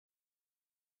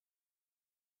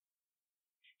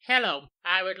Hello,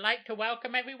 I would like to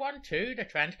welcome everyone to the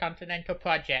Transcontinental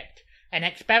Project, an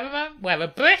experiment where a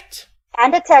Brit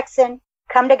and a Texan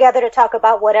come together to talk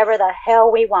about whatever the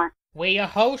hell we want. We're your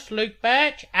hosts, Luke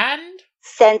Birch and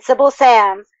Sensible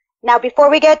Sam. Now,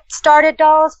 before we get started,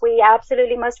 dolls, we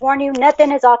absolutely must warn you,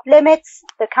 nothing is off limits.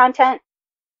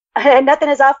 Nothing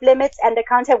is off limits, and the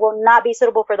content will not be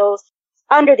suitable for those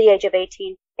under the age of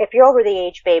 18. If you're over the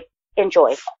age, babe,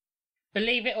 enjoy.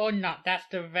 Believe it or not, that's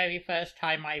the very first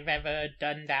time I've ever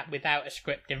done that without a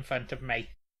script in front of me.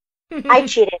 I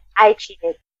cheated.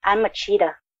 I'm a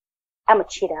cheetah. I'm a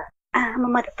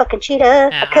motherfucking cheetah.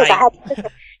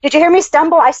 Did you hear me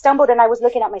stumble? I stumbled and I was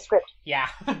looking at my script. Yeah,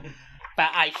 but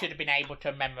I should have been able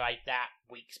to memorize that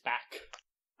weeks back.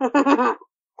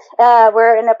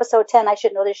 We're in episode 10. I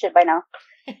should know this shit by now.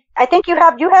 I think you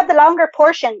have the longer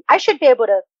portion. I should be able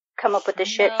to come up with this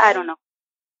shit. I don't know.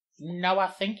 No, I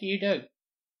think you do.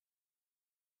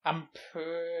 I'm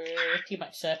pretty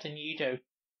much certain you do.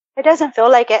 It doesn't feel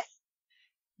like it.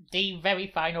 The very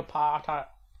final part, I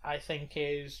think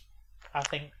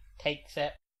takes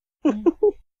it.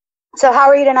 So how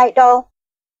are you tonight, doll?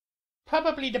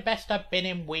 Probably the best I've been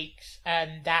in weeks,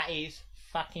 and that is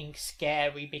fucking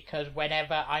scary because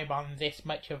whenever I'm on this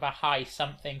much of a high,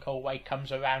 something always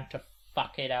comes around to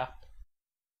fuck it up.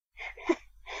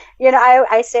 You know,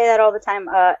 I say that all the time.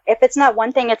 If it's not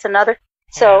one thing, it's another.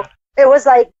 So It was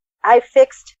like I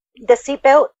fixed the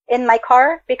seatbelt in my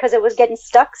car because it was getting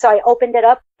stuck. So I opened it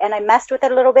up and I messed with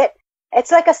it a little bit.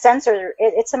 It's like a sensor.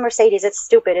 It's a Mercedes. It's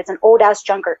stupid. It's an old ass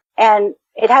junker. And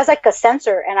it has like a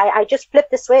sensor. And I just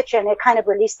flipped the switch and it kind of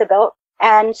released the belt.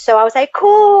 And so I was like,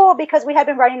 cool, because we had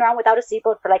been running around without a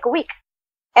seatbelt for like a week.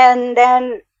 And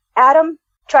then Adam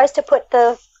tries to click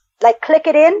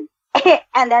it in.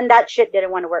 And then that shit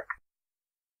didn't want to work.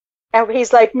 And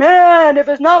he's like, man, if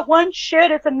it's not one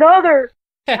shit, it's another.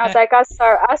 I was like, I'm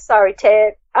sorry,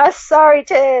 Ted.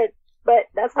 But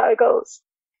that's how it goes.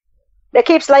 That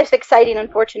keeps life exciting,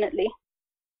 unfortunately.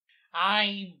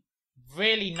 I'm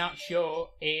really not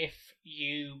sure if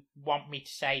you want me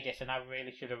to say this, and I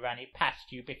really should have run it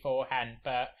past you beforehand,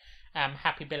 but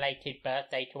happy belated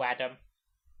birthday to Adam.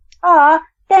 Aw,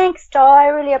 thanks, doll. I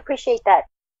really appreciate that.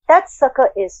 That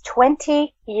sucker is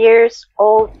 20 years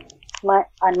old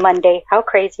on Monday. How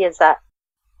crazy is that?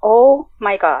 Oh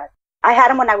my god. I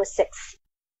had him when I was 6.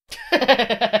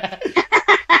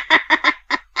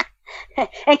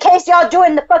 In case y'all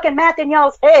doing the fucking math in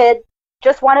y'all's head,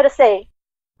 just wanted to say,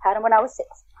 had him when I was 6.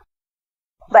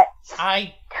 But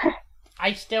I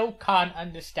still can't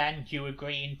understand you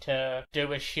agreeing to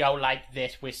do a show like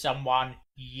this with someone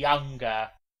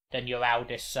younger than your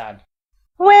eldest son.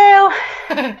 Well,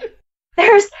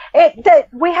 we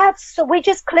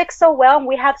just click so well, and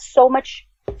we have so much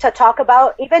to talk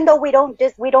about. Even though we don't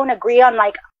agree on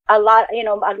like a lot,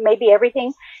 on maybe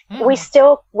everything, we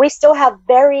still have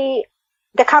the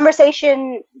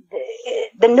conversation,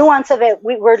 the nuance of it.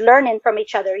 We're learning from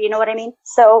each other. You know what I mean?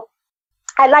 So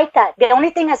I like that. The only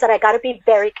thing is that I got to be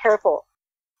very careful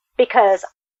because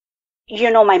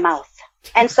my mouth,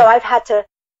 and so I have to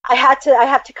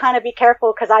kind of be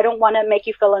careful because I don't want to make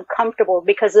you feel uncomfortable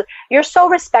because you're so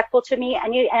respectful to me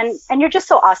and you're just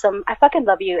so awesome. I fucking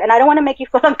love you and I don't want to make you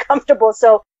feel uncomfortable.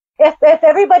 So if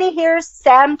everybody hears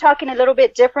Sam talking a little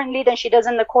bit differently than she does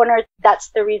in the corner,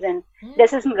 that's the reason.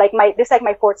 This is like my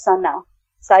 4th son now.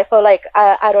 So I feel like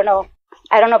I don't know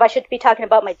if I should be talking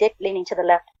about my dick leaning to the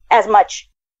left as much.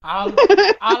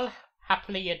 I'll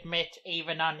happily admit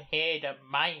even on here that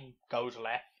mine goes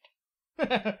left.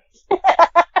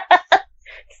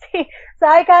 See, so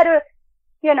I gotta,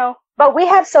 but we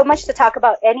have so much to talk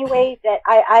about anyway that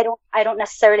I don't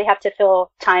necessarily have to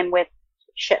fill time with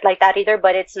shit like that either,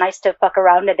 but it's nice to fuck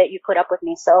around and that you put up with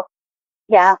me. So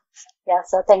yeah,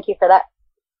 so thank you for that.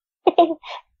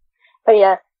 But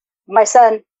yeah, my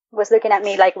son was looking at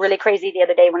me like really crazy the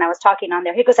other day when I was talking on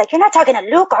there. He goes like, "You're not talking to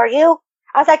Luke, are you?"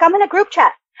 I was like, "I'm in a group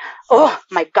chat." Oh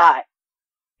my god,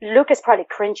 Luke is probably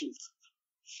cringy.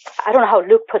 I don't know how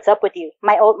Luke puts up with you.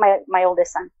 My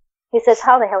oldest son. He says,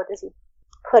 how the hell does he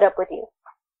put up with you?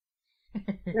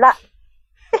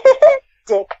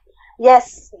 Dick.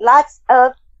 Yes, lots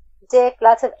of dick,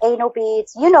 lots of anal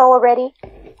beads. You know already.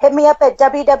 Hit me up at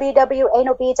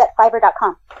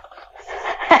www.analbeads@fiverr.com.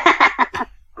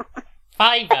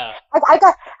 Fiverr. I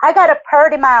got a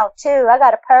purdy mouth too.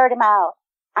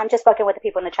 I'm just fucking with the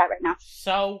people in the chat right now.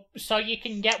 So you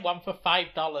can get one for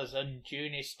 $5 and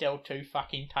June is still too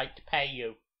fucking tight to pay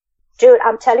you. Dude,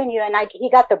 I'm telling you, and he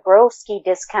got the broski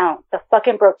discount, the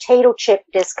fucking potato chip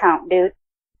discount, dude.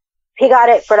 He got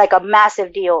it for like a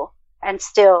massive deal, and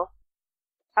still,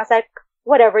 I was like,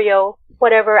 whatever, yo.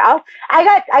 whatever.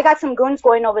 I got some goons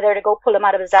going over there to go pull him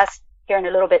out of his ass here in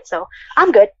a little bit. So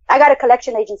I'm good. I got a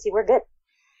collection agency. We're good.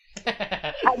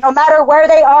 No matter where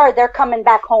they are, they're coming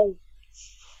back home.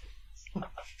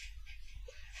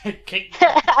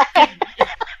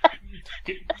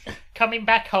 Coming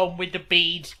back home with the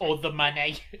beads or the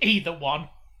money, either one.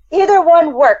 Either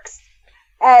one works.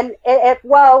 And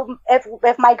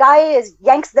if my guy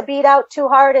yanks the bead out too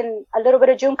hard and a little bit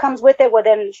of June comes with it, well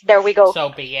then there we go. So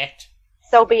be it.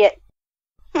 So be it.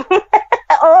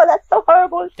 Oh, that's so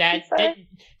horrible.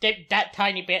 That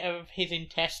tiny bit of his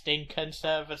intestine can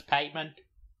serve as payment.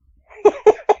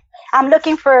 I'm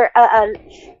looking for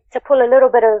to pull a little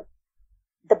bit of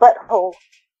the butthole.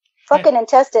 Fucking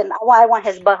intestine. I want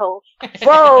his butthole.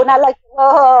 Whoa,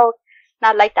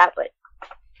 not like that, but.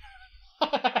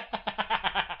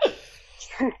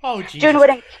 Oh, Jesus. June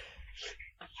wouldn't.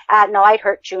 No, I'd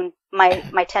hurt June.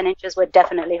 My 10 inches would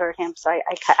definitely hurt him, so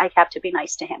I have to be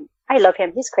nice to him. I love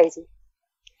him. He's crazy.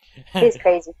 He's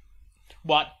crazy.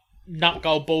 What? Not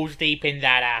go balls deep in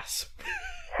that ass.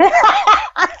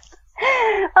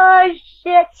 Oh,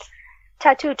 shit.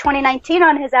 Tattoo 2019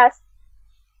 on his ass.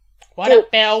 What Dude.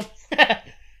 up, Bill?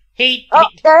 He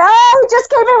just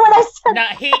came in when I said.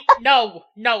 He's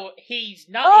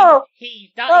not in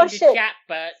the shit. chat,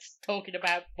 but talking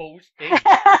about balls deep.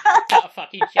 Gotta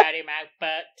fucking shout him out,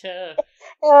 but to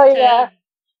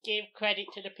give credit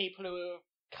to the people who have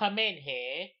come in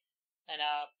here and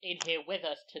are in here with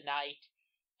us tonight.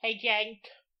 Hey,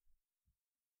 Jenk.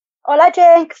 Hola,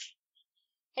 Jenk.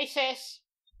 Hey, sis.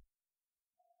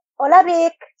 Hola,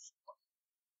 Vic.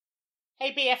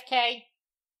 Hey, BFK.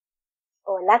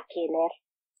 Hola, Killer.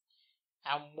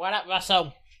 And what up,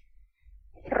 Russell?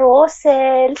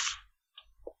 Russell.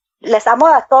 Les amo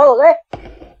a todos, eh?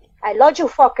 I love you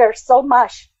fuckers so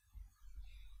much.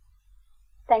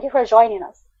 Thank you for joining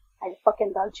us. I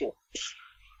fucking love you.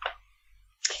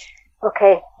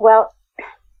 Okay, well,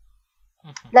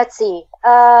 let's see.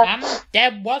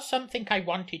 There was something I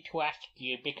wanted to ask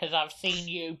you because I've seen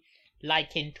you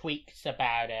liking tweets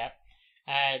about it.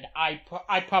 And I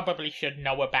probably should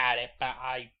know about it, but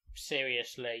I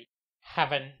seriously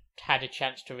haven't had a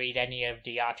chance to read any of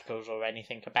the articles or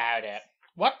anything about it.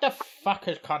 What the fuck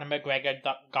has Conor McGregor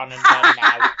gone and done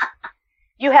now?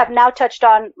 You have now touched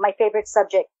on my favorite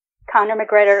subject, Conor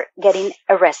McGregor getting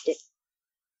arrested.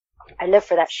 I live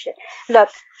for that shit. Look,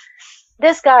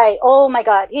 this guy, oh my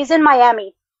God, he's in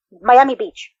Miami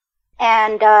Beach.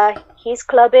 And he's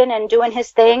clubbing and doing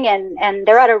his thing, and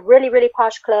they're at a really, really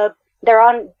posh club. They're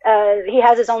on, he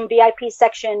has his own VIP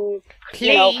section,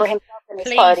 for himself and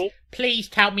his party. Please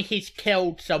tell me he's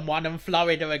killed someone and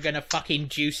Florida are gonna fucking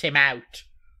juice him out.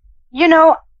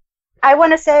 I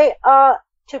want to say,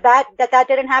 too bad that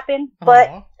didn't happen,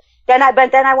 but then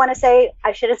I want to say,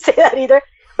 I shouldn't say that either.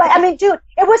 But I mean, dude,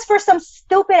 it was for some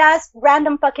stupid ass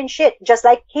random fucking shit, just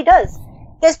like he does.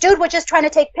 This dude was just trying to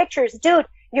take pictures. Dude,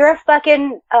 you're a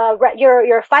fucking,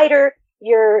 you're a fighter,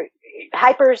 you're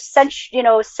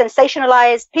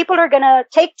sensationalized. People are gonna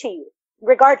take to you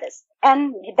regardless.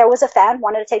 And there was a fan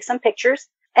wanted to take some pictures,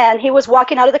 and he was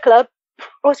walking out of the club.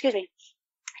 Oh, excuse me.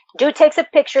 Dude takes a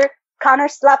picture. Conor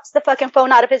slaps the fucking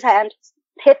phone out of his hand,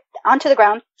 hit onto the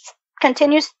ground,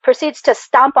 proceeds to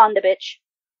stomp on the bitch,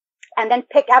 and then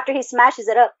after he smashes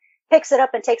it up, picks it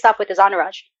up and takes off with his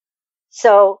entourage.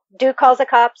 So dude calls the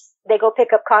cops. They go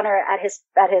pick up Conor at his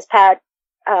pad.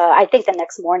 I think the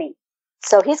next morning.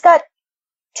 So he's got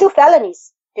 2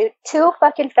 felonies, dude. 2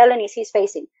 fucking felonies he's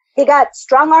facing. He got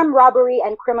strong arm robbery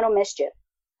and criminal mischief.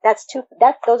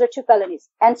 Those are 2 felonies.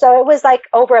 And so it was like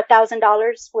over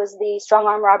 $1,000 was the strong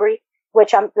arm robbery,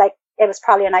 which I'm like, it was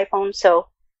probably an iPhone. So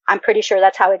I'm pretty sure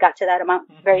that's how it got to that amount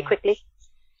very quickly.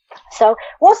 So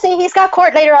we'll see. He's got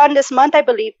court later on this month, I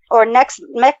believe, or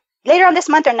later on this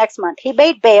month or next month. He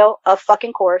made bail, of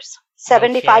fucking course,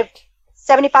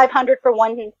 $7,500 for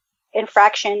one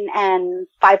infraction and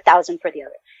 $5,000 for the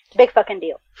other. Big fucking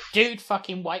deal. Dude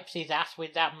fucking wipes his ass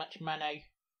with that much money.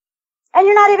 And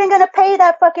you're not even gonna pay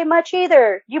that fucking much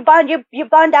either. You bond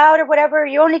out or whatever.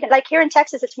 You only, like here in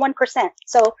Texas, it's 1%.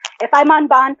 So if I'm on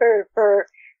bond for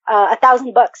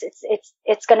 $1,000,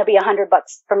 it's gonna be $100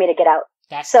 for me to get out.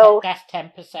 That's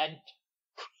 10%.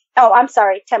 Oh, I'm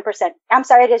sorry, 10%. I'm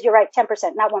sorry, it is. You're right,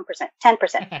 10%, not 1%.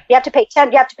 10%. You have to pay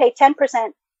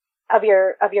 10% of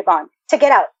your bond to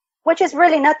get out, which is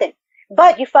really nothing.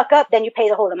 But you fuck up, then you pay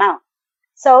the whole amount.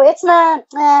 So it's not.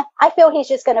 I feel he's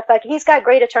just gonna fuck. He's got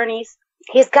great attorneys.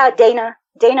 He's got Dana.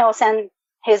 Dana will send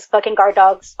his fucking guard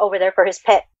dogs over there for his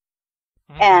pet,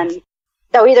 and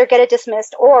they'll either get it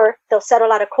dismissed or they'll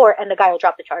settle out of court, and the guy will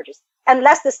drop the charges,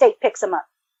 unless the state picks him up.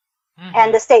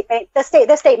 And the state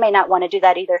may not want to do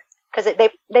that either. because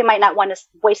they might not want to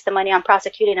waste the money on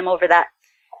prosecuting him over that.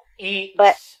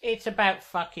 It's about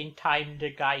fucking time the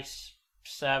guy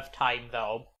served time,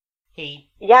 though.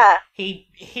 He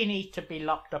needs to be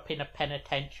locked up in a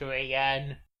penitentiary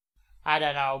and, I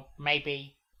don't know,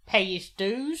 maybe pay his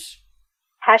dues?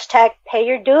 Hashtag pay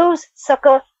your dues,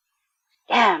 sucker.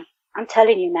 Damn, I'm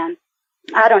telling you, man.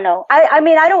 I don't know. I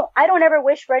mean, I don't ever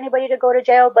wish for anybody to go to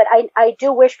jail, but I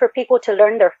do wish for people to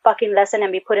learn their fucking lesson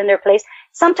and be put in their place.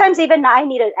 Sometimes even I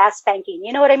need an ass spanking.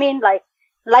 You know what I mean? Like,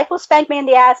 life will spank me in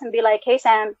the ass and be like, hey,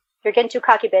 Sam, you're getting too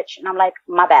cocky, bitch. And I'm like,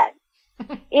 my bad.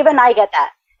 Even I get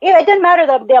that. Yeah, it doesn't matter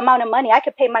the amount of money. I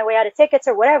could pay my way out of tickets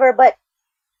or whatever, but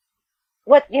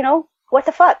what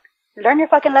the fuck? Learn your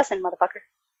fucking lesson, motherfucker.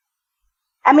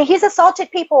 I mean, he's assaulted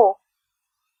people.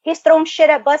 He's thrown shit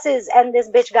at buses and this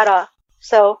bitch got off.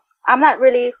 So I'm not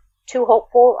really too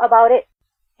hopeful about it.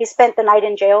 He spent the night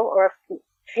in jail or a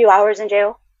few hours in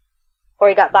jail before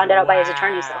he got bonded out by his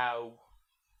attorney. So.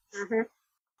 Mm-hmm.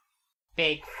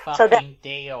 Big fucking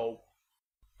deal.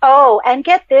 Oh, and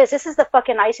get this. This is the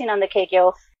fucking icing on the cake,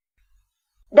 yo.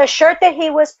 The shirt that he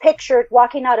was pictured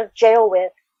walking out of jail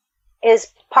with is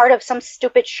part of some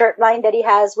stupid shirt line that he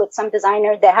has with some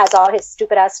designer that has all his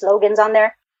stupid ass slogans on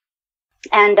there.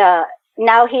 And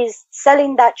now he's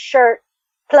selling that shirt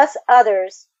plus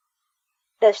others.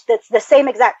 The same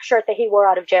exact shirt that he wore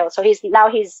out of jail. So he's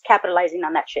capitalizing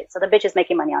on that shit. So the bitch is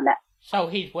making money on that. So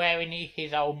he's wearing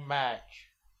his own merch.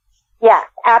 Yeah,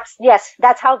 yes,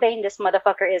 that's how vain this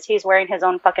motherfucker is. He's wearing his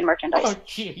own fucking merchandise. Oh,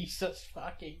 Jesus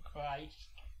fucking Christ.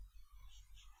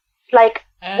 Like,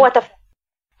 what the...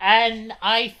 And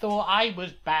I thought I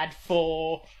was bad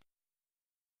for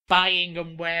buying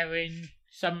and wearing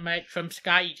some merch from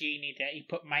Sky Genie that he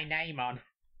put my name on.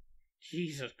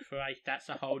 Jesus Christ, that's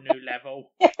a whole new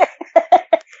level.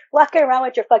 Walking around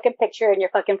with your fucking picture and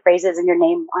your fucking phrases and your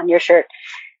name on your shirt.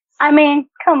 I mean,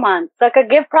 come on. Sucker,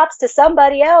 give props to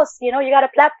somebody else. You know, you got a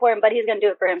platform, but he's gonna do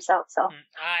it for himself, so.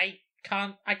 I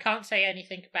can't say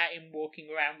anything about him walking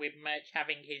around with merch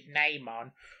having his name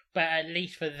on, but at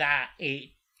least for that,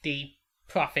 the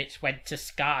profits went to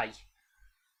Sky.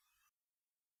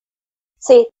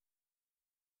 See,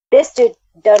 this dude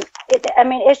done it. I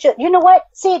mean, it's just, you know what?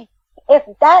 See, if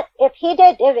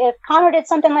Connor did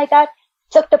something like that,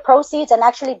 took the proceeds and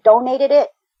actually donated it,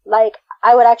 like,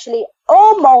 I would actually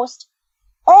almost,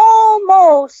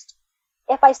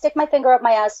 if I stick my finger up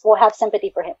my ass, will have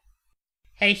sympathy for him.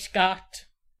 Hey, Scott.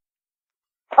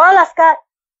 Hola, Scott.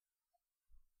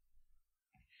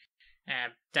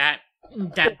 That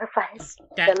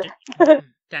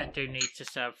dude needs to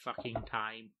serve fucking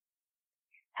time.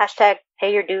 Hashtag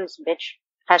pay your dues, bitch.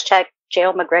 Hashtag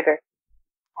jail McGregor.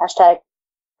 Hashtag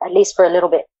at least for a little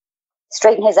bit.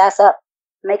 Straighten his ass up.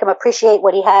 Make him appreciate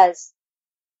what he has.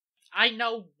 I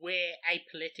know we're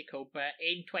apolitical, but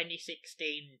in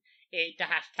 2016, the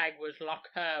hashtag was lock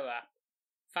her up.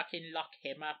 Fucking lock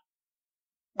him up.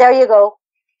 There you go.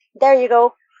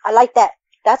 I like that.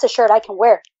 That's a shirt I can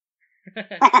wear.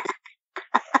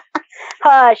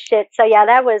 Oh shit. So yeah,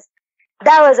 that was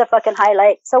a fucking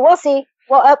highlight. So we'll see.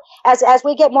 Well, as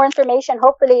we get more information,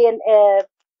 hopefully,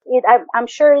 I'm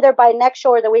sure either by next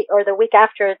show or the week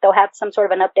after, they'll have some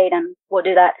sort of an update, and we'll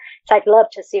do that. So I'd love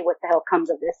to see what the hell comes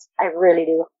of this. I really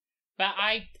do. But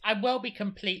I will be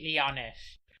completely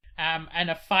honest. And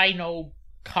a final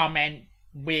comment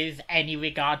with any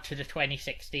regard to the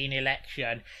 2016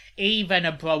 election: even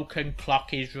a broken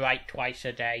clock is right twice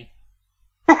a day.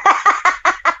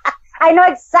 I know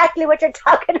exactly what you're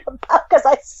talking about because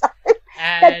I saw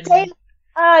it.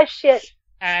 Oh shit.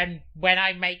 And when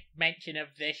I make mention of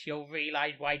this, you'll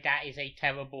realise why that is a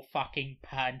terrible fucking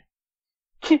pun.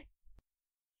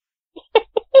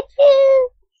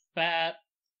 But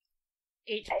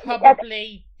it's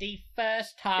probably the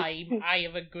first time I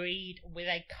have agreed with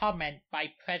a comment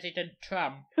by President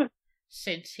Trump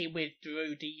since he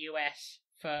withdrew the US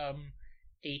from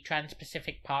the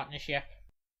Trans-Pacific Partnership.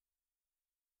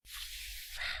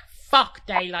 Fuck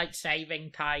daylight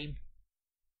saving time.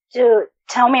 Dude,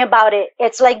 tell me about it.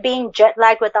 It's like being jet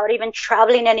lagged without even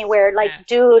traveling anywhere. Like, yeah.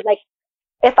 Dude, like,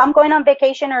 if I'm going on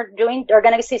vacation or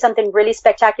gonna see something really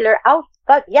spectacular,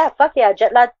 fuck yeah,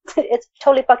 jet lag, it's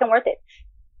totally fucking worth it.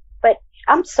 But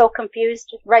I'm so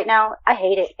confused right now. I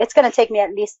hate it. It's gonna take me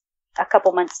at least a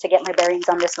couple months to get my bearings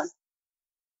on this one.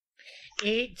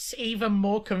 It's even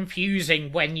more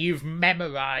confusing when you've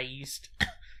memorized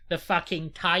the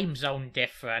fucking time zone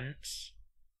difference.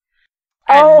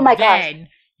 Oh my god. Then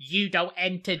you don't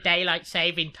enter daylight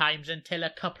saving times until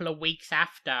a couple of weeks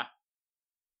after.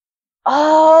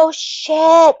 Oh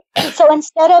shit. So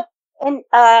instead of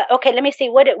okay, let me see.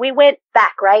 We went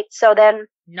back, right? So then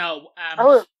No,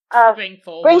 Spring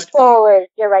forward. Spring forward.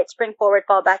 You're right. Spring forward,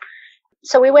 fall back.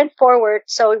 So we went forward.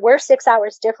 So we're 6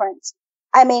 hours difference.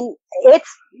 I mean, it's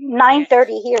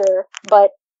 9:30 here,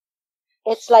 but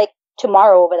it's like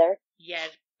tomorrow over there. Yes,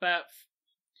 but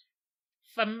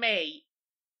for me,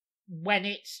 when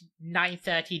it's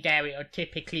 9:30 there, it'll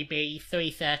typically be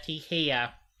 3:30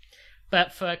 here.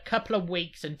 But for a couple of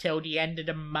weeks until the end of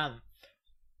the month,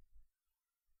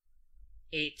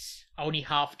 it's only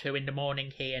 2:30 in the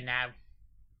morning here now.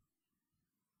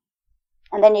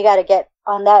 And then you gotta get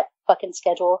on that fucking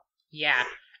schedule. Yeah,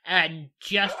 and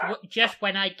just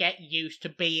when I get used to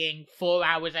being 4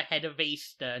 hours ahead of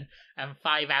Eastern and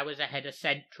 5 hours ahead of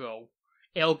Central,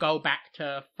 it'll go back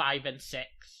to 5 and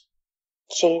 6.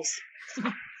 Jeez.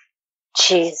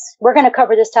 We're gonna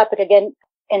cover this topic again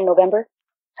in November.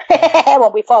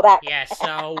 When we fall back. Yeah,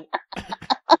 so...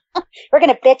 We're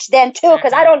gonna bitch then too,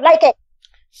 because I don't like it.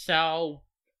 So,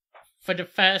 for the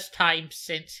first time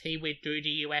since he withdrew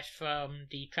the US from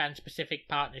the Trans-Pacific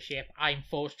Partnership, I'm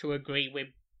forced to agree with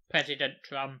President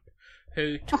Trump,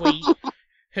 who,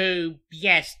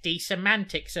 yes, the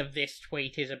semantics of this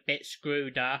tweet is a bit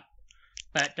screwed up,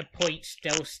 but the point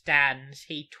still stands.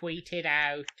 He tweeted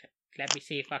out, let me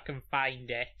see if I can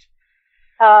find it.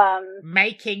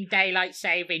 Making daylight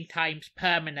saving times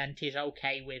permanent is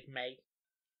okay with me.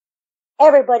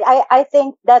 Everybody, I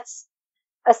think that's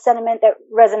a sentiment that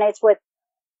resonates with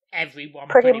everyone.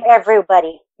 Pretty much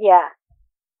everybody, yeah.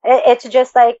 It's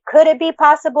just like, could it be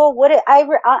possible? Would it?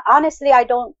 Honestly, I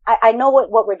don't. I know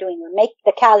what we're doing. We make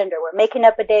the calendar. We're making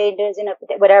up a day, using up a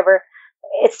day, whatever.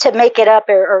 It's to make it up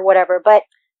or whatever. But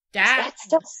that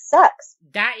still sucks.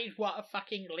 That is what a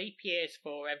fucking leap year is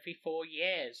for every 4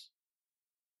 years.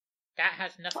 That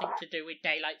has nothing to do with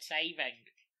daylight saving.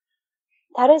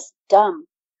 That is dumb.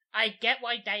 I get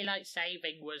why daylight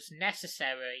saving was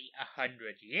necessary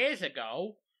 100 years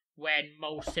ago, when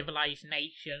most civilized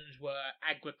nations were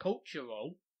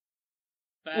agricultural,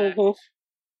 but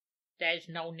there's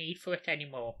no need for it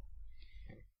anymore.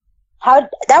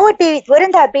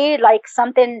 Wouldn't that be like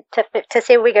something to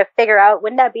see if we could figure out?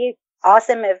 Wouldn't that be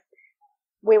awesome if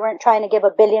we weren't trying to give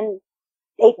 $8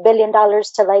 billion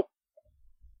to like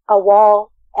a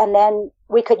wall, and then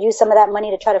we could use some of that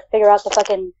money to try to figure out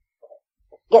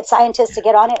get scientists to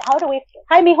get on it?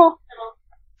 Hi mijo.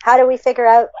 How do we figure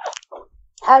out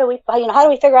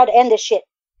to end this shit?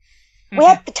 We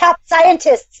have the top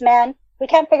scientists, man. We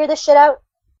can't figure this shit out.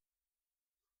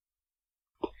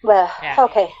 Well, yeah.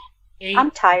 Okay.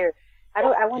 I'm tired. I'm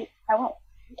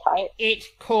tired. It's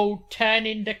called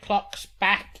turning the clocks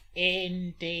back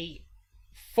in the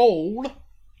fall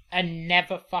and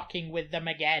never fucking with them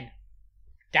again.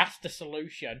 That's the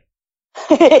solution.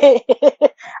 I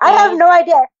have no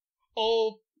idea.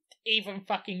 Or even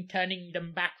fucking turning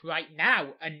them back right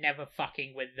now and never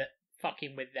fucking with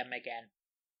them again.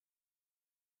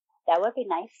 That would be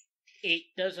nice. It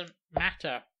doesn't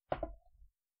matter.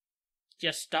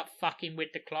 Just stop fucking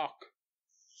with the clock.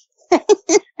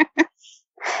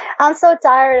 I'm so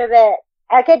tired of it.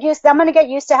 I'm gonna get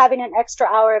used to having an extra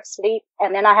hour of sleep,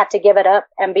 and then I have to give it up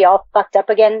and be all fucked up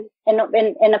again in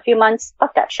a few months.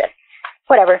 Fuck that shit.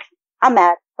 Whatever. I'm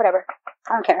mad. Whatever.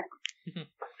 I don't care.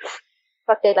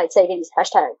 Fuck daylight savings.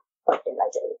 Hashtag fuck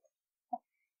daylight savings.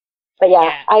 But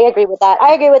yeah, I agree with that.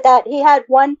 He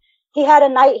had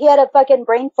a fucking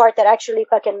brain fart that actually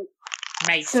fucking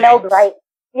smelled right.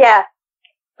 Yeah.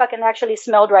 Fucking actually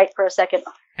smelled right for a second.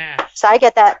 So I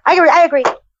get that. I agree.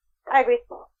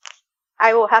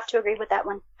 I will have to agree with that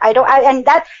one. And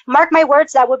that, mark my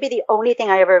words, that would be the only thing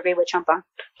I ever agree with Trump on.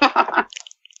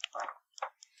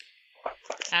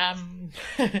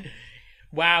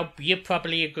 Wow, you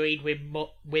probably agreed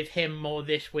with him more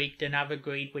this week than I've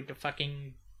agreed with the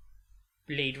fucking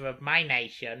leader of my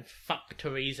nation. Fuck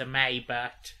Theresa May,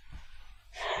 but...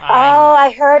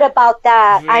 I heard about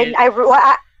that. Really,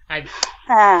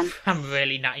 I'm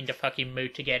really not in the fucking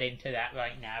mood to get into that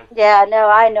right now. Yeah, no,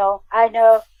 I know.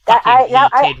 Fucking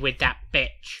heated with that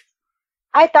bitch.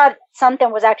 I thought something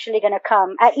was actually going to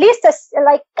come. At least,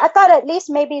 I thought at least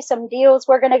maybe some deals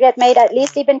were going to get made, at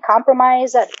least even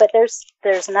compromise, but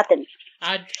there's nothing.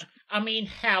 I mean,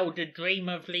 hell, the dream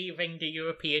of leaving the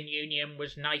European Union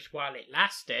was nice while it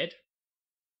lasted.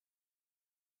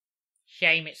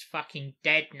 Shame it's fucking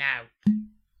dead now.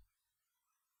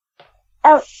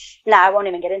 Oh, no, I won't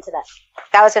even get into that.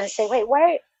 I was going to say, wait,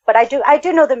 why? But I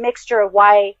do know the mixture of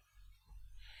why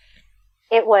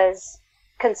it was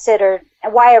considered,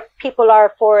 and why people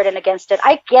are for it and against it.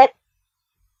 I get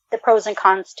the pros and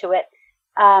cons to it.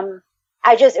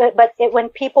 When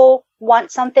people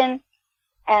want something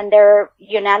and they're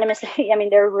unanimously, I mean,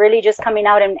 they're really just coming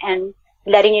out and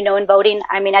letting you know in voting.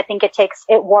 I mean, I think it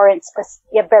warrants a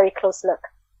very close look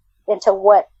into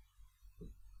what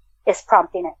is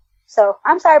prompting it. So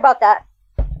I'm sorry about that.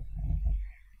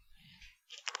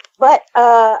 But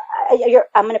I'm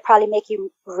going to probably make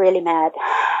you really mad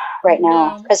right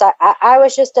now, because I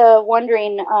was just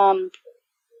wondering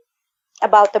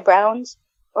about the Browns.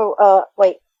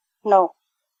 Wait, no,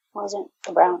 wasn't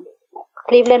the Browns?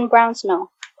 Cleveland Browns? No.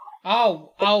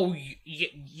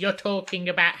 You're talking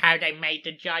about how they made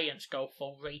the Giants go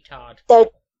full retard.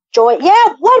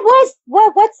 Yeah,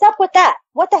 what's up with that?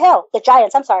 What the hell? The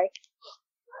Giants, I'm sorry.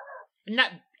 No,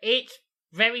 it's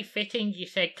very fitting you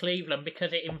said Cleveland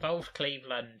because it involves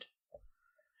Cleveland.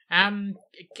 Can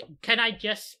I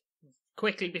just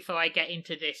quickly, before I get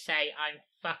into this, say I'm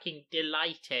fucking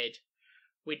delighted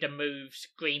with the moves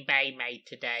Green Bay made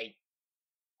today.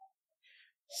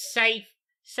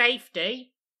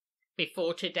 Safety.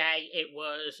 Before today, it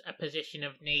was a position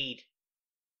of need.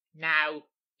 Now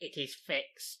it is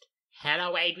fixed.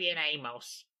 Hello, Adrian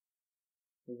Amos.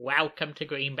 Welcome to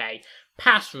Green Bay.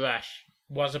 Pass rush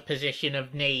was a position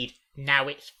of need. Now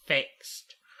it's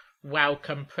fixed.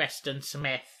 Welcome, Preston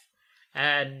Smith.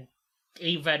 And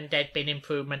even there's been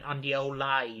improvement on the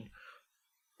O-line.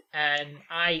 And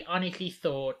I honestly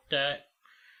thought that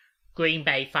Green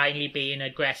Bay finally being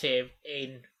aggressive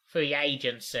in free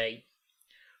agency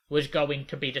was going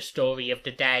to be the story of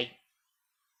the day.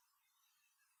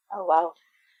 Oh, wow.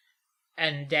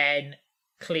 And then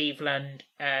Cleveland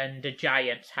and the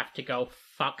Giants have to go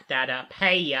fuck that up.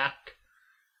 Hey, Yuck.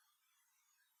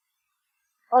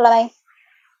 Hola.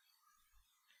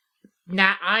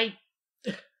 Now,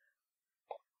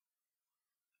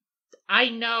 I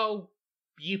know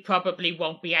you probably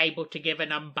won't be able to give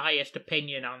an unbiased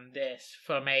opinion on this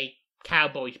from a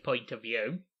Cowboys point of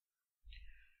view.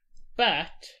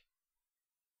 But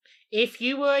if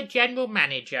you were a general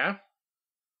manager,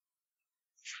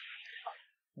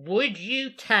 would you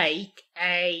take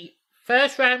a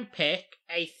first-round pick,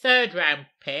 a third-round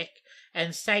pick,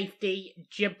 and safety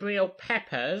Jabril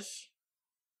Peppers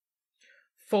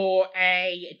for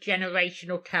a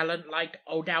generational talent like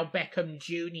Odell Beckham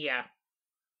Jr.?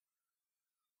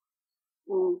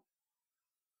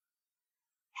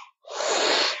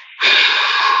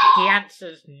 The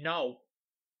answer's no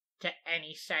to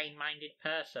any sane-minded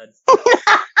person.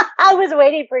 I was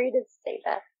waiting for you to say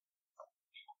that.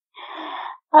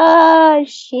 Oh,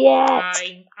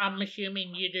 shit. I'm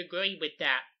assuming you'd agree with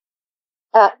that.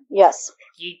 Yes.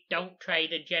 You don't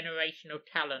trade a generational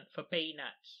talent for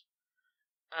peanuts.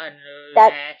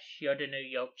 Unless you're the New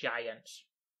York Giants.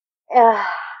 Well,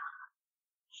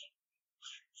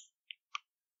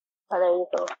 there you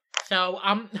go. So,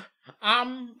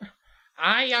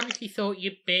 I honestly thought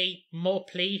you'd be more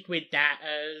pleased with that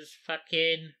as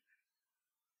fucking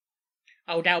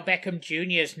Odell Beckham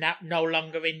Jr. is no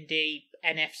longer in the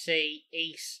NFC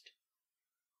East.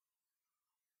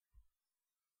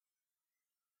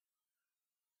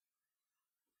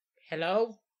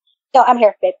 Hello? No, I'm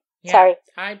here, babe. Yeah, sorry.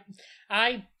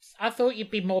 I thought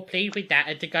you'd be more pleased with that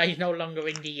as the guy's no longer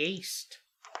in the East.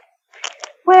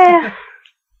 Well,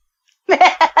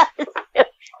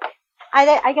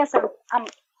 I guess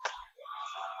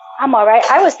I'm all right.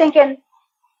 I was thinking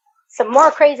some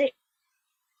more crazy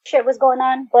shit was going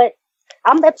on, but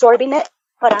I'm absorbing it.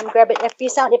 But I'm grabbing. If you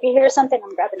hear something,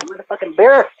 I'm grabbing a motherfucking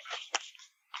beer.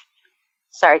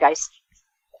 Sorry, guys.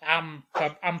 I'm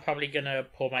probably gonna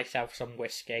pour myself some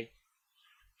whiskey.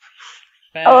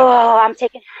 But, I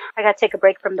gotta take a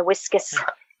break from the whiskeys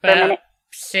for a minute.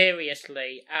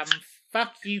 Seriously,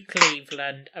 fuck you,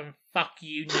 Cleveland, and fuck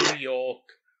you, New York.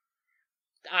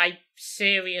 I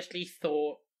seriously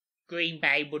thought Green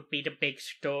Bay would be the big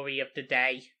story of the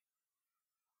day.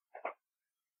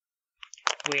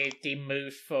 With the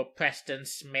moves for Preston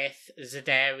Smith,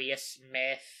 Zadarius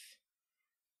Smith,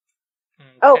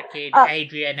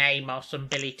 Adrian Amos, and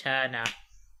Billy Turner.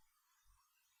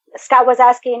 Scott was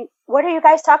asking, what are you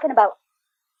guys talking about?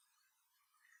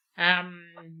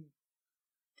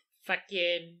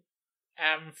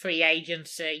 Free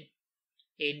agency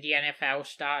in the NFL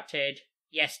started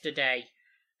yesterday,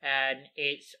 and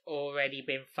it's already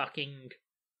been fucking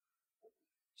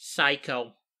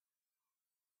psycho.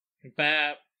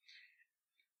 But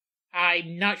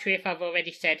I'm not sure if I've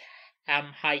already said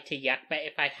hi to Yuck, but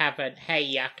if I haven't, hey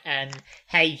Yuck, and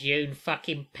hey June,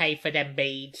 fucking pay for them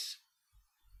beads.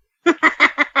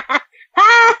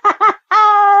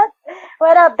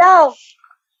 What up, dog?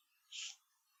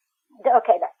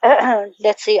 Okay,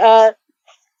 let's see.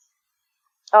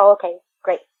 Okay,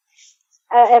 great.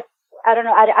 If I don't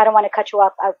know, I don't want to cut you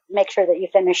off. I'll make sure that you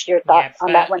finish your thought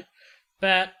on that one.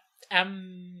 But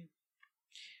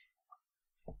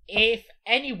if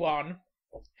anyone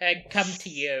had come to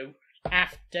you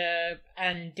after,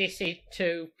 and this is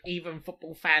to even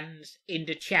football fans in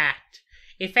the chat,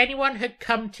 if anyone had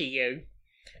come to you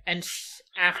and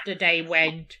after they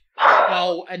went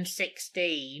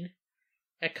 0-16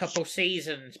 a couple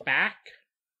seasons back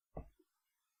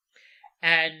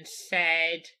and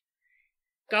said,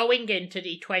 going into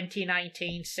the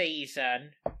 2019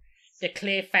 season, the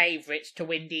clear favourites to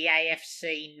win the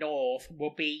AFC North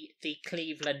will be the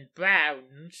Cleveland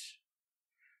Browns,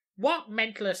 what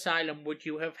mental asylum would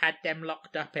you have had them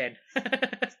locked up in?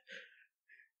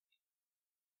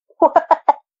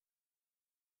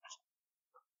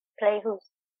 Play who?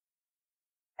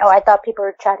 Oh, I thought people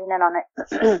were chatting in on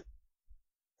it.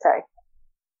 Sorry.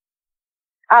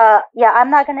 Yeah, I'm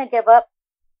not gonna give up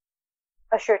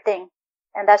a sure thing,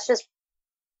 and that's just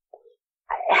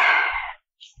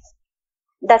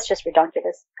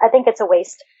ridiculous. I think it's a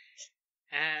waste.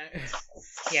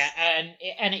 Yeah,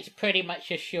 and it's pretty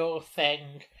much a sure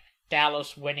thing.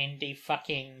 Dallas winning the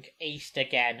fucking East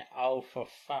again. Oh, for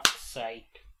fuck's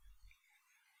sake!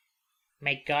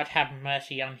 May God have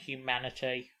mercy on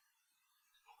humanity.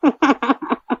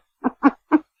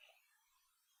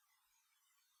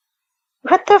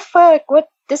 What the fuck? What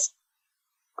this?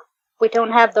 We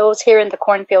don't have those here in the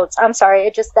cornfields. I'm sorry.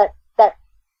 It just that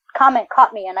comment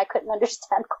caught me and I couldn't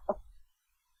understand.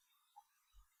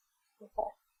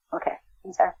 Okay,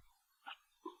 I'm sorry.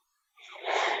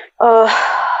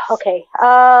 Okay.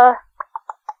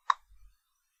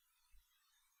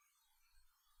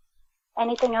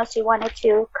 Anything else you wanted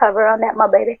to cover on that, my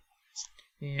baby?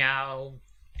 No.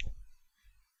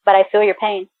 But I feel your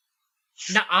pain.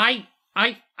 No, I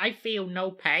feel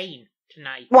no pain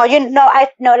tonight. Well, I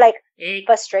know, like,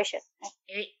 frustration.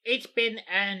 It's been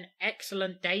an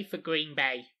excellent day for Green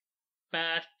Bay,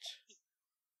 but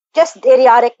just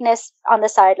idioticness on the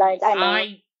sidelines. I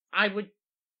know. I would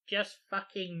just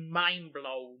fucking mind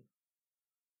blown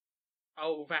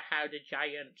over how the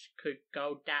Giants could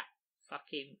go that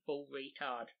fucking full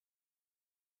retard.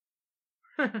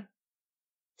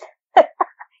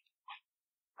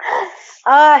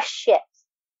 Ah, shit.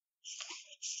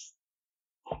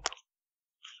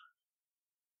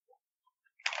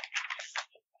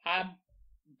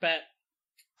 But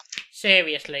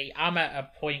seriously, I'm at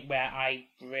a point where I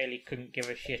really couldn't give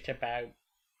a shit about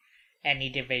any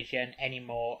division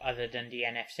anymore other than the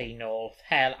NFC North.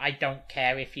 Hell, I don't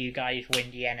care if you guys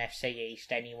win the NFC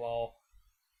East anymore.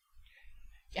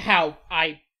 Hell,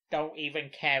 I don't even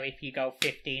care if you go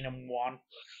 15-1.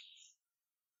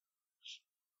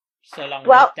 So long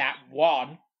as that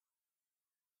one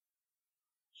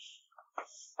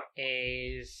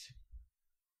is...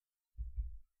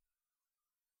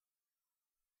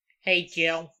 Hey,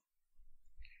 Jill.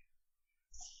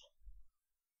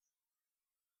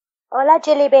 Hola,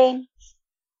 Jelly Bean.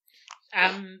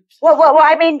 Well,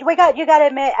 I mean, you gotta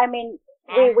admit, I mean,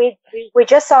 we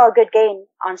just saw a good game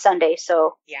on Sunday,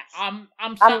 so. Yeah,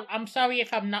 I'm sorry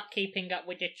if I'm not keeping up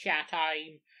with the chat.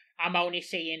 I'm only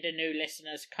seeing the new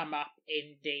listeners come up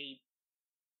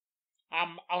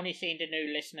I'm only seeing the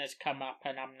new listeners come up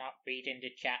and I'm not reading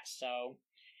the chat, so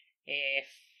if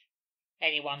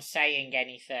anyone's saying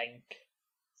anything,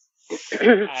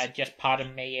 just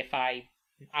pardon me if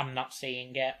I'm not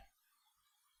seeing it.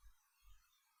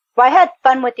 Well, I had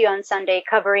fun with you on Sunday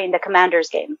covering the Commanders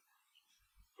game.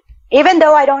 Even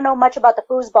though I don't know much about the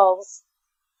foosballs.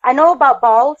 I know about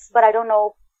balls, but I don't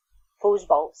know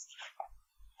foosballs.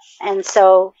 And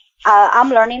so, I'm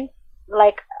learning.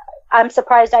 Like, I'm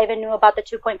surprised I even knew about the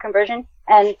 2-point conversion.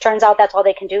 And turns out that's all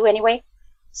they can do anyway.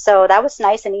 So that was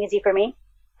nice and easy for me.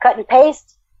 Cut and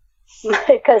paste.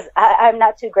 Because I'm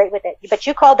not too great with it. But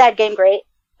you called that game great.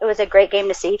 It was a great game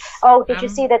to see. Oh, did you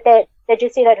see that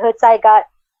Hoodside got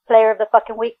Player of the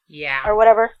fucking Week? Yeah. Or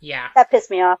whatever? Yeah. That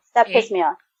pissed me off. Pissed me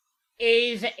off.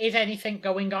 Is anything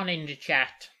going on in the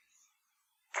chat?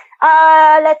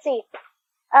 Let's see.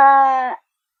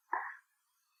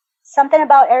 Something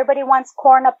about everybody wants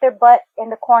corn up their butt in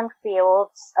the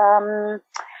cornfields.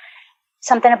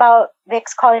 Something about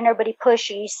Vic's calling everybody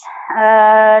pushies.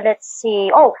 Let's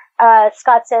see. Oh,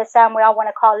 Scott says, Sam, we all want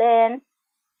to call in.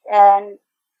 And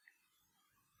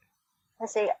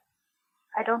let's see.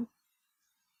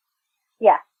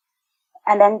 Yeah.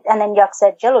 And then Yuck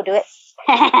said, Jill do it.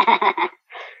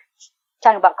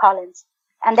 Talking about Collins.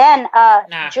 And then,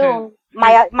 June,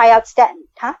 my outstanding,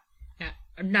 huh?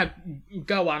 No,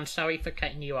 go on. Sorry for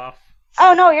cutting you off.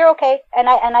 Oh, no, you're okay. And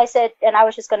I said, and I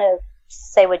was just gonna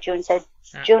say what June said.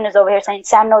 June is over here saying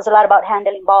Sam knows a lot about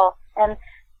handling ball. And,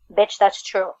 bitch, that's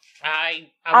true.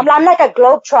 I'm like a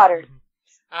globetrotter.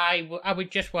 I was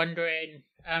just wondering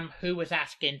who was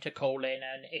asking to call in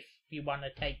and if you want to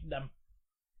take them.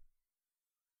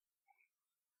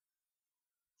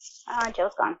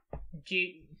 Joe's gone. Do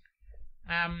you,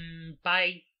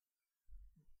 by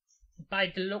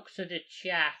the looks of the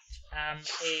chat,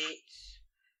 it's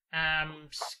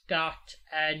Scott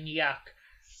and Yuck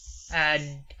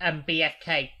and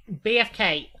BFK.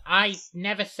 BFK, I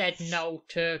never said no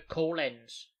to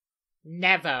call-ins.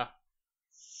 Never.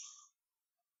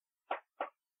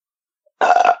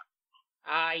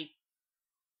 I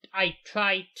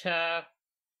tried to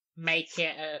make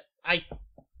it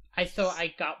I thought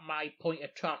I got my point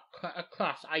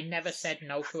across. I never said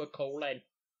no to a call-in.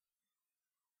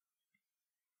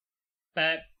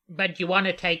 But you want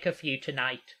to take a few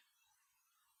tonight?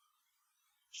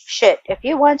 Shit, if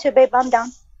you want to, babe, I'm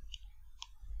down.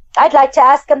 I'd like to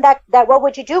ask him that what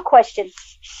would you do question.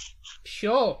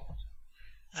 Sure.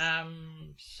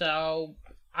 So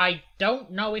I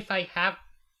don't know if I have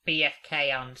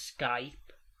BFK on Skype,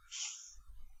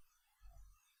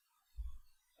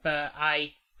 but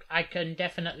I can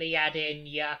definitely add in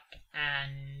Yuck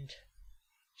and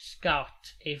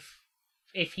Scott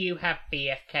if you have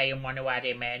BFK and want to add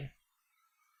him in.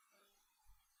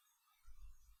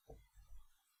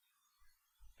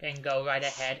 Then go right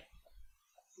ahead.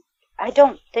 I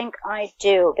don't think I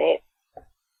do, babe.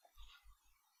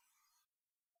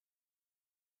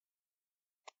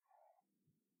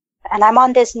 And I'm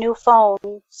on this new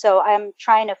phone, so I'm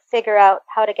trying to figure out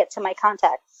how to get to my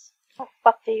contacts. How the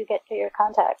fuck do you get to your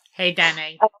contacts? Hey,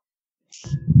 Danny. Oh.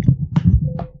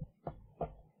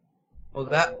 Well,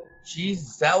 that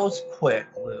was quick,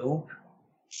 Luke.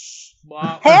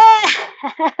 Well,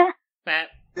 but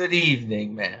Good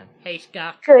evening, man. hey,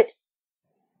 Scott. Good.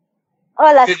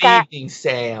 Hola, Good Scott. evening,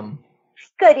 Sam.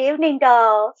 Good evening,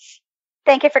 doll.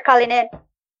 Thank you for calling in.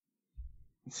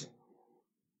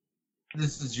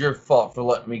 This is your fault for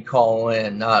letting me call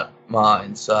in, not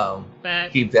mine, so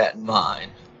But keep that in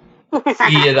mind. Be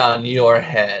it on your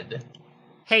head.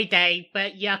 hey, Dave.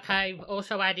 But Yuck, I've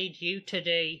also added you to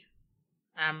the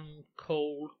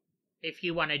call. If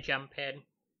you want to jump in.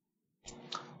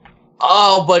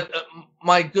 Oh, but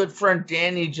my good friend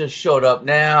Danny just showed up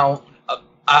now.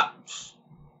 I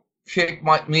kicked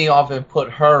me off and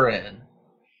put her in.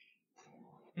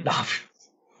 No,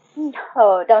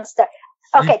 don't start.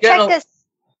 Okay, check this.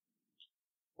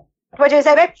 What did you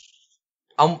say, babe?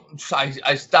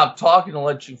 I stopped talking to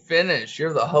let you finish.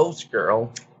 You're the host,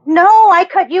 girl. No, I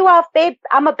cut you off, babe.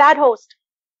 I'm a bad host.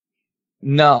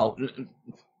 No.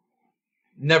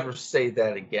 Never say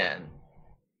that again.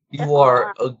 You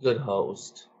are a good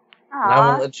host. And I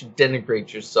won't let you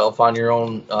denigrate yourself on your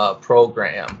own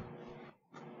program.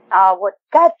 Oh, well,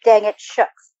 God dang it,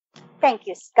 shucks. Thank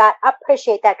you, Scott. I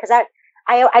appreciate that because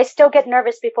I still get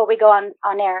nervous before we go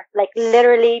on air. Like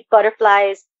literally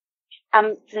butterflies.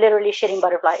 I'm literally shitting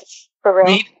butterflies for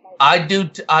real.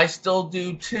 I still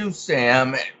do too,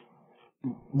 Sam.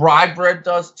 Rye bread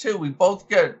does too. We both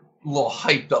get a little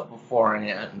hyped up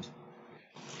beforehand.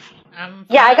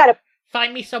 Yeah, I gotta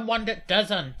find me someone that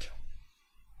doesn't.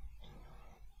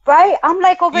 Right, I'm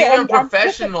like over even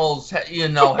professionals, have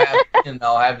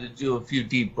to do a few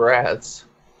deep breaths.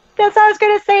 That's what I was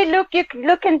gonna say.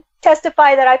 Luke can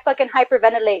testify that I fucking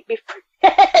hyperventilate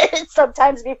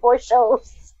sometimes before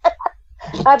shows.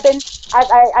 I've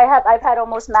had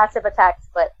almost massive attacks,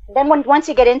 but then once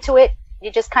you get into it, you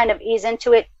just kind of ease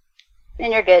into it,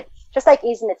 and you're good. Just like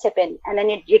easing the tip in, and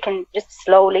then you can just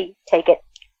slowly take it.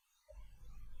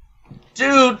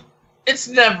 Dude, it's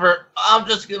never. I'm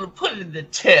just gonna put it in the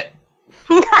tip.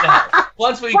 No,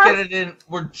 once we get it in,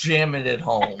 we're jamming it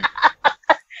home.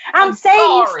 I'm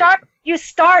saying you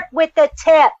start with the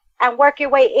tip and work your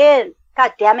way in.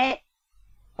 God damn it.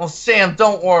 Well, Sam,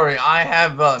 don't worry. I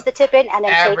have the tip in and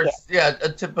then average, take it. Yeah, a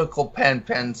typical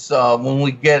pen. So when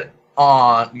we get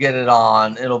it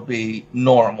on, it'll be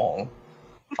normal.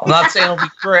 I'm not saying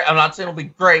it'll be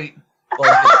great. But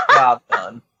it'll get the job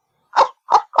done.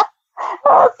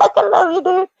 Oh, I fucking love you,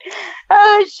 dude.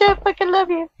 Oh shit, fucking love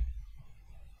you.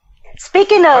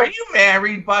 Speaking of, are you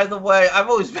married, by the way? I've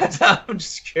always been. I'm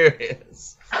just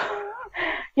curious.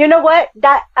 You know what?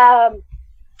 That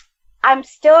I'm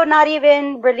still not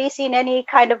even releasing any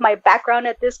kind of my background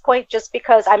at this point, just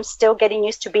because I'm still getting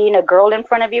used to being a girl in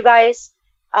front of you guys.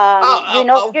 Okay. You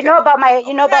know about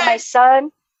my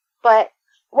son, but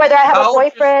whether I have a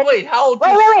boyfriend. Wait, how old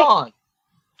is your son?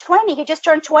 20. He just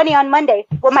turned 20 on Monday.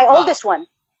 Well, my oldest one.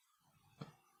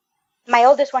 My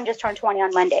oldest one just turned 20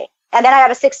 on Monday. And then I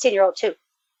have a 16-year-old too.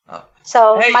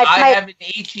 So hey, I have an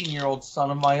 18-year-old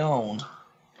son of my own.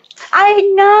 I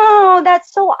know.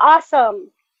 That's so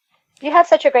awesome. You have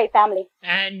such a great family.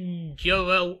 And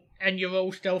you're And you're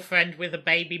all still friends with a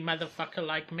baby motherfucker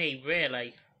like me,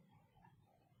 really?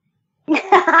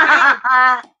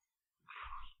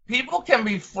 People can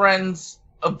be friends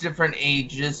of different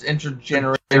ages,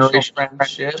 intergenerational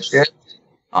friendships.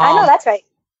 I know that's right.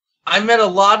 I met a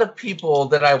lot of people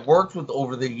that I worked with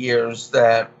over the years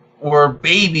that were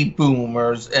baby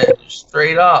boomers, and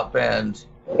straight up, and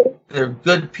they're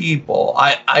good people.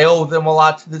 I owe them a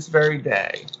lot to this very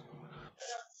day.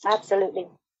 Absolutely.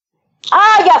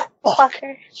 Ah, you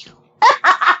fucker.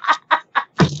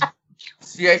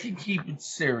 See, I can keep it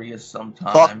serious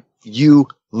sometimes. Fuck you,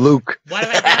 Luke. What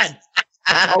have I done?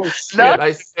 Oh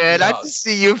shit! I just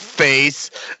see your face.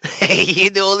 Hey, you're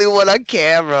the only one on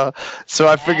camera, so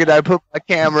I figured I'd put my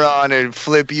camera on and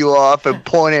flip you off and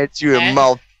point at you and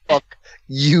mouth, "Fuck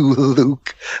you,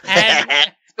 Luke."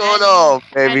 What's going on,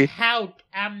 baby? And how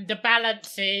the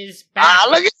balance is back. Ah,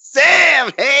 look at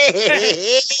Sam.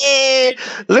 Hey,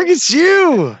 look at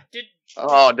you.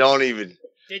 Oh, don't even.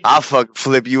 I'll fucking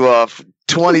flip you off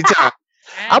 20 times.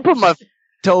 I'll put my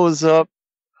toes up.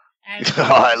 All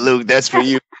right, Luke, that's for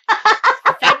you.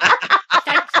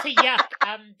 Thanks to Yuck,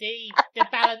 the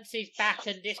balance is back,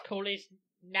 and this call is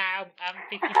now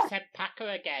 50% Packer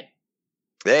again.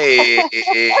 Hey,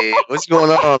 what's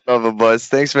going on, Lover Buzz?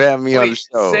 Thanks for having me on the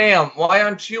show. Sam, why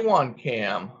aren't you on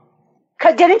cam?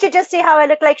 Didn't you just see how I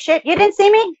look like shit? You didn't see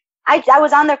me? I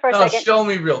was on there for a second. Show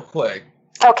me real quick.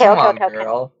 Okay, Come okay. on,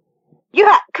 girl.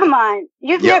 Come on.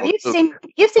 You've seen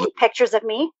pictures of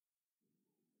me.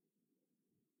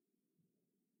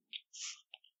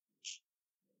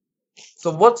 So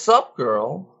what's up,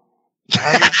 girl?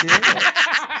 How you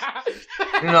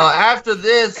doing? After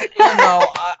this, I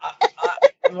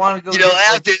want to go.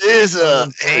 After this,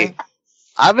 hey,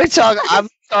 I've been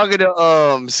talking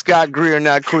to Scott Greer,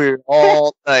 not queer,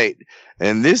 all night,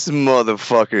 and this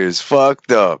motherfucker is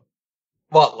fucked up.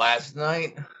 What, last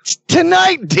night?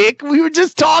 Tonight, Dick. We were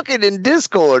just talking in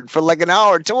Discord for like an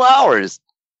hour, 2 hours.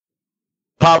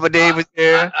 Papa Dave was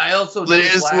there. I also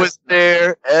Liz was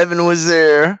there. Evan was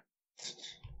there.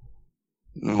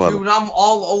 Dude, I'm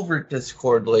all over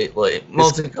Discord lately.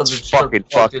 Mostly because it's fucking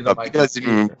fucked up. He doesn't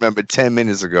even remember 10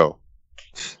 minutes ago.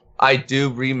 I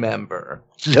do remember.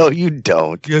 No, you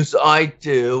don't. Yes, I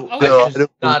do. Oh,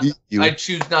 I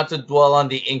choose not to dwell on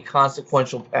the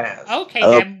inconsequential past. Okay,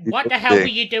 then what the hell were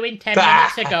you doing 10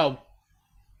 minutes ago?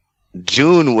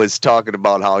 June was talking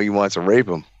about how he wants to rape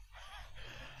him.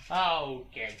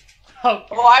 Okay.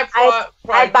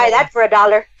 I'd buy that for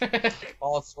 $1.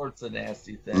 All sorts of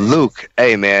nasty things. Luke,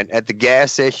 hey man, at the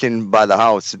gas station by the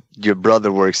house, your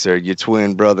brother works there. Your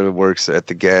twin brother works at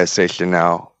the gas station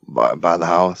now by the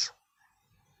house.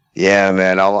 Yeah,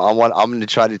 man, I'm gonna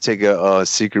try to take a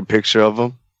secret picture of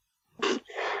him.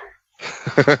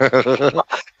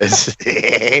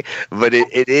 But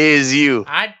it is you.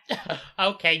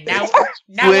 Okay, now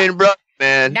twin brother,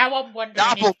 man. Now I'm wondering.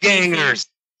 Doppelgangers.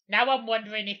 Now I'm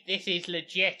wondering if this is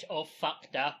legit or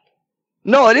fucked up.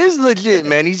 No, it is legit,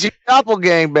 man. He's your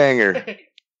doppelgangbanger.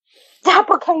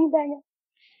 Doppelgangbanger.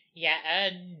 Yeah,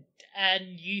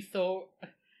 and you thought,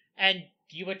 and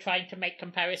you were trying to make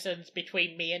comparisons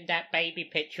between me and that baby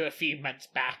picture a few months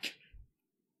back.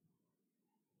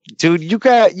 Dude, you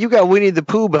got Winnie the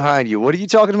Pooh behind you. What are you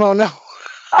talking about now?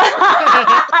 Come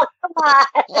on.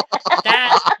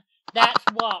 That's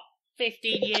what?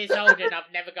 15 years old and I've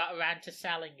never got around to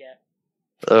selling it.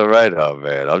 All right,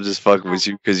 man. I'm just fucking with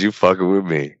you because you fucking with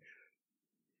me.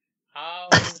 Oh,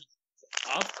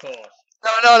 of course.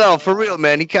 No, for real,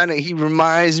 man. He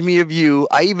reminds me of you.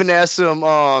 I even asked him,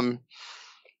 what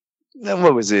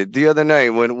was it? The other night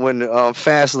when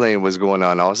Fastlane was going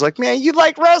on, I was like, man, you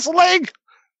like wrestling?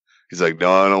 He's like,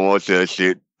 no, I don't watch that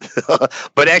shit.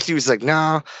 But actually, he was like,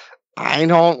 nah, I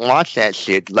don't watch that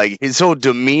shit. Like his whole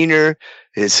demeanor,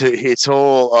 his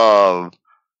whole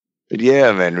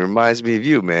yeah, man, reminds me of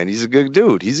you, man. He's a good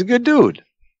dude.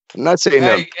 I'm not saying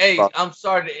that. Hey, I'm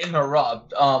sorry to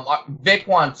interrupt. Vic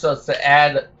wants us to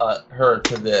add her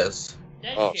to this.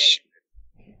 Oh shit.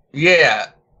 Yeah.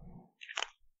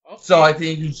 Okay. So I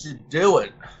think you should do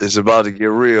it. It's about to get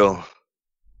real.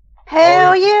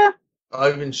 Hell yeah. I'll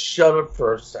even shut up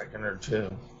for a second or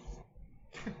two.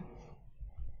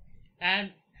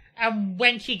 And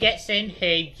when she gets in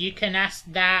here, you can ask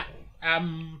that Fuck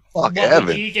what Evan.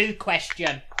 would you do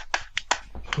question.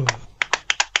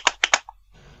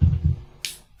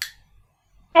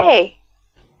 Hey.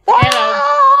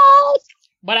 Hello.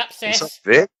 What up, sis? What's up,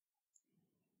 Vic?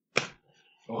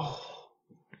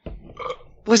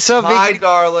 What's up, Vic? Hi,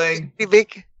 darling. Hey,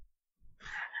 Vic.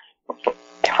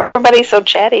 Everybody's so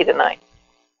chatty tonight.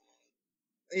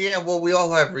 Yeah, well, we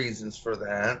all have reasons for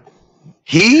that.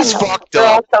 He's fucked We're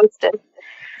all up. toasted.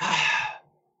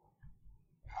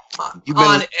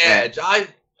 on edge.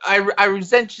 I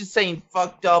resent you saying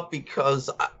fucked up because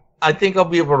I think I'll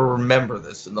be able to remember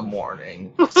this in the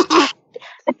morning.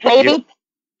 Maybe.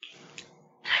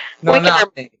 No,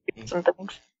 not maybe. Some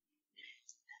things.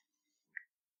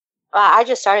 I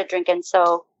just started drinking,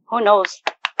 so who knows?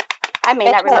 I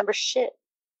may not remember shit.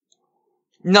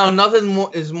 No, nothing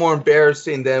is more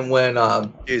embarrassing than when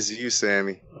Is you,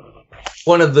 Sammy?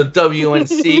 one of the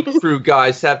WNC crew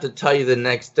guys have to tell you the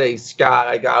next day, Scott,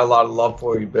 I got a lot of love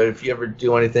for you, but if you ever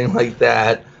do anything like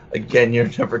that again, you're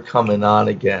never coming on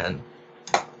again.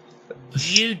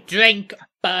 You drink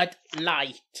Bud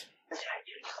Light.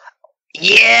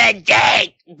 Yeah,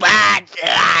 drink Bud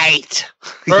Light.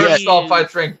 First Yeah. off, I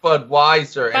drink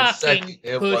Budweiser, and Fucking second,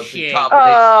 it was pushing. a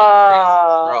combination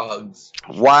of drugs.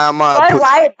 Why am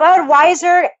I?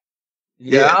 Budweiser,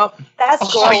 Yeah. that's Oh,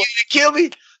 gross. you gonna kill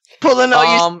me? Pulling all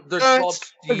your They're called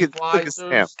Look at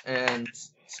Sam. Weisers, and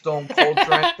Stone Cold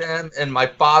drank them, and my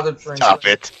father drank Stop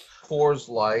it. Coors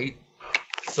Light,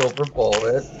 Silver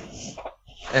Bullet,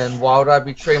 and why would I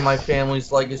betray my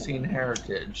family's legacy and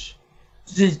heritage?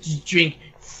 Did you drink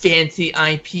fancy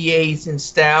IPAs and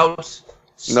stouts?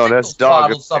 No, Stick that's those dog.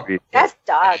 bottles up- That's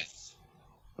dogs.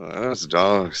 That's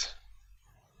dogs.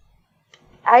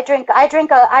 I drink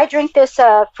this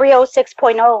Frio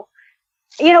 6.0.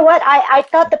 You know what? I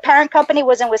thought the parent company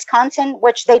was in Wisconsin,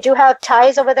 which they do have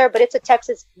ties over there, but it's a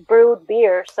Texas brewed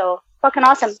beer, so fucking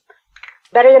awesome.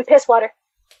 Better than piss water.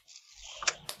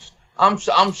 I'm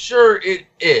sure it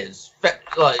is,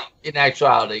 like, in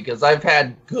actuality, because I've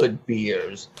had good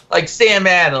beers. Like Sam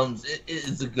Adams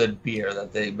is a good beer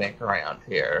that they make around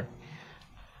here.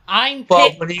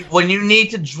 But when you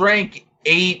need to drink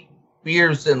 8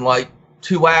 beers in like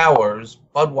 2 hours,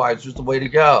 Budweiser's the way to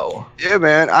go. Yeah,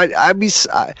 man. I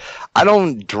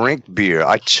don't drink beer.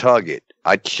 I chug it.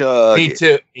 Me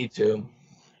too.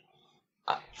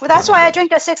 Well, that's why I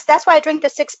drink the 6. That's why I drink the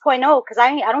 6.0, because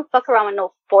I don't fuck around with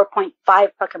no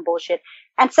 4.5 fucking bullshit.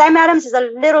 And Sam Adams is a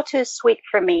little too sweet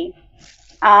for me.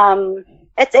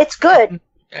 It's good.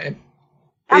 Okay.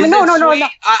 I mean, no. I'm sorry. No.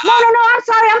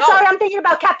 Sorry. I'm thinking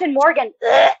about Captain Morgan.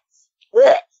 Ugh.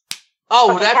 Ugh. Oh,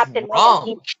 Fucking that's Captain rum.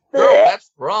 Morgan. Girl,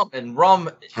 that's rum, and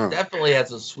rum definitely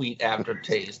has a sweet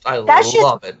aftertaste. I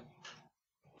love it.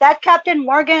 That Captain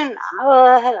Morgan,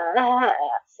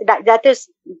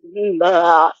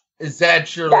 Is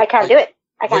that your? I can't do it.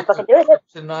 I can't fucking do it.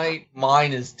 Tonight,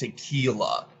 mine is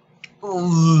tequila.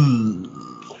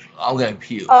 Ooh, I'm gonna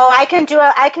puke. Oh, I can do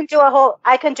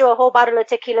a whole bottle of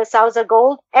tequila salsa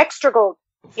gold, extra gold,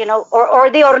 or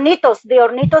the hornitos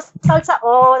salsa.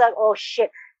 Oh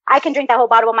shit. I can drink that whole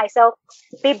bottle myself,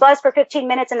 be buzzed for 15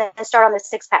 minutes, and then start on the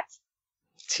 6-pack.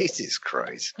 Jesus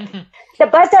Christ. The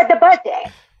buzz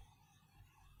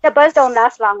don't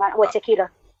last long with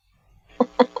tequila.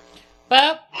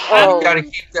 But You gotta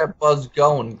keep that buzz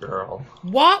going, girl.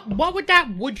 what would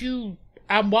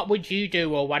you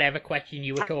do, or whatever question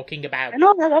you were talking about?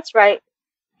 No, that's right.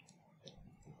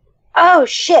 Oh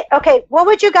shit. Okay, what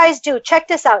would you guys do? Check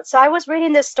this out. So I was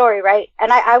reading this story, right?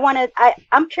 And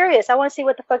I'm curious. I want to see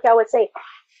what the fuck I would say.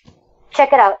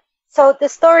 Check it out. So the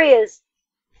story is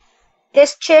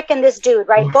this chick and this dude,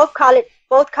 right? Both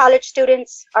college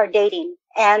students are dating,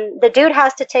 and the dude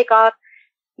has to take off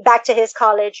back to his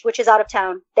college, which is out of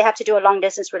town. They have to do a long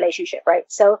distance relationship, right?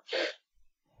 So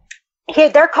here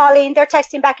they're calling, they're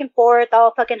texting back and forth,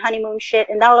 all fucking honeymoon shit,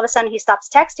 and then all of a sudden he stops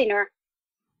texting her.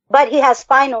 But he has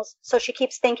finals, so she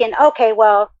keeps thinking, okay,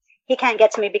 well, he can't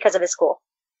get to me because of his school.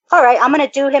 All right, I'm going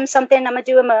to do him something. I'm going to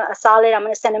do him a solid. I'm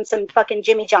going to send him some fucking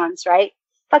Jimmy John's, right?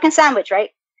 Fucking sandwich,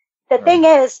 right? The thing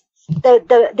is,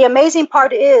 the amazing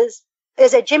part is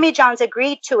that Jimmy John's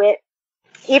agreed to it,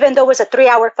 even though it was a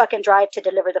 3-hour fucking drive to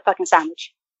deliver the fucking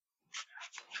sandwich.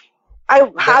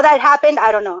 How that happened,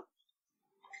 I don't know.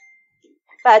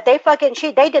 But they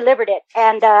delivered it.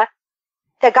 And the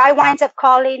guy winds up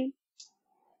calling.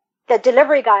 The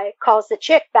delivery guy calls the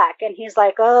chick back, and he's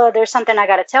like, oh, there's something I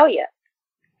got to tell you.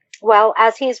 Well,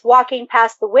 as he's walking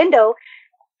past the window,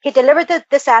 he delivered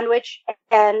the sandwich,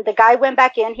 and the guy went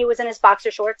back in. He was in his boxer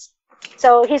shorts.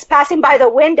 So he's passing by the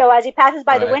window. As he passes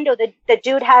by the window, the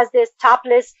dude has this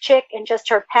topless chick in just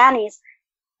her panties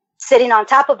sitting on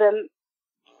top of him.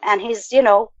 And he's,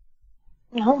 Oh,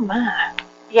 my.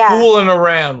 Yeah. Fooling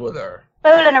around with her.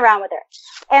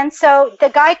 And so the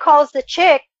guy calls the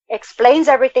chick, explains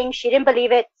everything. She didn't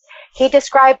believe it. He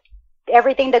described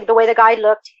everything the way the guy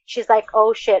looked. She's like,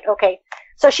 oh shit, okay.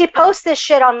 So she posts this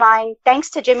shit online. Thanks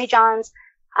to Jimmy John's,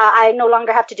 I no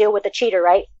longer have to deal with the cheater,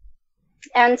 right?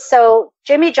 And so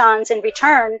Jimmy John's, in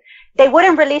return, they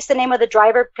wouldn't release the name of the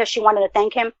driver because she wanted to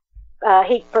thank him.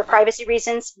 for privacy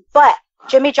reasons. But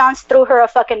Jimmy John's threw her a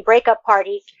fucking breakup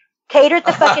party, catered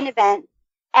the fucking event,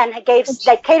 and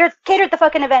catered the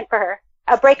fucking event for her,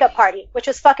 a breakup party, which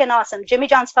was fucking awesome. Jimmy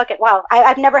John's fucking wow.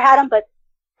 I've never had them, but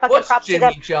fucking What's props Jimmy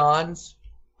to them. John's?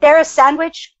 They're a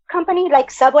sandwich company like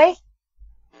Subway.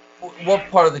 What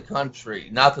part of the country?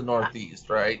 Not the Northeast,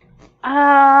 right?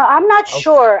 I'm not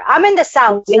sure. I'm in the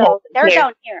South, so they're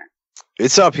down here.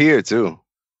 It's up here too.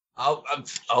 Oh,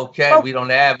 okay, But- we don't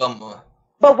have them.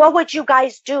 But what would you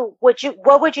guys do?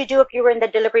 What would you do if you were in the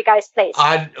delivery guy's place?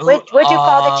 Would you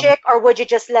call the chick, or would you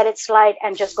just let it slide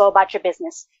and just go about your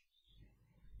business?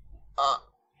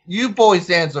 You boys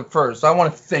answer first. I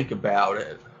want to think about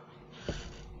it.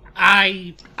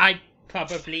 I'd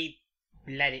probably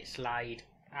let it slide.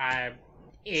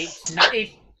 It's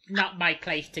not my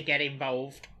place to get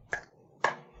involved.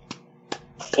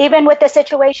 Even with the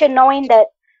situation, knowing that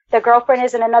the girlfriend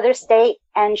is in another state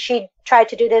and she tried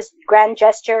to do this grand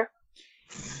gesture.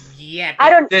 Yeah. I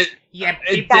don't. Did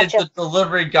Gotcha. the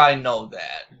delivery guy know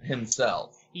that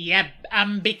himself? Yeah.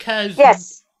 Because.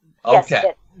 Yes. Yes, Okay. he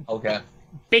did. Okay.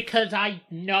 Because I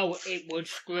know it would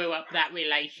screw up that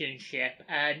relationship,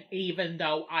 and even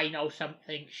though I know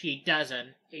something she doesn't,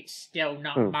 it's still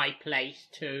not my place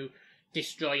to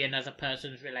destroy another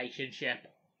person's relationship.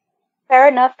 Fair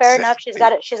enough. Fair enough. She's got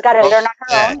to learn on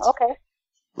her own. Okay.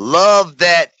 Love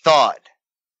that thought.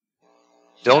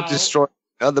 Don't So- destroy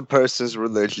another person's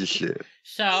relationship.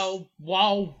 So,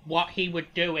 while what he was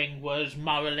doing was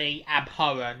morally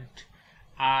abhorrent,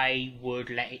 I would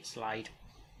let it slide.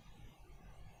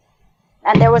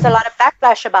 And there was a lot of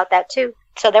backlash about that too.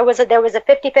 So there was a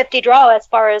 50-50 draw as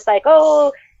far as like,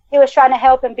 oh, he was trying to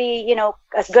help and be,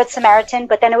 a good Samaritan,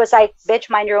 but then it was like, bitch,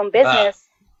 mind your own business.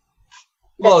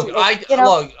 Look,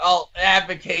 I'll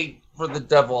advocate for the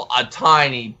devil a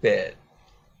tiny bit.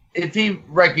 If he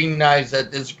recognized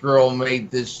that this girl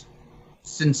made this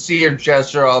sincere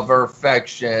gesture of her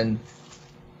affection,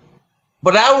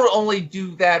 but I would only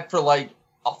do that for like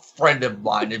a friend of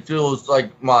mine. If it was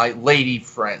like my lady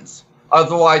friends.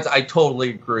 Otherwise, I totally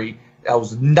agree. That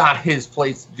was not his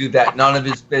place to do that. None of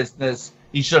his business.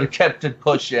 He should have kept it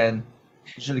pushing.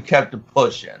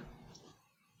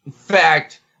 In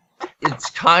fact, it's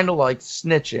kind of like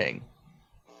snitching.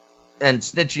 And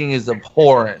snitching is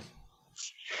abhorrent.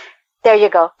 There you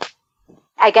go.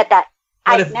 I get that.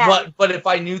 But if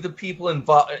I knew the people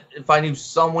involved, if I knew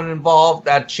someone involved,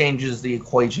 that changes the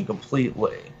equation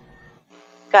completely.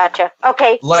 Gotcha.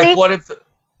 Okay. Like, see? what if...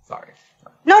 Sorry.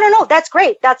 No. That's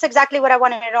great. That's exactly what I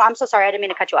wanted to know. I'm so sorry. I didn't mean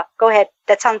to cut you off. Go ahead.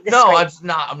 This is great.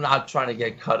 I'm not trying to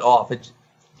get cut off.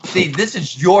 See, this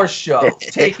is your show.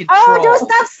 Take control. Oh, don't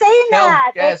stop saying Tell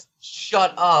that. guests,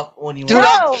 shut up when you Dude,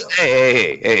 want to.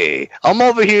 hey. I'm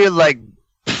over here like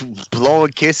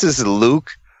blowing kisses at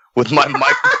Luke with my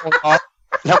microphone off.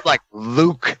 And I'm like,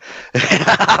 Luke.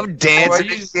 I'm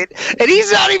dancing and shit. And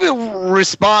he's not even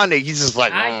responding. He's just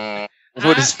like,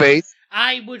 with his face.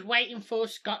 I was waiting for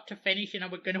Scott to finish, and I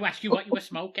was going to ask you what you were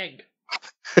smoking.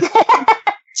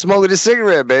 Smoking a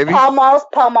cigarette, baby.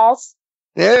 Pummels.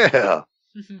 Yeah.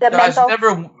 The Guys, menthol. you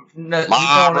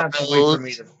don't have to wait for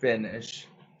me to finish.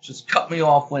 Just cut me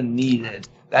off when needed.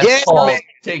 That's all. man.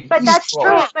 But that's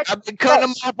true. I've been cutting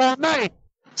him off all night.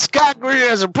 Scott Greer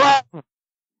has a problem.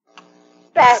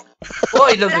 Well,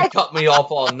 he doesn't cut me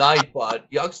off all night, but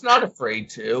Yuck's not afraid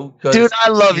to. Dude, I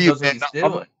love he you, knows what man. he's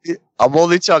doing. I'm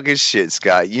only talking shit,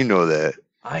 Scott. You know that.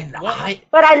 I know. What?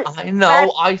 I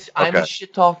know. I'm a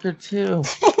shit talker too.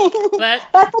 But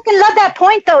I fucking love that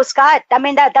point, though, Scott. I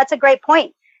mean, that's a great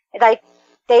point. Like,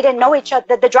 they didn't know each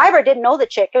other. The driver didn't know the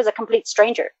chick. It was a complete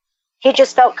stranger. He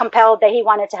just felt compelled that he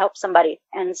wanted to help somebody,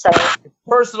 and so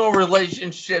Personal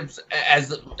relationships,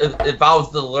 as if I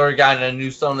was the lure guy and I knew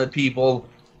some of the people,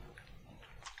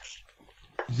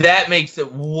 that makes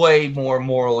it way more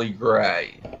morally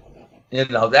gray.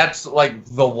 That's like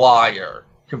The Wire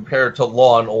compared to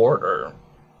Law and Order.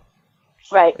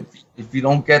 right. If you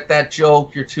don't get that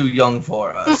joke, you're too young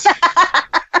for us.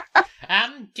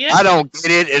 just I don't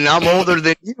get it, and I'm older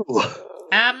than you.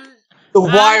 The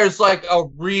Wire's like a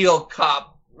real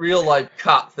life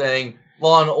cop thing.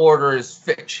 Law and Order is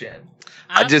fiction.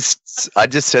 I just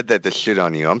said that to shit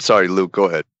on you. I'm sorry, Luke. Go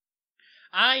ahead.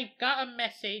 I got a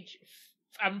message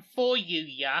for you,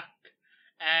 Yuck,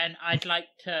 and I'd like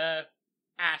to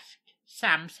ask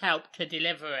Sam's help to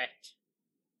deliver it.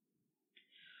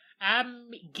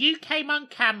 You came on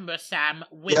camera, Sam,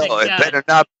 with a gun. It better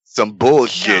not be some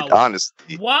bullshit, No.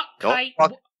 honestly. What Don't kind?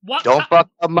 fuck- What? Don't fuck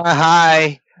up my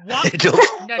high. What? Don't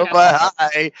fuck No, up no. my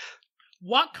high.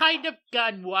 What kind of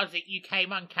gun was it you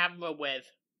came on camera with?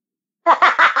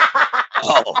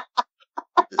 Oh.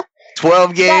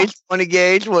 12 gauge, 20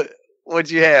 gauge. What'd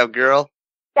you have, girl?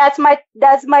 It's Are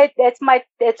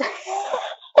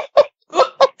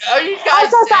you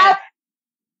guys saying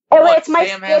it's my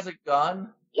Sam has a gun?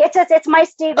 It's my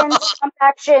Stevens pump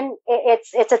action.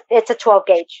 It's a 12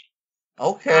 gauge.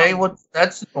 Okay,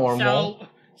 that's normal.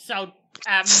 So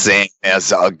Sam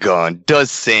has a gun. Does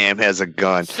Sam has a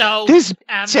gun? So This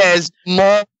has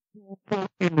more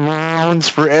rounds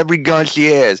for every gun she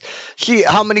has.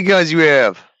 How many guns you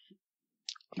have?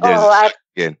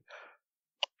 Again.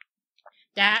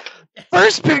 That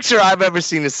First picture I've ever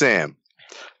seen of Sam.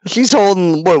 She's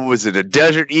holding, what was it, a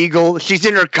Desert Eagle? She's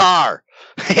in her car.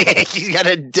 She's got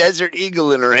a Desert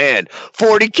Eagle in her hand.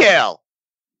 40 cal.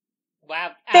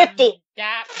 wow, 50.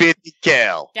 50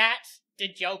 cal. That's the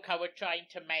joke I was trying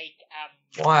to make.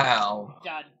 Wow.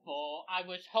 Done for. I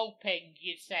was hoping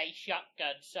you'd say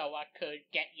shotgun so I could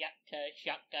get you to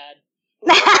shotgun.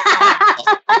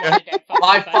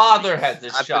 My father has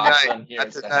a shotgun here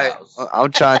at the house.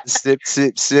 I'm trying to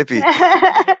sippy.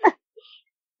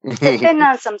 Sipping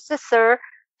on some sister.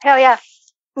 Hell yeah.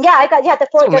 Yeah, I got the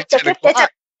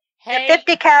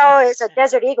 50 cal is a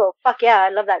Desert Eagle. Fuck yeah, I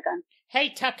love that gun. Hey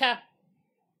Tucker.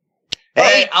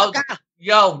 Hey, Luke,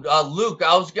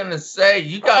 I was gonna say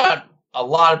you got a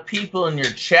lot of people in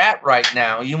your chat right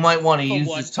now. You might want to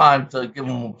use this time to give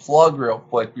them a plug real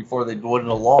quick before they go in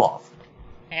the loft.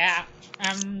 Yeah.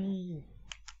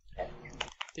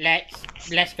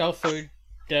 Let's go through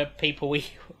the people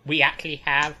we actually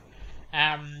have.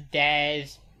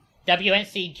 There's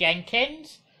WNC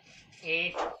Jenkins.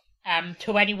 If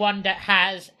to anyone that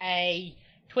has a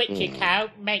Twitch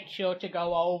account, make sure to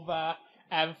go over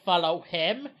and follow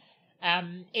him.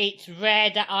 It's rare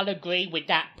that I'll agree with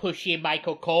that pushing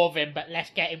Michael Corvin, but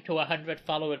let's get him to 100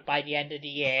 followers by the end of the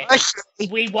year.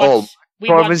 We want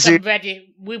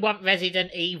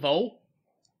Resident Evil.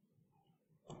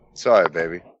 Sorry,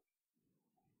 baby.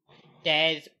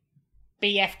 There's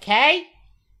BFK.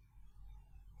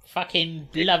 Fucking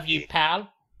love you,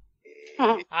 pal.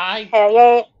 Hell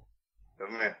yeah.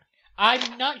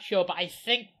 I'm not sure, but I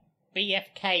think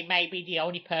BFK may be the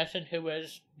only person who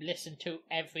has listened to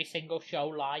every single show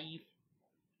live.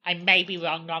 I may be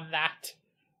wrong on that,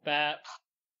 but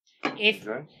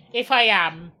if I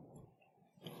am,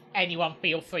 anyone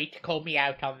feel free to call me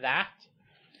out on that.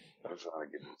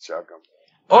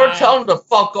 Or tell them to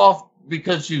fuck off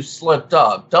because you slipped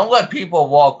up. Don't let people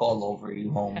walk all over you,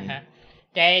 homie.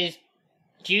 There's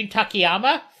Jun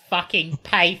Takayama. Fucking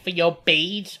pay for your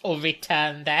beads or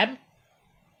return them.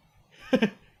 And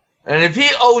if he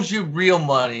owes you real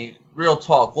money, real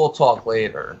talk, we'll talk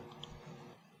later.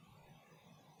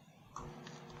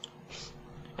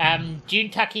 Jun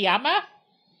Takayama?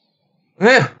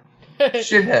 Yeah.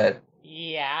 Shithead.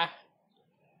 Yeah.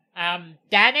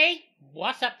 Danny?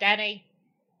 What's up, Danny?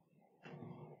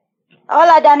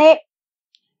 Hola, Danny.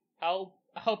 Oh,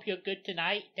 I hope you're good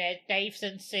tonight. There's Dave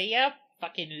Sincere.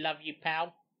 Fucking love you,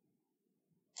 pal.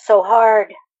 So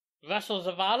hard. Russell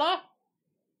Zavala?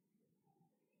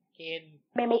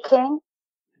 Mimi King?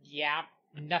 Yeah,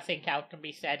 nothing else can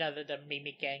be said other than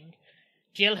Mimi King.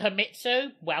 Jill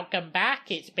Hamitsu, welcome back.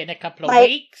 It's been a couple of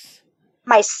weeks.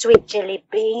 My sweet jelly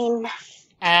bean.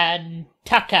 And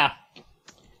Tucker.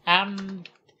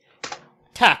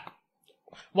 Tuck,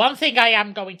 one thing I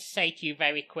am going to say to you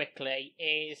very quickly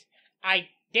is I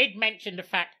did mention the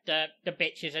fact that the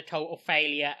bitch is a total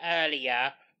failure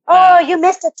earlier. Oh, you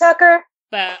missed it, Tucker.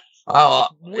 But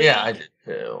yeah, I did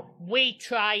too. We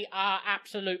try our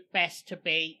absolute best to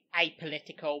be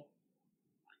apolitical.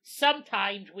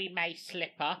 Sometimes we may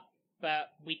slip up, but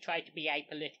we try to be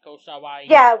apolitical.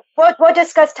 Yeah, we'll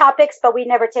discuss topics, but we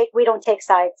don't take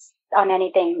sides on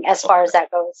anything as far as that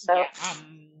goes. So yeah,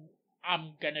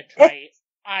 I'm gonna try.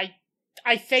 I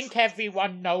think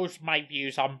everyone knows my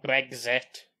views on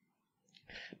Brexit,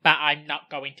 but I'm not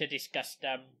going to discuss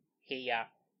them here.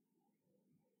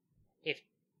 If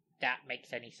that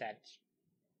makes any sense.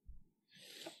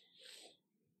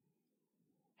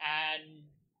 And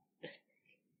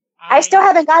I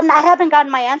haven't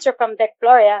gotten my answer from Vic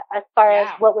Gloria as far as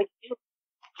what we do.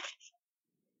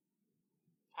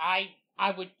 I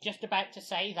was just about to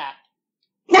say that.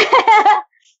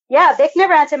 Yeah, Vic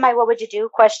never answered my "what would you do"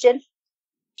 question.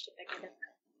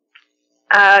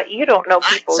 You don't know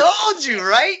people. I told you,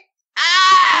 right?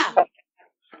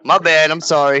 My bad. I'm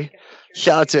sorry.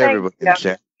 Shout out to everybody in the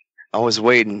chat. I was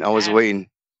waiting. But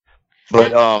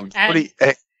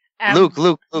Luke.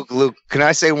 Can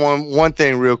I say one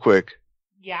thing real quick?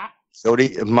 Yeah.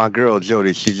 Jody, my girl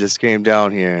Jody, she just came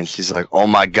down here and she's like, "Oh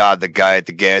my God, the guy at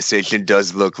the gas station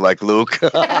does look like Luke."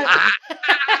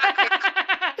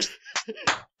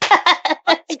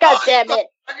 God damn it!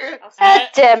 God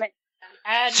damn it.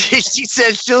 And She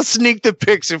said she'll sneak the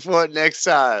picture for it next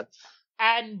time.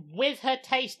 And with her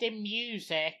taste in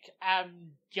music,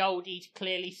 Jodie's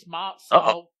clearly smart, so...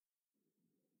 Uh-oh.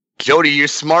 Jody, you're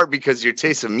smart because your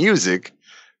taste in music,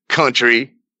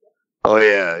 country. Oh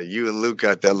yeah, you and Luke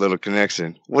got that little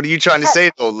connection. What are you trying to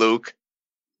say though, Luke?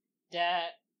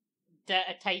 That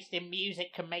a taste in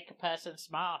music can make a person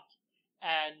smart.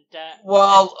 And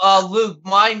Luke,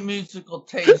 my musical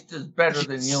taste is better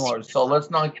than yours, so let's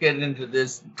not get into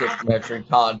this dick measuring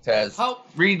contest.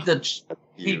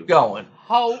 Keep going.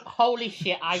 Holy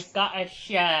shit! I've got a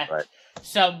shirt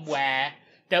somewhere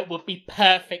that would be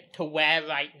perfect to wear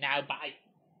right now, but I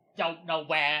don't know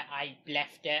where I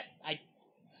left it.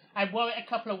 I wore it a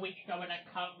couple of weeks ago and I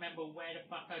can't remember where the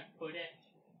fuck I put it.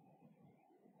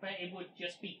 But it would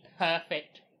just be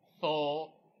perfect for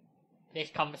this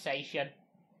conversation.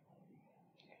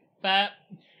 But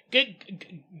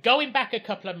going back a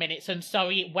couple of minutes, and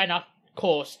sorry it went off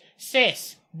course.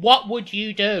 Sis, what would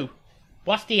you do?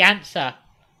 What's the answer?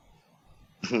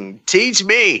 Teach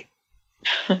me.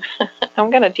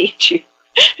 I'm going to teach you.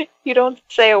 You don't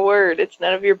say a word. It's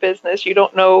none of your business. You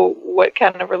don't know what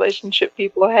kind of relationship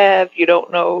people have. You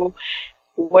don't know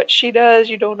what she does.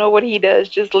 You don't know what he does.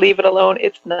 Just leave it alone.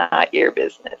 It's not your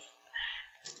business.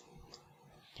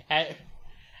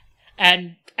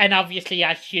 And obviously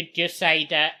I should just say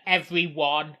that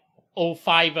everyone, all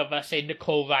 5 of us in the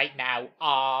call right now,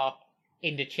 are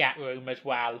in the chat room as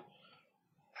well.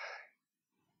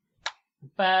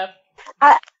 But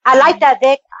I like that,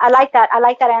 Vic. I like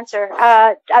that answer.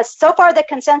 So far the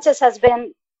consensus has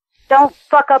been, don't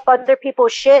fuck up other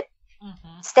people's shit.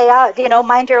 Mm-hmm. Stay out,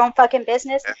 mind your own fucking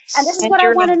business. And this is what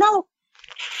I want to know.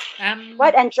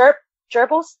 What? And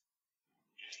gerbils?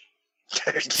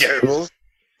 Gerbils?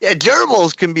 Yeah,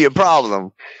 gerbils can be a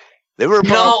problem. They were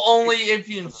only if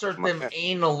you insert them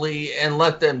anally and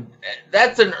let them.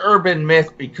 That's an urban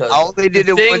myth because the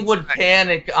thing would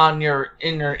panic on your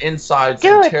insides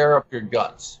and tear up your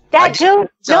guts. That dude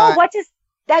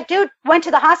went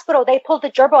to the hospital. They pulled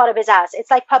the gerbil out of his ass. It's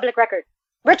like public record.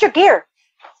 Richard Gere.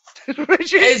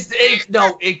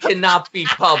 It cannot be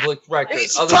public record.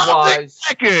 Otherwise,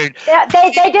 record. Yeah, they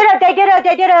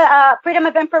did a Freedom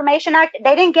of Information Act.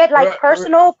 They didn't get like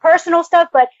personal stuff,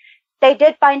 but they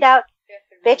did find out.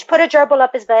 Bitch put a gerbil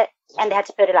up his butt, and they had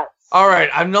to spit it out. All right,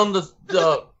 I've known the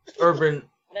urban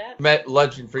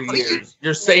legend for years.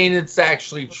 You're saying it's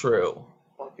actually true.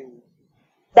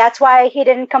 That's why he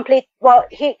didn't complete. Well,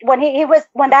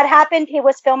 when that happened, he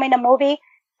was filming a movie,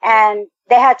 and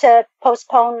they had to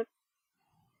postpone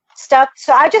stuff.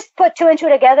 So I just put 2 and 2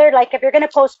 together. Like, if you're gonna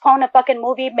postpone a fucking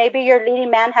movie, maybe your leading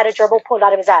man had a gerbil pulled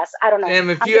out of his ass. I don't know. And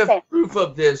if you have proof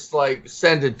of this, like,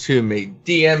 send it to me.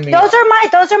 DM me. Those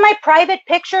are my private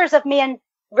pictures of me and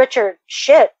Richard.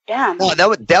 Shit, damn. No,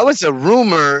 that was a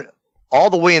rumor all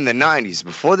the way in the 90s,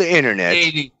 before the internet.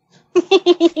 80. I'm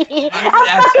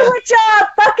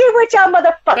fucking with y'all,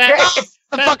 motherfuckers.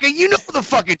 Fucking, you know the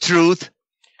fucking truth.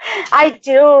 I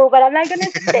do, but I'm not gonna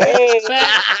say.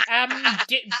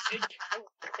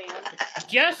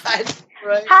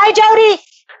 Hi, Jody.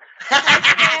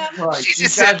 Right. She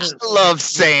just said I love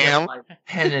Sam.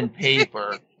 Pen and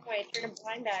paper. Wait, you're gonna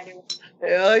blind eye.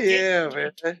 Hell yeah,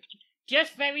 man.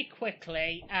 Just very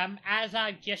quickly, as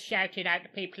I've just shouted out to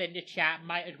people in the chat,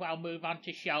 might as well move on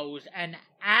to shows. And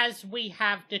as we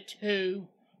have the 2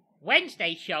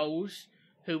 Wednesday shows,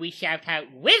 who we shout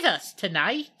out with us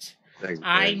tonight. Thanks,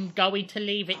 I'm going to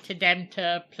leave it to them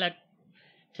to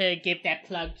give their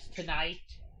plugs tonight.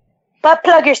 But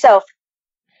plug yourself.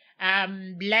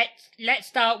 Let's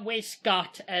start with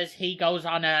Scott as he goes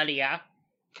on earlier.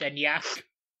 Then yeah.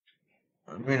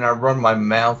 I mean, I run my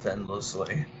mouth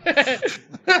endlessly. Where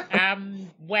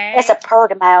it's a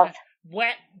purge mouth.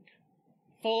 Where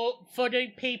for the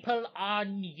people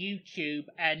on YouTube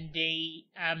and the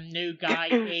new guy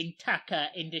in Tucker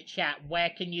in the chat, where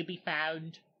can you be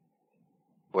found?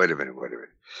 Wait a minute.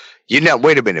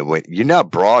 You're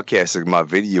not broadcasting my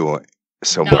video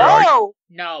somewhere.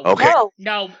 No. Okay.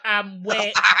 No.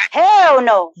 Hell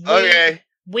no. Okay.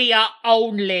 We are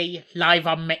only live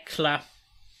on Mixler.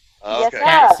 Okay.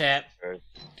 Yes, that's it.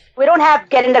 We don't have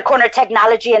get in the corner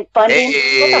technology and funding.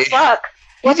 Hey.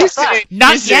 What the fuck?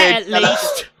 Not yet, at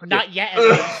least. Not yet, at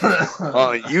least.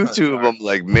 On YouTube, I'm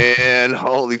like, man,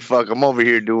 holy fuck! I'm over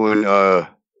here doing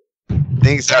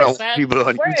things I don't want people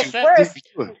on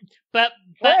YouTube. But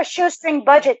we're a shoestring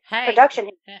budget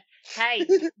production. Hey,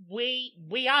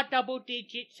 we are double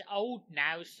digits old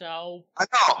now, so. I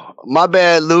know. My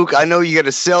bad, Luke. I know you got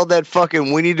to sell that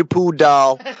fucking Winnie the Pooh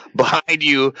doll behind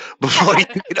you before you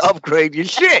can upgrade your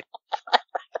shit.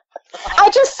 I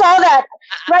just saw that.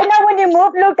 Right now when you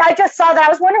moved, Luke, I just saw that. I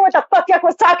was wondering what the fuck Jack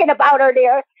was talking about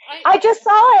earlier. I just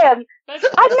saw him. I've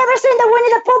never seen the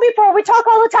Winnie the Pooh before. We talk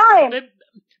all the time.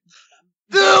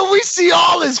 Dude, we see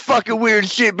all this fucking weird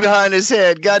shit behind his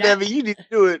head. God damn it, you need to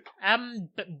do it.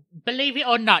 Believe it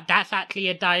or not, that's actually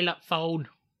a dial-up phone.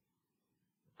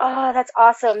 Oh, that's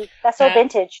awesome. That's so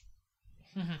vintage.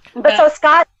 Mm-hmm. But so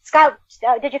Scott,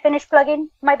 did you finish plugging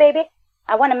my baby?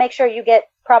 I want to make sure you get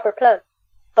proper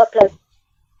butt plug.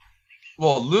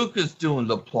 Well, Luke is doing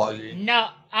the plugging. No,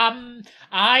 I'm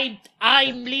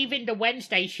leaving the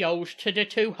Wednesday shows to the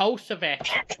two hosts of it.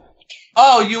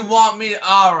 Oh, you want me?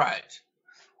 All right.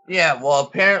 Yeah. Well,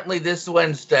 apparently this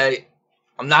Wednesday,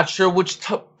 I'm not sure which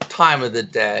time of the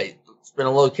day. It's been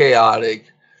a little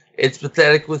chaotic. It's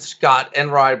Pathetic with Scott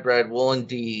and Rye Bread will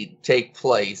indeed take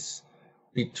place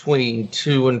between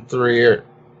 2 and 3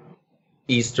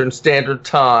 Eastern Standard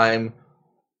Time.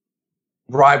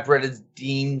 Rye Bread has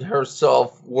deemed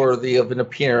herself worthy of an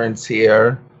appearance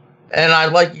here. And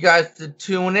I'd like you guys to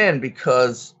tune in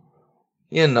because,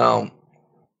 you know,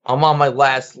 I'm on my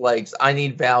last legs. I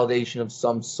need validation of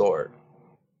some sort.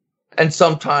 And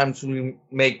sometimes we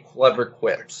make clever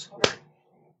quips.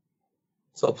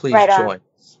 So please join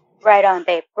us. Right on,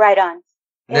 babe. Right on.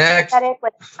 Next.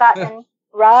 With Scott and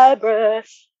Rye Bread.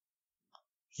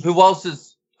 Who else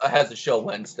has a show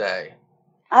Wednesday?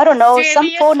 I don't know. Some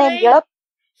fool named Yup.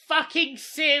 Fucking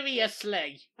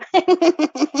seriously.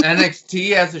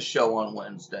 NXT has a show on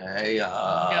Wednesday.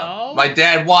 No. My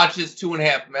dad watches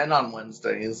 2.5 Men on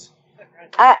Wednesdays.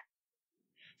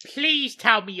 Please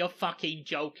tell me you're fucking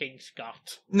joking,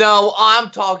 Scott. No, I'm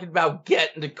talking about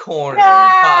Get in the Corner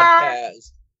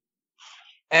podcast.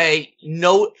 A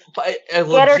legit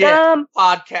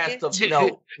podcast of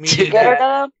note.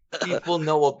 People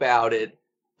know about it.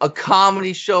 A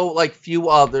comedy show like few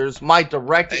others. My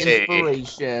direct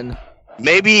inspiration.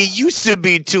 Maybe it used to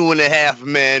be 2.5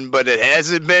 Men, but it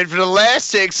hasn't been for the last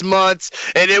 6 months,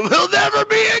 and it will never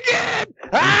be again.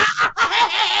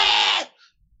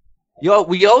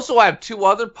 We also have 2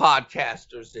 other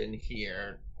podcasters in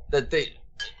here that they,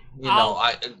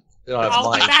 I don't have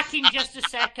I'll be mics. back in just a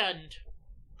second.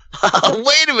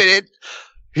 Wait a minute.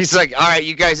 He's like, all right,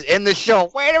 you guys end the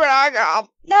show. Wait a minute.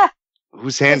 Nah.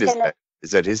 Whose hand is that? Is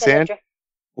that his hand?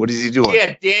 What is he doing?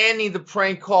 Yeah, Danny, the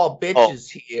prank call bitch is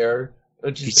here.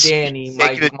 Which is Danny,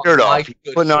 taking his shirt off.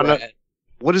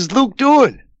 What is Luke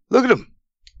doing? Look at him.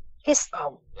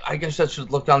 I guess I should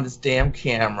look on this damn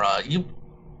camera. You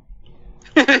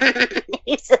I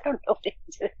don't know what to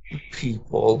do.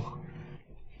 people.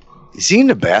 Is he in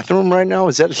the bathroom right now?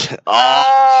 Is that?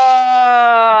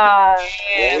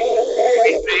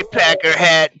 Packer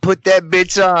hat. Put that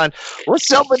bitch on.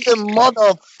 What's up with the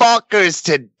motherfuckers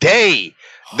today?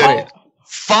 The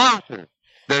father.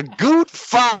 The goot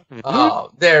father.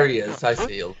 Oh, there he is. I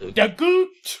see you, Luke. The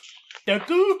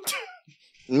goot.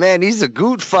 Man, he's a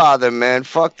goot father, man.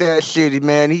 Fuck that shit,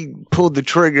 man. He pulled the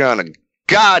trigger on a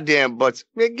goddamn butts.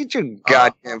 Man, get your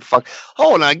goddamn fuck.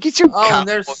 Hold on, get your. Oh, and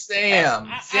there's Sam.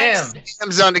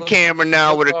 Sam's on the camera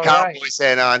now with a Cowboys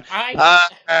hat on. All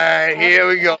right, here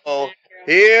we go. Oh,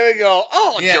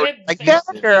 yeah, I got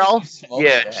a girl.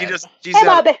 Yeah, she's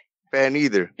not a fan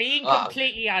either. Being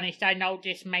completely honest, I know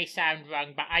this may sound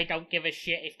wrong, but I don't give a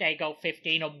shit if they go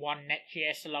 15-1 next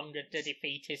year, so long as the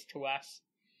defeat is to us.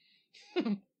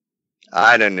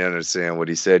 I didn't understand what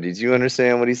he said. Did you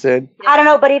understand what he said? I don't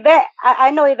know, but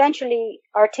I know eventually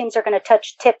our teams are going to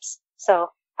touch tips, so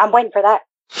I'm waiting for that.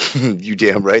 You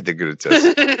damn right they're going to touch.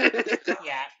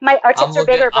 Yeah. Our tips are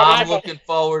bigger, but I'm looking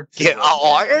forward to it.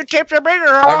 Your tips are bigger.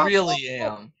 I really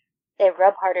am. They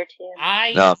rub harder too.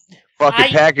 No,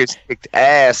 fucking Packers kicked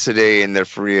ass today in their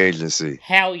free agency.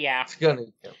 Hell yeah.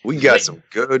 We got some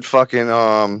good fucking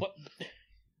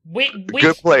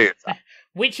good players.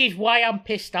 Which is why I'm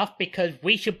pissed off, because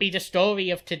we should be the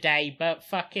story of today, but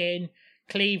fucking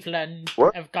Cleveland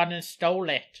have gone and stole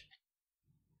it.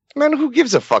 Man, who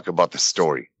gives a fuck about the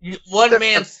story? One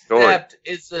man's theft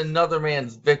is another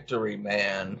man's victory,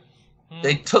 man.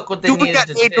 They took what they needed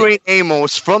to take. We got Adrian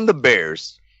Amos from the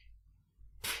Bears.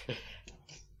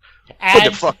 And, what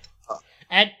the fuck?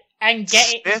 And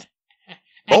getting Smith?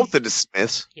 Both of the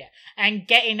Smiths. Yeah. And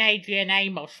getting Adrian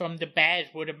Amos from the Bears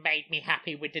would have made me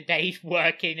happy with the day's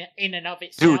work in and of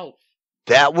itself. Dude,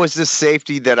 that was the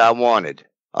safety that I wanted.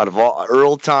 Out of all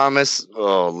Earl Thomas,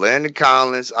 Landon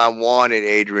Collins, I wanted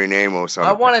Adrian Amos.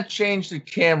 I want to change the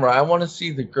camera. I want to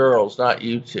see the girls, not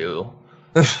you two.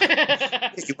 No,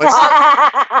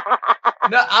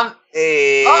 I'm.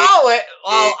 Hey.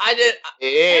 I did.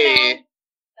 Hey.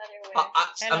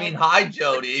 I mean, hi,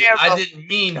 Jody. I didn't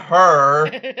mean her.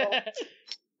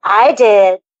 I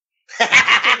did.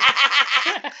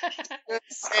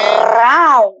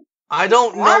 I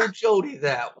don't know Jody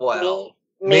that well.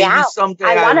 Meow. Maybe someday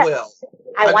I will.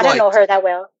 I want to know her that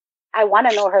well. I want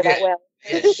to know her that well.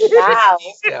 Wow.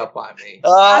 Step by me.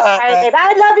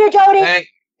 I love you, Jody.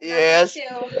 Yes.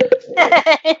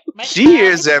 She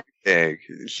hears everything.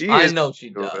 I know she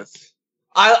does.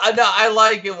 I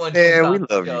like it when we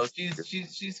love you.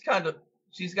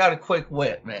 She's got a quick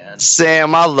wit, man.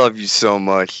 Sam, I love you so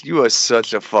much. You are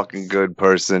such a fucking good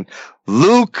person.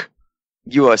 Luke,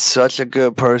 you are such a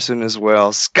good person as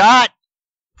well. Scott,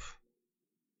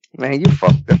 man, you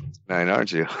fucked up tonight,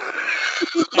 aren't you?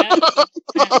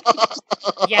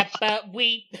 Yeah, but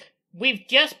we've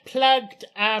just plugged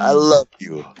I love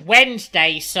you.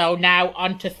 Wednesday, so now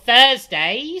on to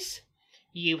Thursdays.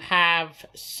 You have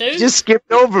Sue. You just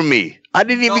skipped over me. I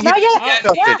didn't even get to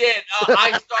you did.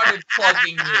 I started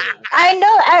plugging you. I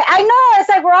know. It's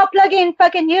like we're all plugging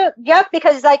fucking Yuck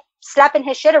because he's like slapping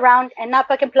his shit around and not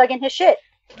fucking plugging his shit.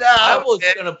 No, I was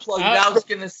gonna plug it. I was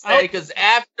gonna say because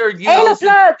after you listen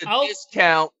to the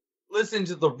discount, listen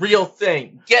to the real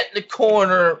thing. Get in the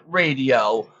Corner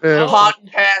Radio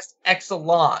podcast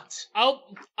excellent. Oh,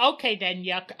 okay then,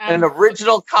 Yuck. An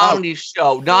original comedy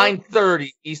show,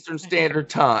 9:30 Eastern Standard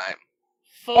Time.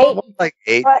 Like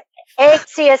 8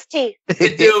 CST.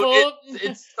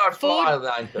 It starts from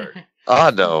 9:30.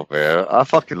 I know, man. I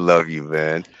fucking love you,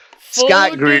 man.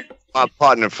 Scott Green, my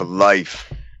partner for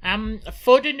life.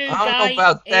 For the new guy, I don't know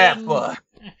about that, but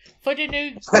for the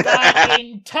new guy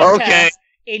in Tucker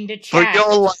in the chat. For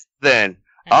your life, then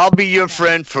I'll be your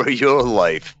friend for your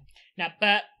life. No,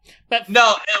 but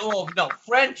no.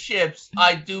 Friendships,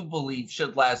 I do believe,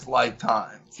 should last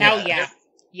lifetimes. Hell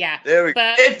yeah. There we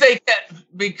go. If they can,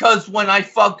 because when I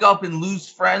fuck up and lose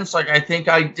friends, like I think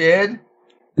I did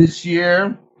this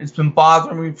year, it's been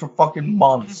bothering me for fucking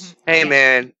months. Hey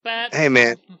man.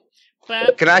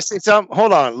 But can I say something?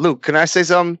 Hold on, Luke. Can I say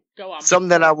something? Go on. Something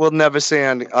that I will never say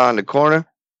on the corner.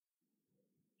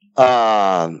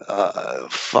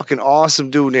 Fucking awesome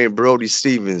dude named Brody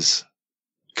Stevens,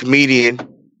 comedian,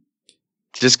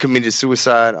 just committed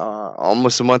suicide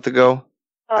almost a month ago.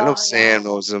 I know Sam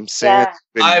knows him. Sam,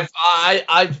 I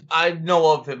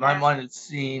know of him. I might have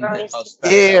seen.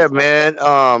 Yeah, man.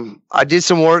 I did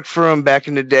some work for him back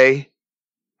in the day.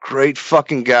 Great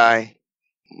fucking guy.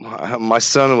 My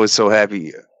son was so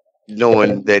happy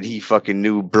knowing that he fucking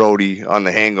knew Brody on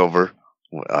The Hangover.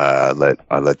 I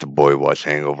let the boy watch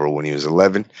Hangover when he was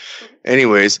 11.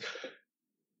 Anyways,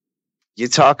 you're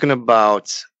talking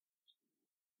about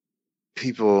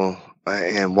people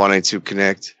and wanting to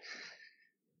connect.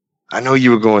 I know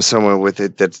you were going somewhere with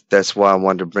it. That's why I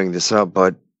wanted to bring this up.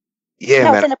 But yeah,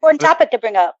 man, it's an important topic to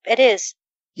bring up. It is.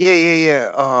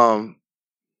 Yeah.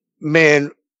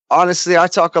 Man, honestly, I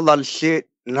talk a lot of shit,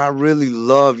 and I really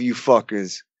love you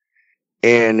fuckers.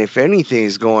 And if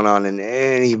anything's going on in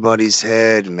anybody's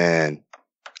head, man,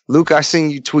 Luke, I seen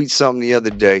you tweet something the other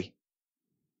day.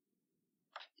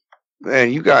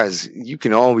 Man, you guys, you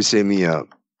can always hit me up.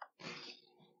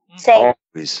 Same.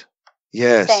 Always.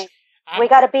 Yes. Same. We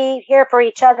got to be here for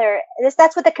each other.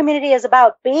 That's what the community is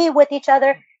about. Be with each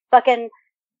other. Fucking,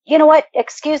 you know what?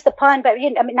 Excuse the pun, but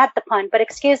not the pun, but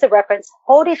excuse the reference.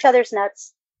 Hold each other's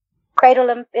nuts. Cradle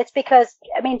them. It's because,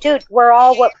 dude, we're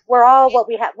all what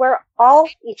we have. We're all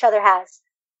each other has.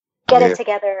 Get it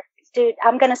together. Dude,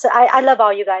 I'm going to say, I love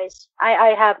all you guys.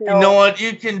 I have no. You know what?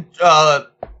 You can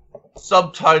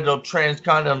subtitle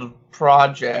Transcontinental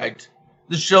Project.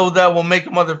 The show that will make a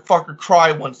motherfucker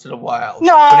cry once in a while.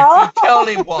 No. But if you tell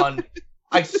anyone,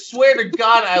 I swear to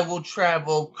God, I will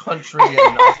travel country and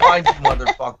I'll find you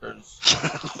motherfuckers.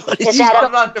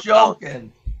 I'm not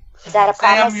joking. Is that a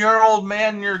promise? Sam, your old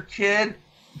man, your kid,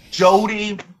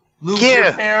 Jody, Luke,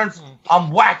 your parents,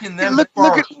 I'm whacking them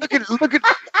first. Look at.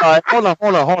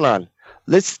 Hold on.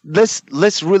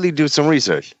 Let's really do some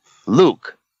research.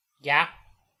 Luke. Yeah.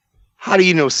 How do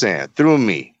you know Sam? Through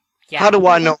me. Yeah. How do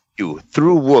I know you?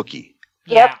 Through Wookie.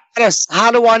 Yep.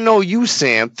 How do I know you,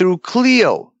 Sam? Through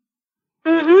Cleo.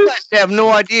 Mm-hmm. I have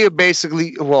no idea,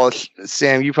 basically. Well,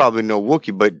 Sam, you probably know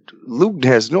Wookie, but Luke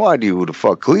has no idea who the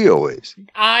fuck Cleo is.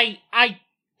 I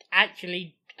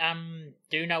actually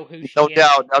do know who she is. No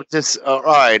doubt. I'm just all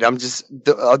right. I'm just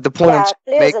the point.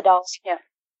 Yeah, Cleo's a doll. Yeah.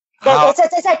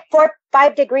 It's like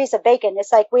 5 degrees of bacon.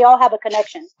 It's like we all have a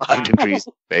connection. 5 degrees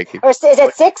of bacon. Or is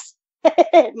it 6?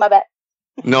 My bad.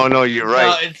 No, you're right.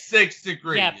 No, it's 6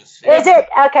 degrees. Yeah. Is it?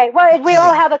 Okay. Well, we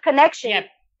all have a connection. Yeah.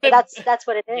 That's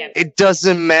what it is. Yeah. It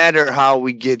doesn't matter how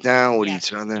we get down with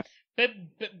each other. But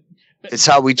It's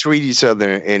how we treat each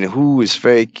other and who is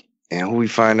fake and who we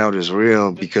find out is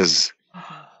real. Because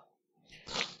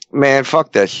Man,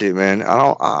 fuck that shit, man.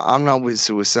 I'm not with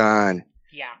suicide.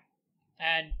 Yeah,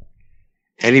 and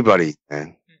anybody,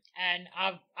 man. And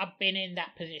I've been in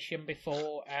that position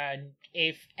before, and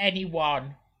if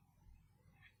anyone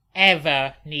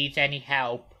ever needs any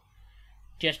help,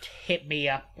 just hit me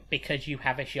up because you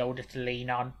have a shoulder to lean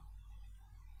on.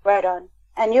 Right on.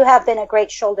 And you have been a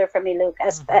great shoulder for me, Luke,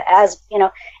 as you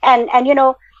know, and you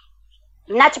know,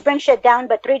 not to bring shit down,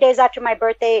 but 3 days after my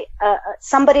birthday,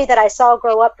 somebody that I saw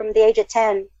grow up from the age of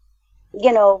 10,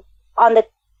 you know, on the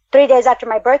 3 days after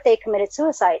my birthday committed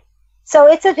suicide. So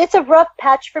it's a rough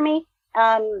patch for me,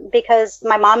 because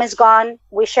my mom is gone.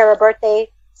 We share a birthday,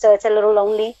 so it's a little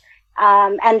lonely.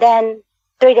 And then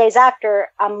 3 days after,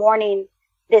 I'm mourning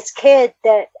this kid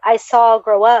that I saw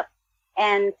grow up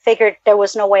and figured there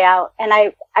was no way out. And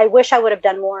I wish I would have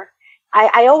done more.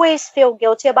 I always feel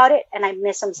guilty about it, and I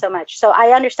miss him so much. So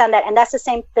I understand that. And that's the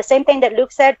same thing that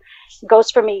Luke said goes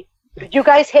for me. You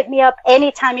guys hit me up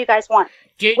anytime you guys want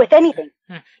with anything.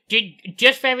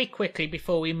 Just very quickly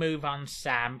before we move on,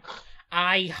 Sam,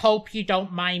 I hope you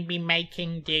don't mind me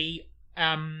making the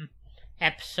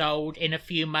episode in a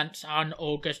few months on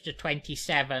August the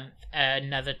 27th,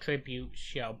 another tribute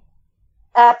show.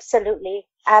 Absolutely.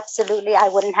 Absolutely. I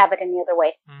wouldn't have it any other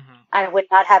way. Mm-hmm. I would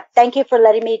not have. Thank you for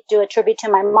letting me do a tribute to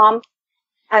my mom.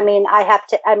 I mean,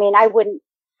 I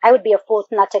would be a fool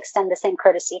not to extend the same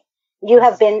courtesy. You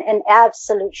have been an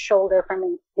absolute shoulder for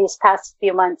me these past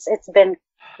few months. It's been,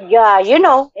 you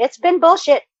know, it's been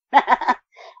bullshit. And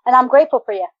I'm grateful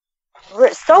for you.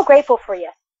 So grateful for you.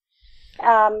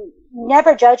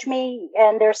 Never judge me,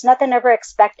 and there's nothing ever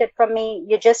expected from me.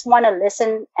 You just want to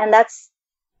listen, and that's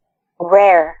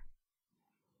rare.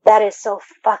 That is so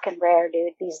fucking rare,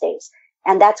 dude, these days.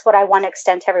 And that's what I want to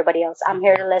extend to everybody else. I'm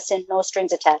here to listen, no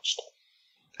strings attached.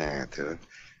 Yeah, dude.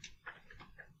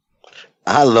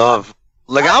 I love.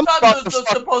 Like, I thought this was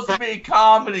supposed to be a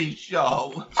comedy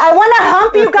show. I want to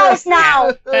hump you guys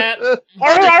now.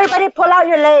 Everybody pull out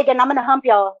your leg, and I'm going to hump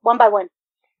y'all one by one.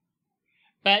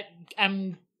 But,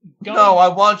 No, I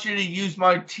want you to use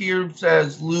my tears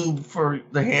as lube for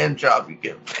the hand job you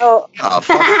give. Oh, fuck.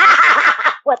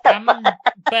 What the fuck?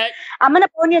 But I'm going to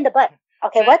bone you in the butt.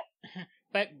 Okay, what?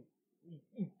 But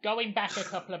going back a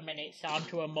couple of minutes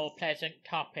onto a more pleasant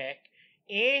topic,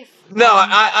 if... No,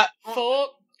 I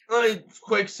let me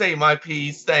quick say my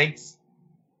piece, thanks.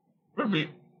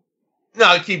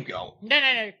 No, keep going.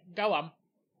 No, go on.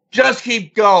 Just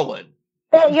keep going.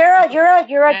 You're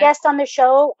a guest on the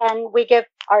show, and we give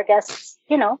our guests,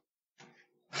 you know.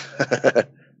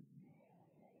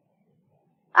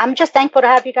 I'm just thankful to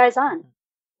have you guys on.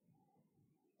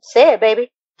 Say it,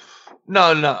 baby.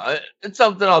 No, it's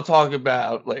something I'll talk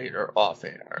about later off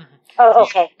air. Oh,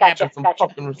 okay, gotcha. Some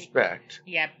fucking respect.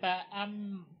 Yeah, but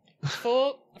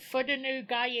for the new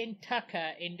guy in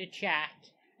Tucker in the chat,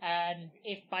 and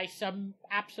if by some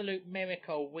absolute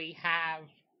miracle we have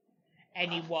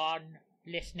anyone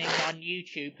listening on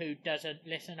YouTube who doesn't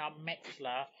listen on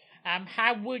Mixler,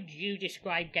 how would you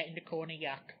describe Getting the Corner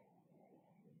Yuck?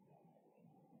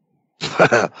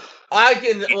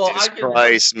 Jesus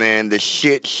Christ, man, the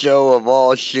shit show of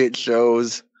all shit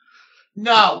shows.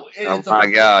 No, it's my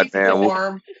God,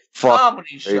 man,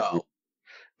 comedy show.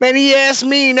 Man, he asked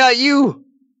me, not you,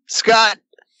 Scott.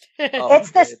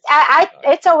 It's this.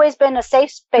 It's always been a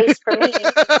safe space for me.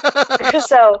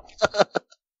 So,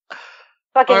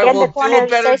 fucking right, Get in the Corner. Do a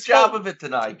better job of it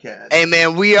tonight, Ken. Hey,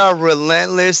 man, we are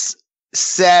relentless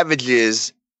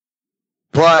savages,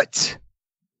 but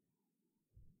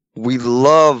we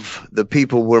love the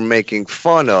people we're making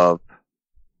fun of.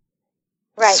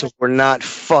 Right. So we're not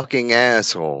fucking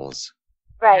assholes.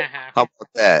 Right. How about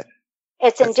that?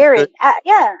 It's endearing.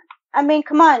 Yeah. I mean,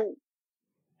 come on.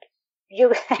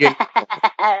 You.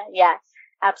 Yeah,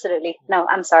 absolutely. No,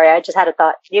 I'm sorry. I just had a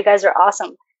thought. You guys are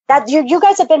awesome. That you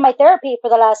guys have been my therapy for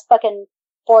the last fucking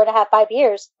 4.5, 5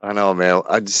 years. I know, man.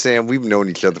 I'm just saying we've known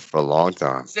each other for a long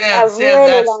time. Sam,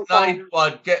 that's nice,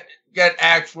 but get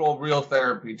actual real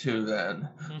therapy too. Then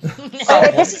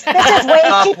this is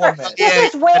way cheaper.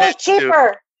 This is way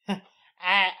cheaper.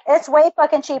 It's way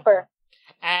fucking cheaper.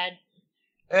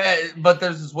 But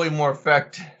this is way more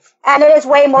effective. And it is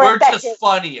way more effective. We're just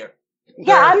funnier.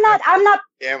 Yeah, I'm not.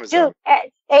 Dude,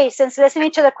 hey, since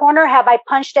listening to The Corner, have I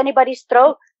punched anybody's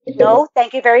throat? No,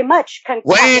 thank you very much.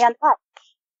 Wait. On that.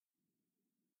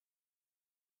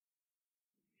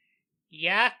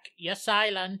 Yuck, you're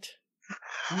silent.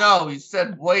 No, he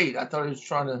said wait. I thought he was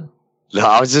trying to... No,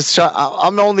 I was just trying.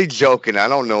 I'm only joking. I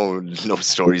don't know no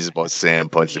stories about Sam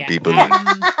punching people. But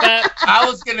I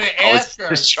was going to ask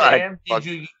her, Sam, did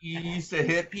you used to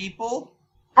hit people?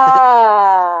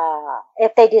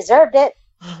 If they deserved it.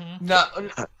 Mm-hmm. No, I'm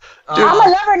a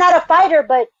lover, not a fighter,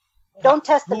 but don't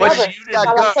test the But lover. she's That's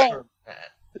all I'm saying.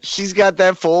 She's got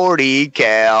that 40,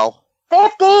 Cal.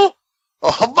 50. Oh,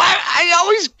 I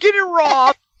always get it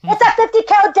wrong. It's a 50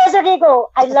 cal Desert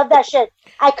Eagle. I love that shit.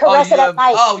 I caress it at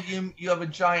night. Oh, you have a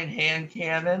giant hand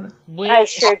cannon? I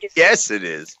sure do. Yes, it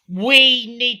is. We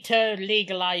need to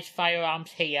legalize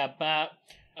firearms here, but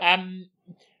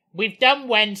we've done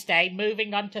Wednesday.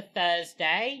 Moving on to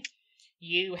Thursday,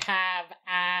 you have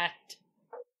at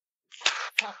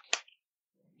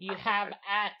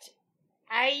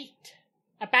 8,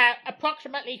 about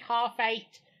approximately 8:30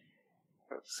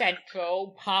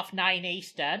 Central, 9:30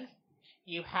 Eastern.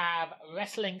 You have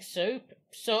Wrestling Soup,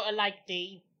 sort of like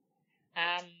the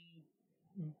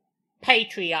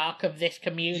patriarch of this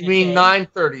community. You mean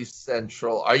 9:30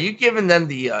 Central? Are you giving them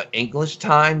the English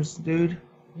times, dude?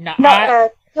 No,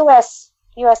 U.S.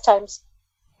 times.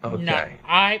 Okay. No,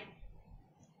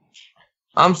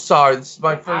 I'm sorry. This is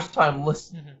my first time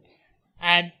listening.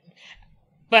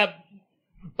 But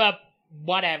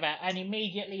whatever. And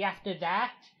immediately after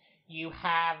that, you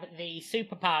have the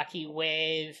super party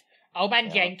with Oban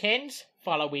Jenkins.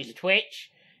 Follow his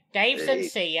Twitch. Dave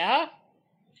Sincere.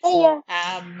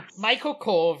 Michael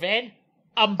Corvin.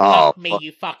 Unblock me,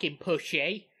 you fucking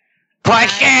pushy.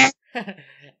 Pushy!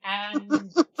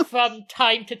 And from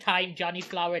time to time, Johnny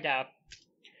Florida.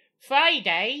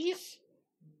 Fridays,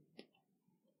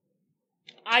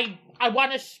 I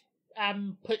want to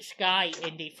put Sky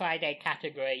in the Friday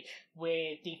category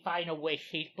with the final wish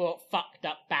he's brought fucked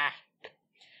up back.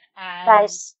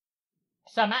 Nice.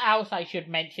 Something else I should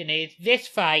mention is this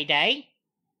Friday,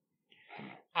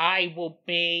 I will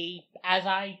be, as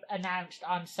I announced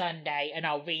on Sunday, and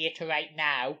I'll reiterate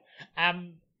now,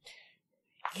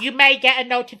 you may get a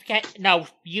notification, no,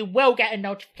 you will get a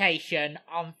notification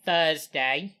on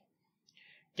Thursday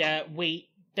that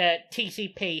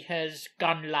TCP has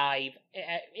gone live.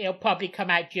 It'll probably come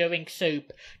out during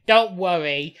Soup. Don't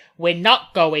worry, we're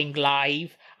not going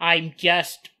live. I'm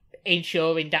just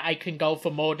ensuring that I can go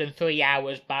for more than 3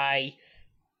 hours by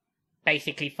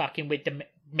basically fucking with the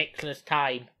Mixler's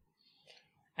time.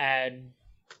 And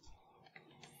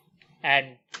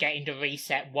getting the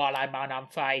reset while I'm on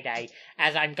Friday,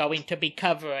 as I'm going to be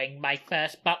covering my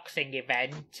first boxing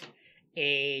event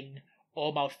in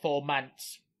almost 4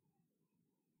 months.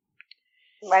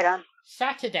 Right on.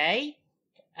 Saturday,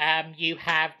 you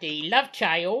have the love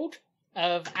child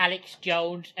of Alex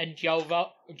Jones and Joe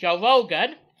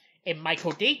Rogan in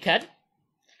Michael Deacon.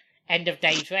 End of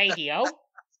Days Radio.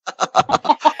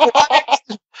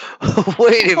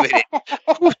 Wait a minute.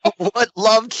 What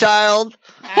love child?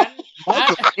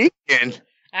 Michael Deacon.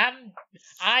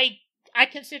 I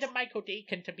consider Michael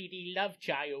Deacon to be the love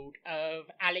child of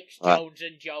Alex Jones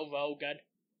and Joe Rogan.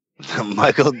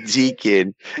 Michael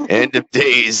Deacon, End of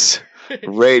Days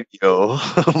Radio,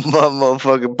 my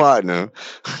motherfucking partner.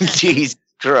 Jesus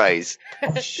Christ.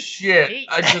 Shit,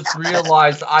 I just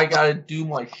realized I gotta do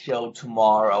my show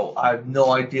tomorrow. I have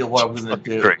no idea what I'm gonna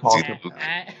do.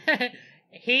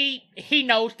 He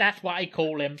knows that's what I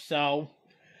call him, so...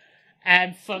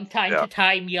 And from time to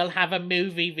time, you'll have a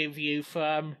movie review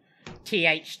from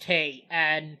THT.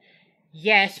 And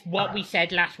yes, what we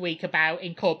said last week about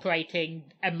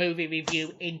incorporating a movie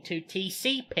review into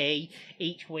TCP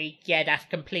each week, yeah, that's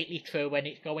completely true, and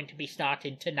it's going to be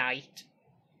starting tonight.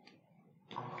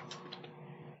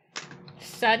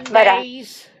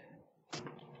 Sundays.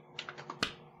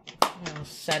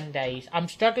 Sundays. I'm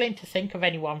struggling to think of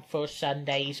anyone for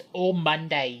Sundays or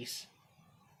Mondays.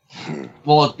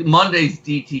 Well, Monday's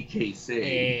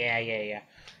DTKC.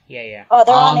 Yeah. Oh,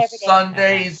 they're on every day.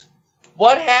 Sundays.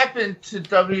 What happened to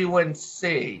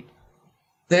WNC?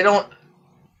 They don't.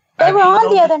 They were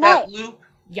on the other night. Luke?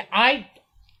 Yeah, I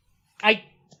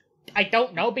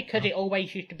don't know, because it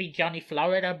always used to be Johnny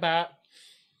Florida, but.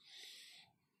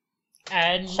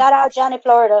 And shout out Johnny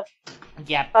Florida.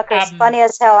 Yeah, fucker's funny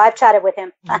as hell. I've chatted with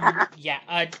him. Yeah,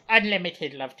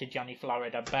 unlimited love to Johnny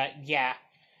Florida, but yeah,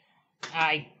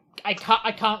 I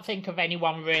can't think of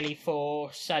anyone really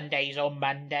for Sundays or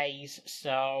Mondays,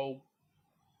 so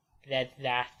there's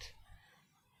that.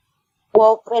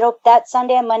 Well, that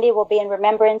Sunday and Monday will be in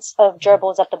remembrance of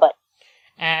Gerbils up the butt.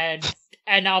 And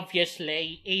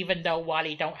obviously, even though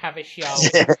Wally don't have a show,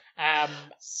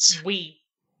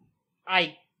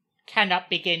 I cannot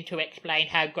begin to explain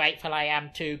how grateful I am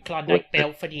to Klondike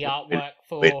Bill for the artwork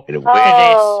for this.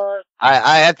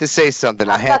 I have to say something.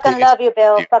 I fucking love you,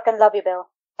 Bill. Fucking love you, Bill.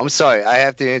 I'm sorry, I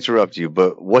have to interrupt you,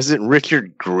 but wasn't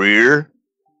Richard Greer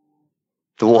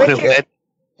the one who had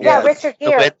Richard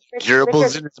Gere.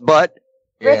 gerbils in his butt?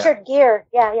 Richard Gere.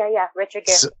 Yeah. Richard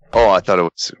Gere. I thought it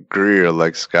was Greer,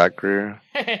 like Scott Greer.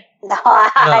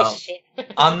 No. Shit.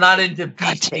 I'm not into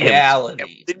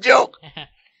bestiality. The joke.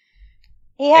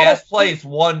 Ass play's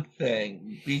one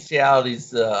thing.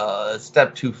 Bestiality's a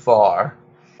step too far.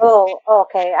 Oh,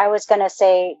 okay. I was gonna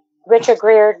say Richard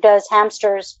Gere does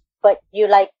hamsters, but you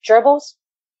like gerbils?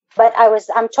 But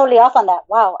I'm totally off on that.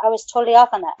 Wow, I was totally off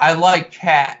on that. I like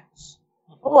cats.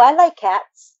 Oh, I like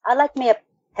cats. I like me a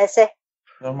Hesse.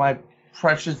 They're my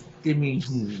precious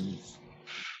dimmy-hoos.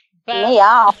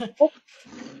 Meow.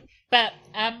 But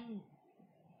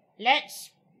let's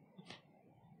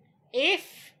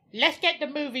get the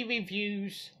movie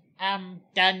reviews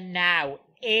done now.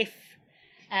 If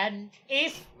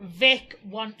Vic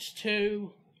wants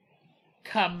to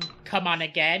come on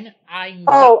again, I'm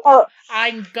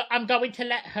going to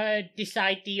let her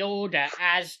decide the order,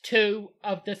 as 2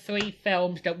 of the 3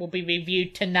 films that will be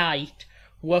reviewed tonight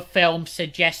were films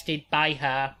suggested by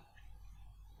her.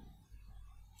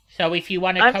 So if you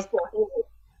want to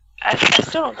I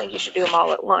still don't think you should do them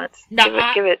all at once. No,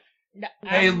 give it. No,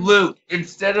 hey, Luke,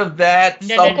 instead of that,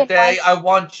 someday I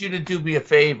want you to do me a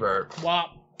favor. What?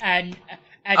 And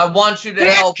I want you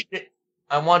to help.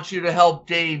 I want you to help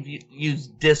Dave use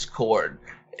Discord.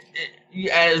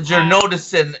 As you're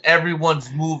noticing,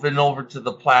 everyone's moving over to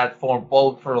the platform,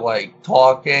 both for like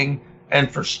talking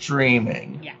and for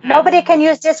streaming. Yeah, nobody can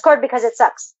use Discord because it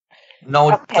sucks. No,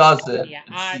 it doesn't. Yeah,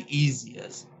 it's the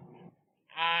easiest.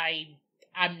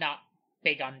 I'm not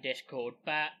big on Discord,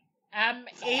 but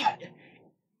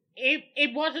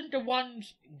it wasn't the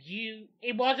ones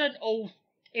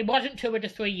it wasn't 2 of the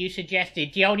 3 you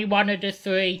suggested. The only one of the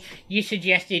 3 you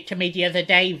suggested to me the other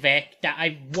day, Vic, that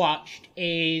I've watched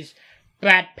is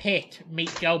Brad Pitt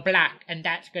meet Joe Black, and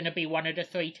that's going to be one of the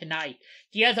 3 tonight.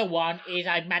 The other one is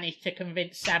I managed to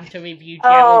convince Sam to review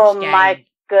Gerald's Game.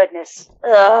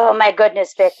 Oh my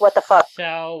goodness, Vic, what the fuck?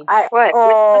 So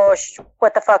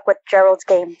what the fuck with Gerald's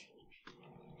Game?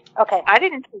 Okay. I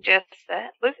didn't suggest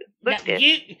that. Look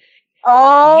did.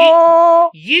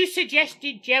 You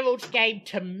suggested Gerald's Game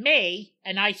to me,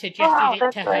 and I suggested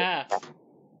it to her.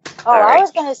 Oh, I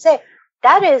was gonna say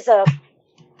that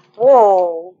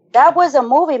was a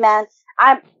movie, man.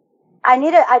 I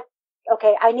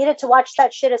needed to watch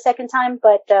that shit a second time,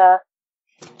 but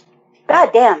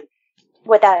goddamn,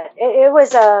 with that,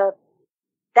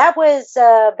 that was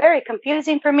very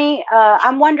confusing for me.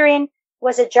 I'm wondering,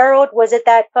 was it Gerald? Was it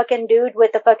that fucking dude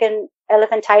with the fucking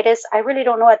elephantitis? I really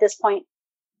don't know at this point,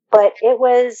 but it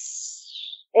was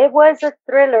a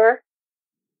thriller,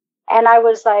 and I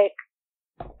was like,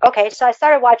 okay, so I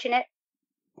started watching it,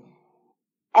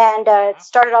 and it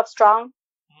started off strong,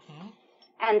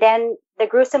 and then the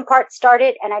gruesome part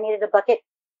started, and I needed a bucket.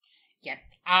 Yeah,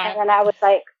 and then I was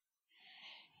like,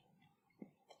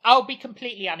 I'll be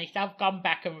completely honest, I've gone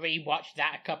back and rewatched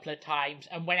that a couple of times,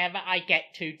 and whenever I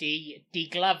get to the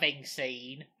degloving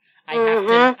scene,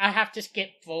 I have to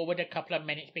skip forward a couple of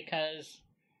minutes because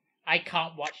I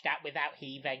can't watch that without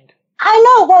heaving.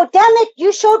 I know, well damn it,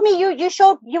 you showed me,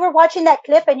 you were watching that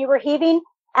clip and you were heaving,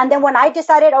 and then when I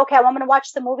decided, okay, I'm gonna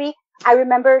watch the movie, I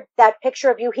remembered that picture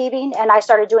of you heaving, and I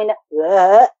started doing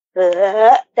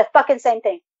the fucking same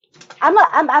thing. I'm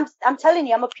telling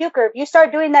you, I'm a puker. If you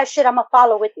start doing that shit, I'm gonna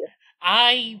follow with you.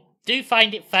 I do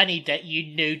find it funny that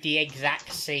you knew the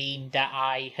exact scene that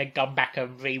I had gone back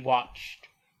and rewatched.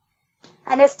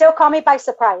 And it still caught me by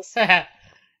surprise. Yeah,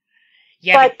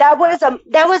 but that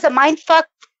was a mind fuck.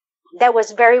 That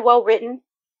was very well written.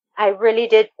 I really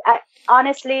did.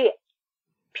 Honestly,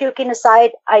 puking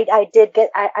aside, I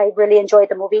really enjoyed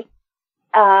the movie.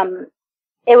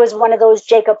 It was one of those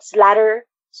Jacob's Ladder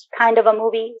kind of a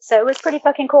movie, so it was pretty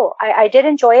fucking cool. I did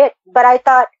enjoy it, but I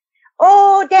thought,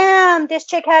 oh damn, this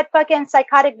chick had fucking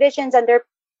psychotic visions, and they're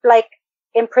like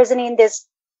imprisoning this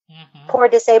poor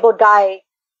disabled guy,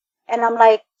 and I'm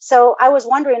like, so I was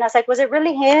wondering, I was like, was it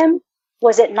really him?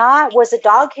 Was it not? Was the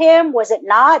dog him? Was it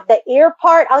not? The ear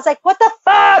part? I was like, what the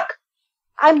fuck?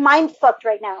 I'm mind fucked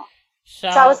right now. So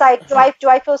I was like, do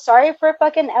I feel sorry for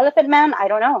fucking Elephant Man? I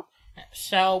don't know.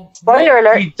 So spoiler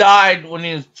alert. He died when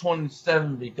he was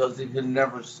 27 because he could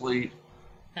never sleep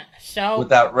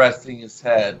without resting his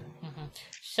head.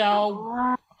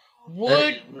 So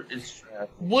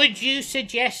would you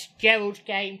suggest Gerald's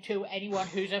Game to anyone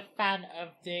who's a fan of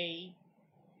the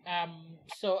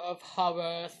sort of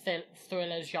horror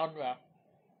thriller genre?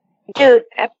 Dude,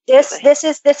 this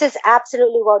is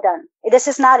absolutely well done. This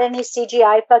is not any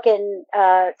CGI fucking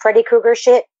Freddy Krueger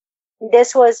shit.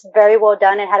 This was very well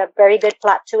done and had a very good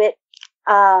plot to it.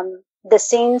 The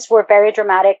scenes were very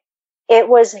dramatic. It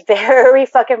was very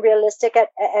fucking realistic at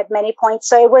many points,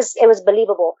 so it was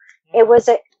believable. It was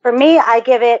for me, I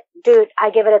give it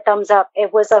a thumbs up.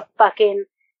 It was a fucking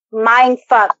mind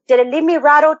fuck. Did it leave me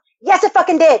rattled? Yes, it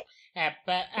fucking did. Yeah,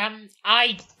 but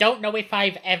I don't know if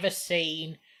I've ever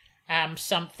seen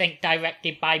something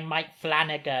directed by Mike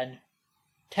Flanagan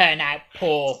turn out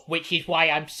poor, which is why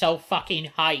I'm so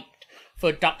fucking hyped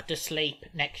for Doctor Sleep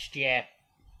next year.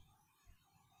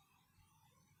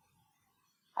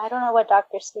 I don't know what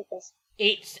Doctor Sleep is.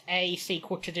 It's a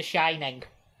sequel to The Shining.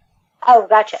 Oh,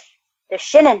 gotcha. They're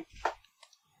shinning.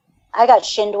 I got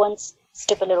shinned once.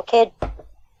 Stupid little kid.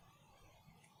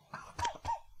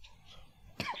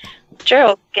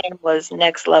 Gerald's game was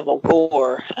next level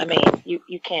gore. I mean,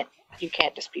 you can't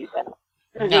dispute that.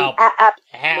 No.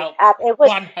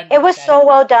 It was so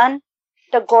well done.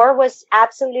 The gore was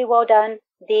absolutely well done.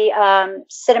 The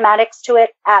cinematics to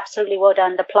it, absolutely well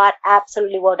done. The plot,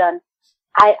 absolutely well done.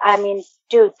 I mean,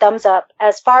 dude, thumbs up.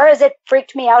 As far as it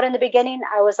freaked me out in the beginning,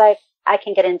 I was like, I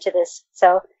can get into this.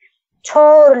 So,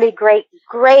 totally great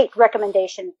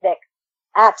recommendation, Vic.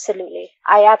 Absolutely.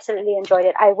 I absolutely enjoyed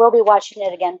it. I will be watching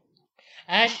it again.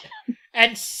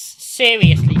 And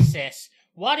seriously, sis,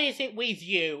 what is it with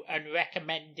you and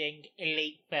recommending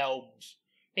elite films?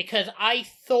 Because I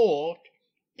thought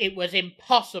it was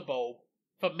impossible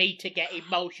for me to get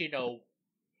emotional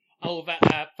over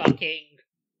a fucking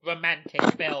romantic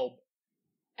film.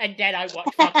 And then I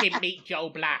watched fucking Meet Joe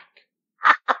Black.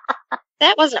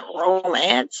 That wasn't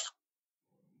romance.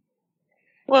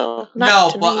 Well,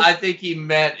 no, but I think he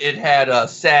meant it had a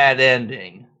sad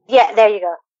ending. Yeah, there you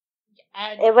go.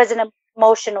 And it was an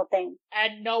emotional thing.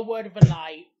 And no word of a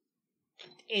lie,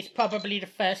 it's probably the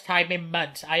first time in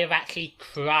months I have actually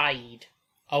cried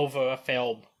over a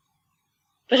film.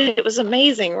 But it was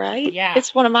amazing, right? Yeah.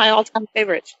 It's one of my all-time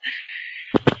favorites.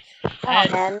 Oh,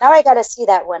 man. Now I gotta see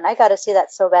that one. I gotta see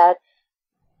that so bad.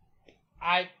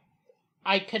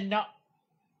 I cannot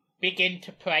begin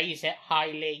to praise it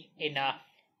highly enough.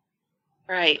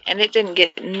 Right, and it didn't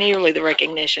get nearly the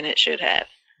recognition it should have.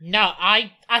 No,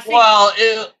 I think... Well,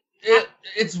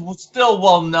 it's still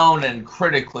well known and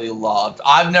critically loved.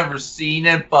 I've never seen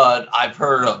it, but I've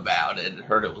heard about it.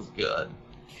 Heard it was good.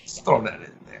 Just throw that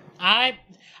in there.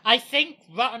 I think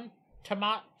Rotten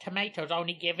Tomatoes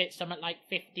only give it something like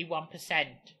 51%.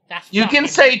 That's you can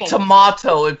say bullshit.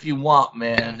 Tomato if you want,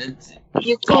 man.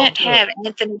 You can't have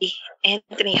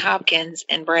Anthony Hopkins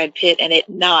and Brad Pitt and it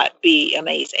not be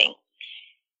amazing.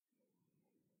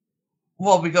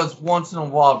 Well, because once in a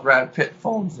while Brad Pitt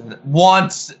phones it.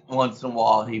 Once in a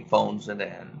while he phones it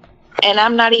in. And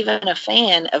I'm not even a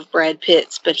fan of Brad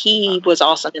Pitt's, but he was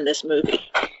awesome in this movie.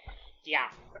 Yeah.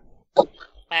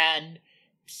 And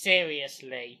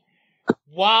seriously,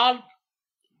 while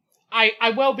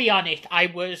I will be honest, I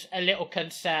was a little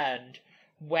concerned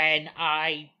when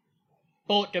I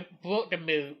bought the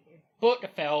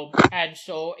film and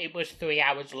saw it was 3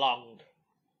 hours long.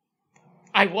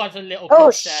 I was a little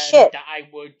concerned that I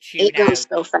would tune out. It goes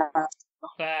so fast.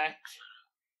 But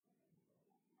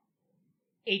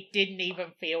it didn't even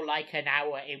feel like an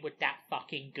hour. It was that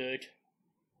fucking good.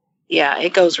 Yeah,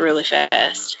 it goes really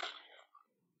fast.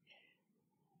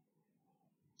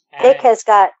 Dick has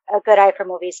got a good eye for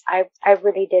movies. I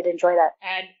really did enjoy that.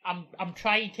 And I'm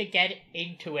trying to get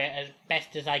into it as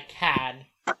best as I can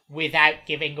without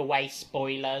giving away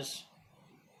spoilers.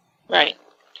 Right.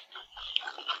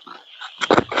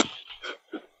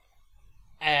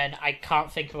 And I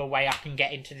can't think of a way I can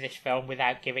get into this film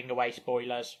without giving away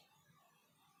spoilers.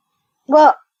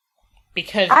 Well,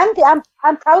 because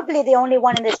I'm probably the only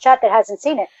one in this chat that hasn't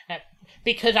seen it.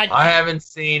 Because I haven't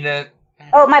seen it.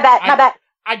 Oh, my bad.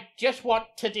 I just want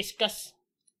to discuss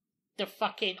the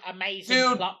fucking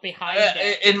amazing plot behind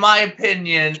it. In my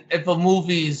opinion, if a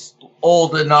movie's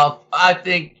old enough, I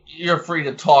think you're free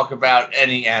to talk about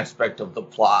any aspect of the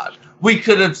plot. We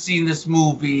could have seen this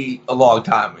movie a long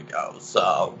time ago,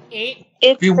 so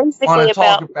if you want to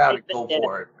talk about it, go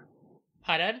for it.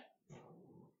 Pardon?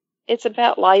 It's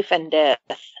about life and death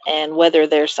and whether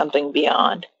there's something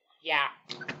beyond. Yeah.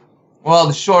 Well,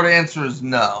 the short answer is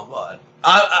no, but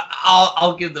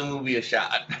I'll give the movie a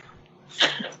shot.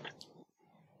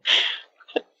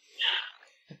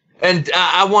 And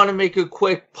I want to make a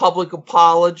quick public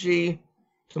apology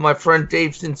to my friend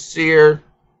Dave Sincere.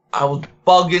 I was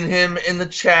bugging him in the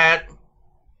chat,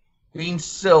 being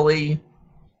silly,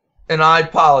 and I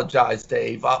apologize,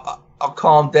 Dave. I'll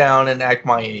calm down and act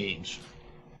my age.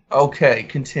 Okay,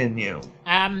 continue.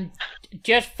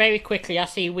 Just very quickly, I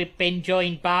see we've been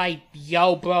joined by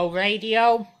Yo Bro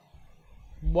Radio.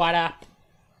 What up?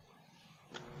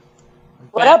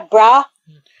 What up, brah?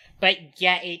 But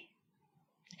yeah,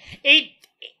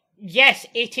 Yes,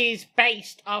 it is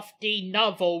based off the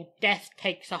novel Death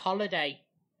Takes a Holiday,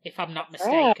 if I'm not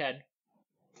mistaken.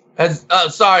 Has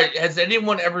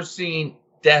anyone ever seen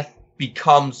Death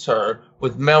Becomes Her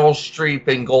with Meryl Streep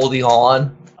and Goldie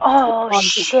Hawn? Oh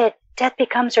shit! Death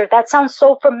Becomes Her. That sounds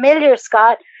so familiar,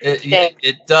 Scott.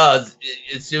 It does.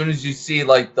 As soon as you see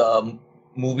like the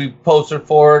movie poster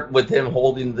for it with him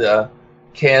holding the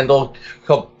candle.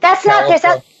 That's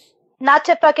not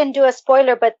to fucking do a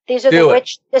spoiler, but these are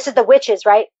This is the witches,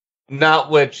 right?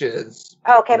 Not witches.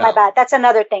 Okay, no. My bad. That's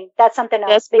another thing. That's something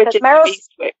else. Because Meryl's.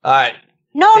 All right.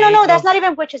 No. That's not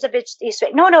even Witches of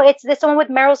Eastwick. No. It's this one with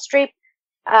Meryl Streep,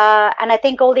 and I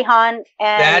think Goldie Hawn. And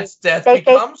that's Death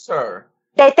Becomes Her.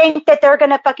 They think that they're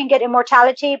gonna fucking get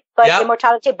immortality, but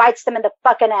immortality bites them in the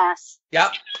fucking ass.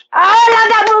 Yep. Oh, I love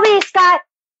that movie, Scott.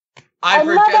 I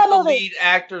forget the lead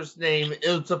actor's name. It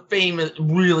was a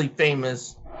really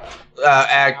famous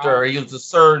actor. He was a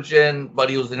surgeon, but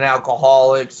he was an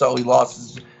alcoholic, so he lost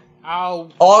his.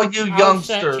 All you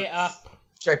youngsters,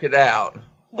 check it out.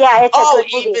 Yeah, it's a good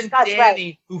movie. Even Scott's Danny,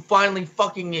 right. who finally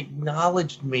fucking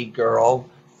acknowledged me, girl.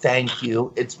 Thank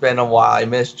you. It's been a while. I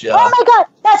missed you. Oh my God,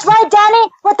 that's right, Danny,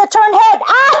 with the turned head.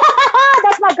 Ah,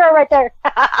 that's my girl right there.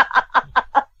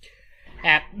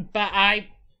 But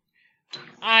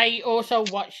I also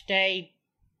watched a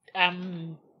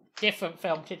different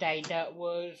film today that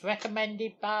was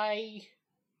recommended by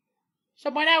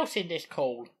someone else in this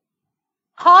call.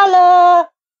 Holla!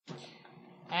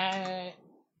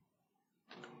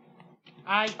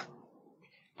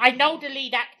 I know the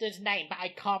lead actor's name, but I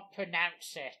can't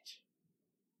pronounce it.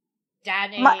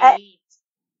 Danny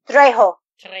Trejo.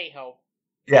 Trejo.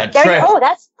 Yeah, Trejo. Oh,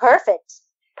 that's perfect.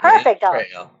 Perfect, though.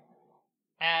 Trejo.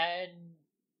 And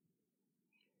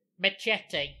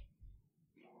Machete.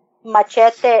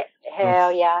 Machete,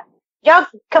 hell yeah. Y'all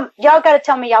gotta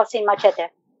tell me y'all seen Machete.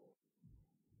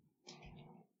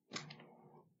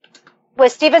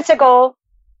 With Steven Seagal.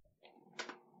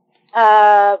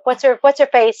 What's her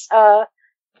face?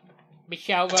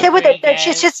 Michelle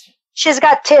Rodriguez. She's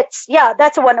got tits. Yeah,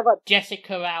 that's one of them.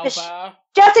 Jessica Alba.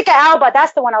 Jessica Alba,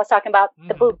 that's the one I was talking about.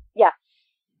 The boob. Yeah.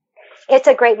 It's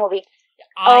a great movie.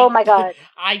 Oh my God.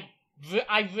 I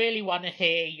really want to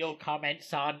hear your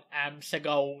comments on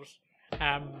Seagal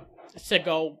acting as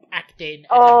a Mexican.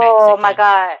 Oh my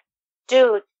God.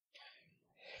 Dude.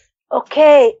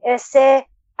 Okay,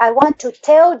 I want to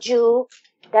tell you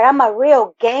that I'm a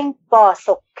real gang boss,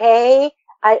 okay?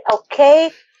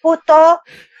 Puta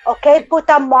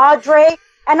madre.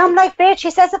 And I'm like, bitch, he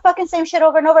says the fucking same shit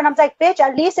over and over. And I'm like, bitch,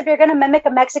 at least if you're going to mimic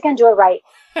a Mexican, do it right.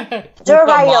 Do it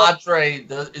right, madre,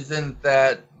 isn't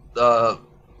that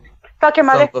fuck your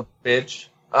mother? Son of a bitch.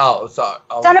 Oh, sorry.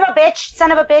 Oh. Son of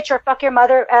a bitch, or fuck your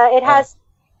mother. It has,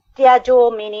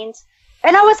 dual meanings.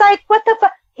 And I was like, what the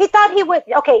fuck? He thought he would.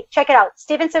 Okay, check it out.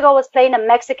 Steven Seagal was playing a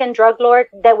Mexican drug lord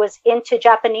that was into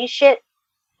Japanese shit.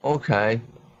 Okay.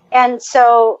 And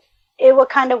so it would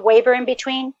kind of waver in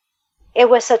between. It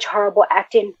was such horrible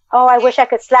acting. Oh, I wish I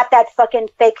could slap that fucking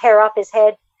fake hair off his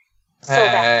head. So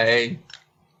hey.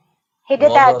 He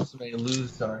did that. All of us may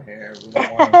lose our hair.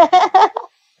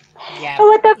 Yeah.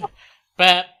 What the?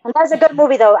 But that's a good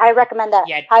movie, though. I recommend that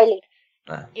highly.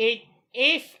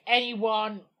 If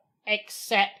anyone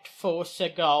except for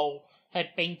Seagal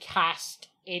had been cast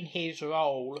in his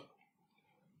role,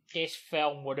 this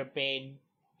film would have been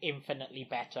infinitely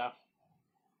better.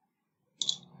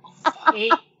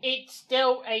 It's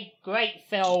still a great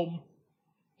film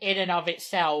in and of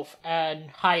itself, and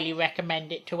highly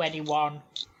recommend it to anyone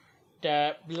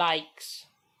that likes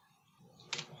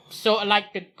sort of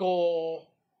like the gore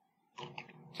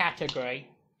category.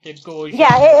 The gore genre.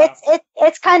 Yeah,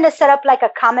 it's kind of set up like a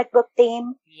comic book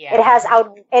theme. Yeah.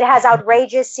 It has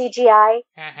outrageous CGI.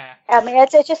 Uh-huh. I mean,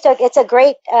 it's a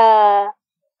great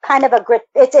kind of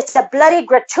it's a bloody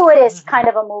gratuitous kind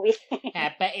of a movie.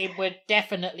 Yeah, but it was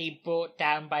definitely brought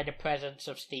down by the presence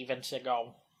of Steven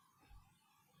Seagal.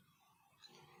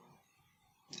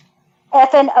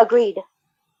 Effing agreed.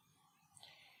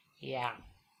 Yeah.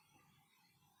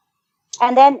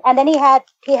 And then he had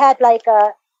like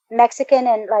Mexican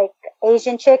and like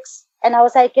Asian chicks, and I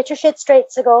was like, get your shit straight,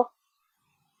 Seagal.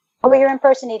 Who are you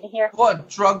impersonating here? What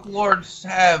drug lords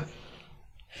have,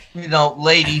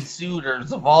 lady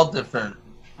suitors of all different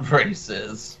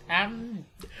races.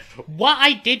 What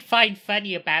I did find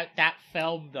funny about that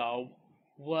film, though,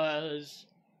 was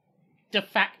the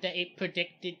fact that it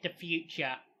predicted the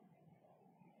future.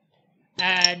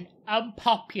 An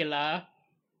unpopular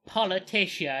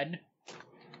politician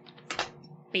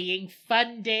being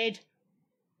funded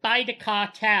by the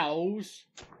cartels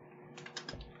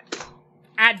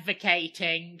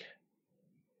advocating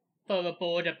for a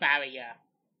border barrier.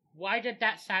 Why did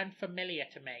that sound familiar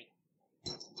to me?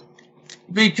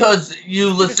 Because you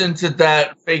listen to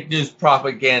that fake news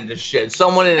propaganda shit.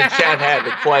 Someone in the chat had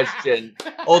a question.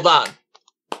 Hold on.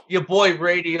 Your boy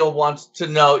Radio wants to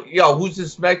know, yo, who's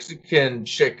this Mexican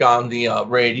chick on the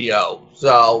radio?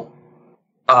 So,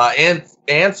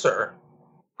 answer.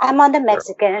 I'm on the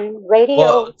Mexican radio.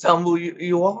 Well, tell me who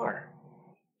you are.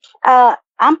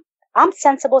 I'm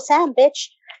Sensible Sam, bitch.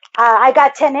 I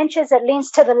got 10 inches. It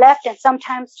leans to the left and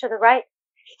sometimes to the right.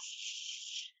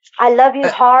 I love you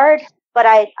hard, but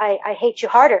I hate you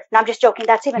harder. No, I'm just joking.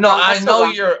 That's even wrong. I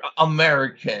know you're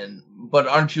American, but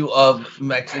aren't you of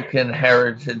Mexican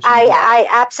heritage? I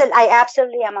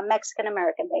absolutely am a Mexican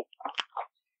American, baby.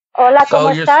 Hola, so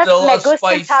 ¿cómo you're estás? still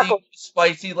Me a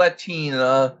spicy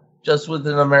Latina, just with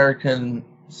an American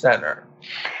center.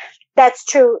 That's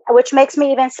true, which makes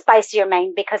me even spicier,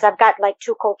 man, because I've got like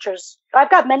two cultures. I've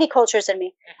got many cultures in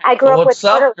me. I grew up with... What's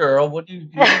up, girl? What do you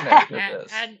do after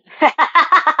this?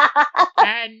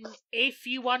 And if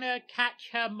you want to catch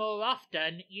her more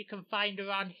often, you can find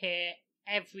her on here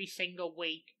every single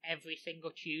week, every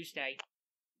single Tuesday.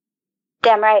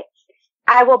 Damn right.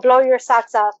 I will blow your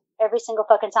socks off every single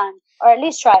fucking time, or at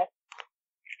least try.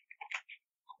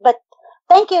 But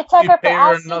thank you, Tucker, for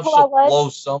asking who I was. Blow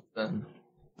something.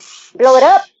 Blow it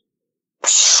up.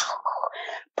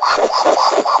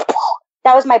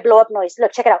 That was my blow up noise.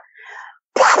 Look, check it out.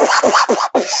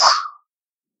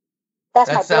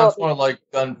 That sounds more like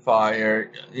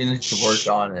gunfire. You need to work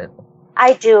on it.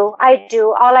 I do.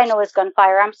 All I know is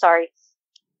gunfire. I'm sorry.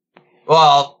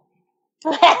 Well,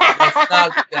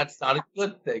 that's not a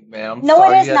good thing, man. I'm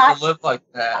sorry it is you not. have to live like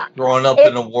that, growing up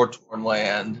in a war-torn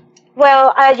land.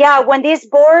 Well, yeah, when these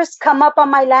boars come up on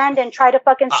my land and try to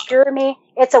fucking skewer me,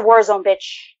 it's a war zone,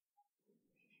 bitch.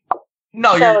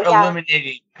 No, you're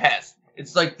eliminating pests.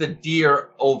 It's like the deer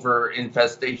over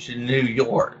infestation in New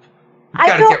York. You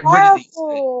gotta get rid of these things.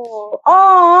 Oh,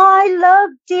 I love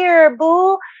deer,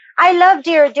 boo. I love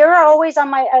deer. Deer are always on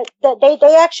my.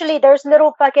 They actually, there's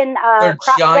little fucking. They're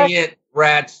giant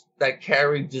rats that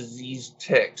carry diseased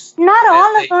ticks. Not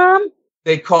all of them.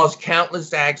 They cause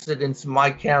countless accidents in my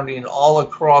county and all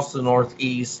across the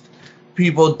Northeast.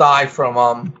 People die from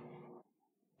them.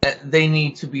 They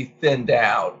need to be thinned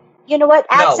out. You know what?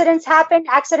 Accidents happen.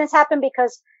 Accidents happen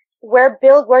because we're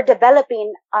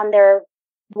developing on their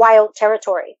wild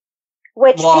territory,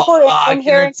 which people in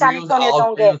here in San Antonio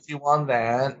don't get. I'll agree with you on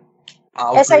that.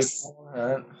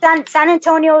 San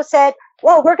Antonio said,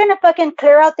 well, we're going to fucking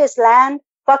clear out this land.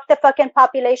 Fuck the fucking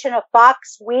population of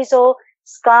fox, weasel,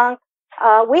 skunk.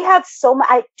 We have so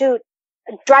much. Dude,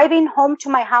 driving home to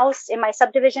my house in my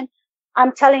subdivision,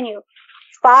 I'm telling you,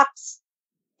 fox,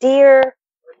 deer,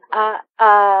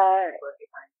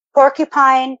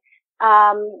 porcupine,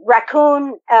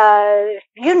 raccoon,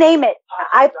 you name it.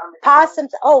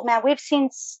 Possums. Oh man, we've seen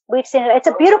it. It's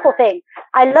a beautiful thing.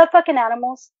 I love fucking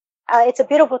animals. It's a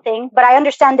beautiful thing, but I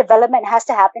understand development has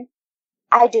to happen.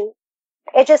 I do.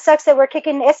 It just sucks that we're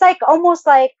kicking. It's like almost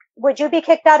like, would you be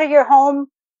kicked out of your home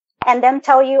and them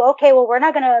tell you, okay, well, we're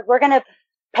gonna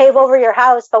pave over your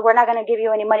house, but we're not gonna give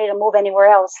you any money to move anywhere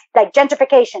else. Like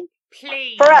gentrification.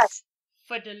 Please, for us.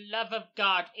 For the love of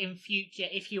God, in future,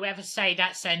 if you ever say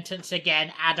that sentence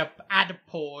again, add a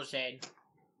pause in.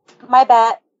 My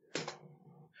bad.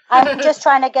 I'm just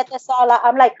trying to get this all out.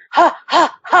 I'm like,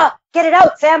 get it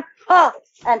out, Sam.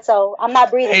 And so I'm not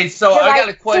breathing. Hey, so I got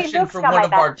a question from one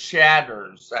of our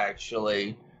chatters,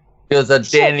 actually.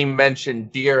 Because Danny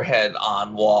mentioned deer head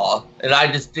on wall, and I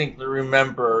distinctly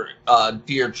remember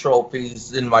deer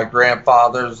trophies in my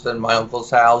grandfather's and my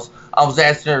uncle's house. I was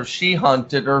asking her if she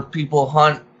hunted or if people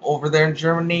hunt over there in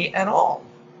Germany at all.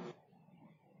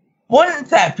 Wouldn't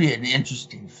that be an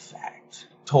interesting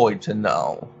factoid to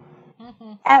know?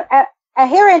 Mm-hmm.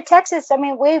 Here in Texas, I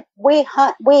mean, we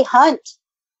hunt.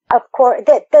 Of course,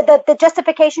 the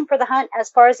justification for the hunt, as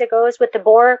far as it goes with the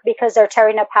boar, because they're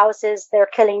tearing up houses, they're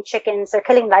killing chickens, they're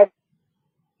killing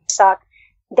livestock.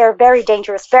 They're very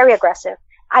dangerous, very aggressive.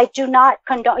 I do not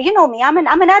condone. You know me. I'm an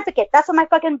advocate. That's what my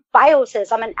fucking bio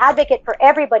says. I'm an advocate for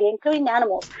everybody, including the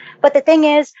animals. But the thing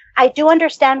is, I do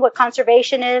understand what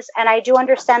conservation is, and I do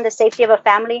understand the safety of a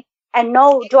family. And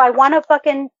no, do I want a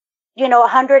fucking,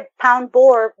 100-pound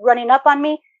boar running up on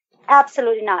me?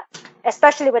 Absolutely not.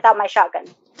 Especially without my shotgun.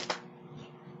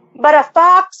 But a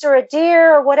fox or a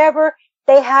deer or whatever,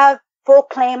 they have full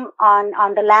claim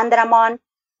on the land that I'm on.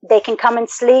 They can come and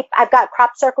sleep. I've got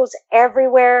crop circles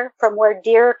everywhere from where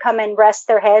deer come and rest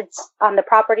their heads on the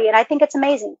property. And I think it's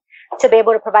amazing to be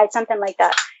able to provide something like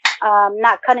that.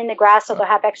 Not cutting the grass so they'll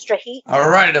have extra heat. All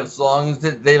right, as long as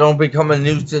they don't become a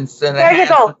nuisance and there you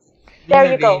go.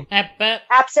 There you go. But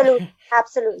Absolutely.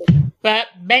 But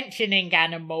mentioning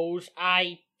animals,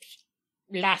 I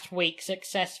last week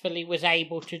successfully was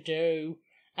able to do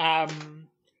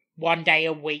 1 day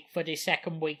a week for the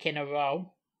second week in a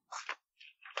row.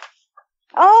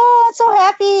 Oh, I'm so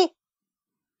happy.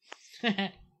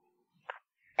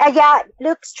 Yeah,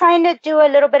 Luke's trying to do a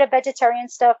little bit of vegetarian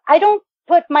stuff. I don't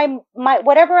put my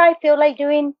whatever I feel like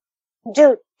doing.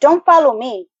 Dude, don't follow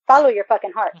me. Follow your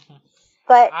fucking heart.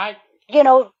 But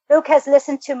Luke has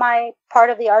listened to my part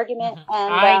of the argument,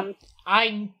 and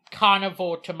I'm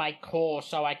carnivore to my core,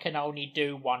 so I can only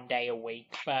do 1 day a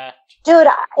week. But dude,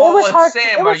 it was hard.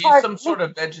 Sam, are you some sort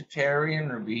of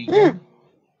vegetarian or vegan?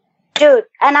 Dude,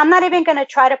 and I'm not even gonna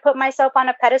try to put myself on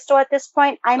a pedestal at this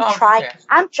point. I'm trying.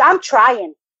 I'm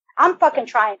trying. I'm fucking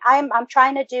trying. I'm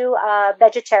trying to do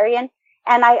vegetarian,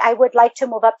 and I would like to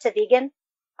move up to vegan.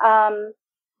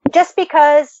 Just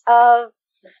because of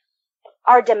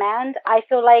our demand, I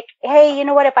feel like, hey, you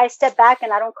know what? If I step back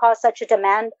and I don't cause such a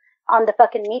demand on the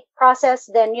fucking meat process,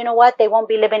 then you know what? They won't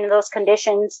be living in those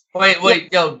conditions.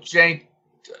 Wait, yo, Jake,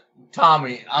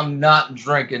 Tommy, I'm not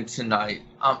drinking tonight.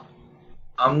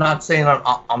 I'm not saying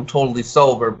I'm totally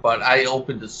sober, but I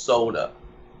opened a soda.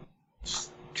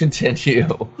 Just continue.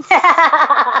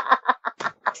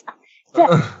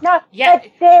 No, yeah,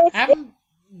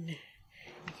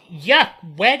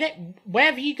 where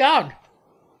have you gone?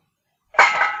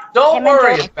 Don't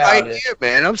worry about it. Here,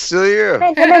 man. I'm still here.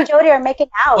 Him and Jody are making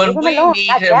out. When Leave him we alone. need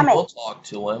God him, damn it. we'll talk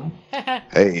to him.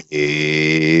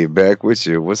 Hey, back with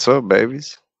you. What's up,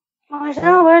 babies? Where's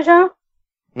Joe? What's up?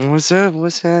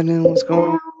 What's happening? What's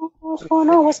going on? What's going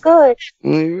on? What's good?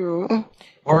 Yeah.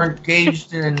 We're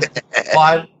engaged in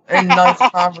a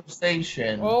nice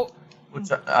conversation,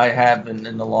 which I haven't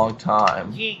in a long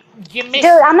time. You Dude,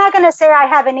 I'm not gonna say I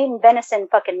haven't eaten venison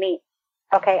fucking meat.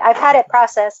 Okay, I've had it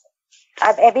processed.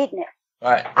 I've eaten it.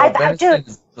 All right, well, venison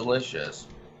is delicious.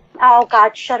 Oh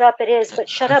God, shut up! It is, but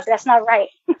shut up. That's not right.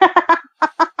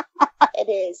 It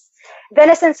is.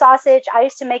 Venison sausage. I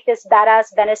used to make this badass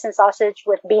venison sausage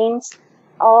with beans.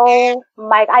 Oh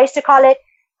my! I used to call it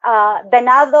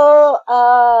venado.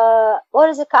 What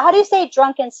is it called? How do you say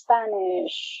drunk in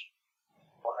Spanish?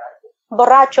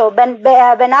 Borracho.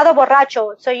 Venado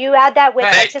borracho. So you add that with.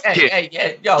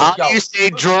 Yo, how do you say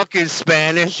drunk in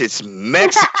Spanish? It's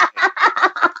Mexican.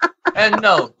 And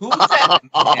no, who's that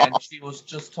man she was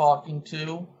just talking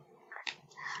to?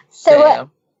 Sam.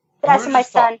 That's my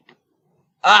son.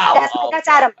 That's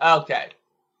Adam. Okay.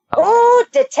 Oh,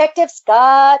 Detective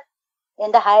Scott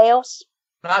in the house.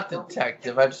 Not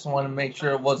detective. I just want to make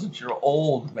sure it wasn't your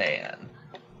old man.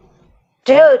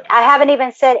 Dude, I haven't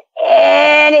even said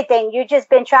anything. You've just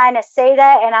been trying to say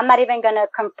that, and I'm not even going to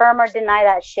confirm or deny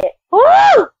that shit. Woo!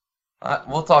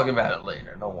 We'll talk about it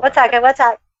later. Don't worry. We'll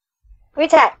talk. We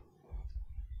talk.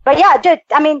 But yeah, dude,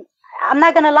 I mean, I'm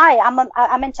not going to lie.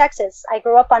 I'm in Texas. I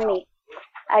grew up on meat.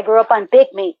 I grew up on big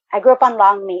meat. I grew up on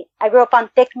long meat. I grew up on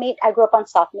thick meat. I grew up on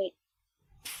soft meat.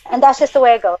 And that's just the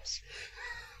way it goes.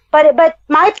 But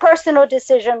my personal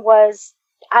decision was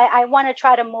I want to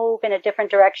try to move in a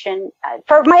different direction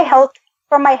for my health,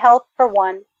 for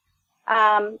one.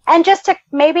 And just to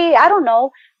maybe, I don't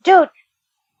know, dude,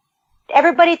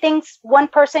 everybody thinks one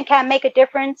person can't make a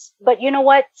difference, but you know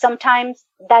what? Sometimes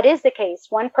that is the case.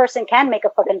 One person can make a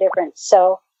fucking difference.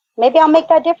 So maybe I'll make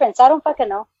that difference. I don't fucking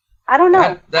know. I don't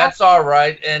know. That's all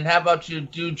right. And how about you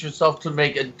do it yourself to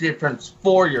make a difference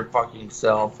for your fucking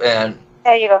self? And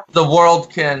there you go. The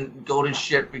world can go to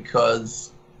shit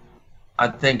because I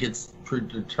think it's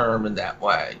predetermined that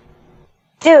way.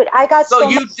 Dude, I got so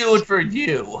you much... do it for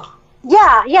you.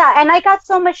 Yeah. And I got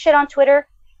so much shit on Twitter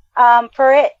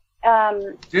for it.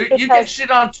 Dude, because... you get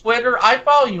shit on Twitter? I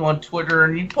follow you on Twitter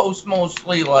and you post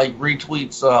mostly like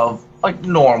retweets of like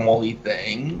normally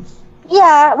things.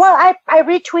 Yeah, well, I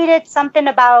retweeted something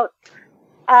about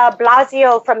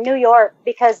Blasio from New York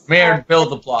because Mayor Bill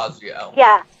de Blasio.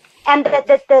 Yeah, and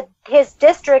his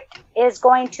district is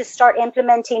going to start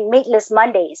implementing meatless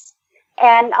Mondays,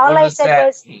 and all I said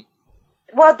was,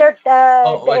 well,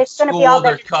 it's going to be all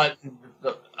they're cutting.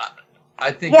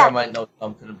 I think I might know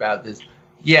something about this.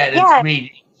 Yeah, it's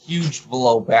meat. Huge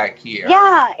blowback here.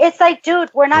 Yeah, it's like,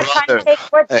 dude, we're not trying to take.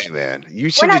 Hey, man,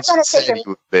 you should have said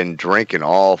you've been drinking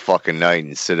all fucking night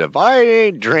instead of I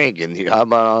ain't drinking. How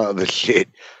about all other shit?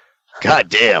 God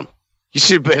damn, you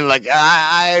should have been like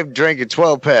I'm drinking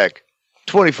 12-pack,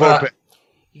 24-pack.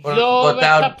 But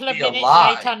that would be a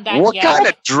lie. What kind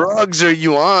of drugs are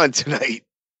you on tonight?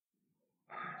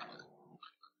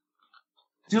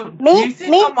 Dude, do you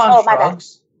think I'm on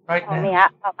drugs right now?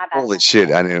 My bad. Holy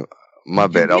shit, I knew. My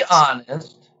bad. Be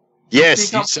honest.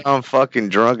 Yes, you sound fucking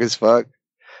drunk as fuck.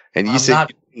 And you said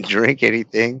you didn't drink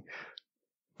anything?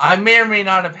 I may or may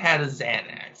not have had a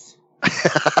Xanax.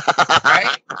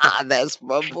 Right? That's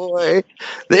my boy.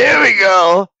 There we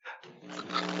go.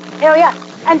 Hell yeah.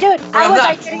 And dude, I was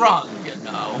not drunk, you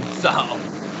know, so.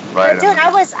 Right. Dude,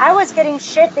 I was getting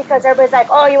shit because everybody's like,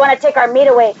 oh, you want to take our meat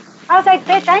away? I was like,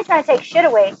 bitch, I ain't trying to take shit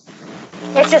away.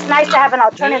 It's just nice to have an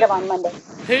alternative on Monday.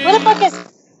 Who the fuck is...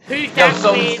 Who's that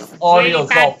with really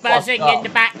bad buzzing in the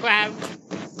background?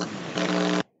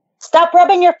 Stop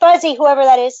rubbing your fuzzy, whoever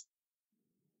that is.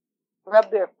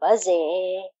 Rub your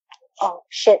fuzzy. Oh,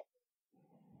 shit.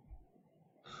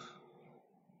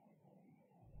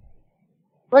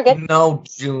 We're good. No,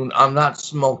 June, I'm not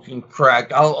smoking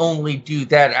crack. I'll only do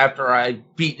that after I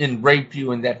beat and rape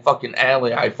you in that fucking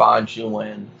alley I found you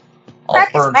in. I'll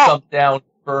burn some down,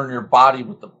 burn your body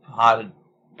with the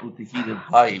heated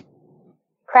pipe.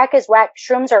 Crack is whack.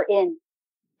 Shrooms are in.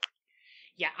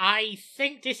 Yeah, I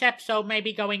think this episode may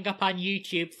be going up on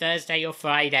YouTube Thursday or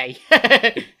Friday.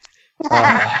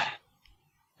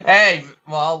 Hey,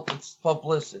 well, it's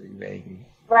publicity, baby.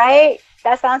 Right?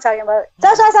 That's what I'm talking about.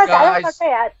 That's what I was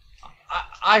saying.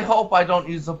 I hope I don't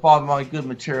use up all my good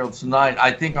material tonight.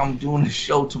 I think I'm doing a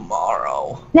show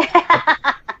tomorrow.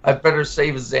 I better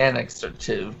save a Xanax or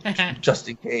two, just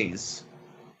in case.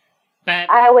 But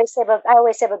I always save a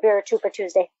beer or two for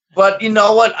Tuesday. But you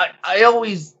know what? I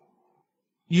always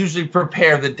usually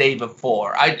prepare the day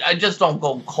before. I just don't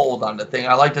go cold on the thing.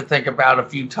 I like to think about a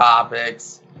few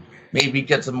topics, maybe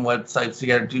get some websites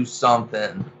together, do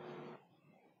something.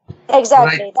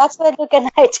 Exactly. That's what Luke and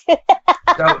I do.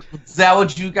 Is that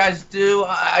what you guys do?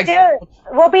 Dude,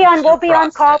 we'll be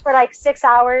on call for like 6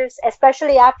 hours,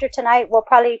 especially after tonight.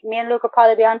 Me and Luke will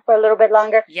probably be on for a little bit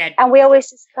longer. Yeah. And we always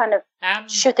just kind of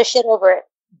shoot the shit over it.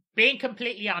 Being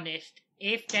completely honest,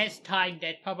 if there's time,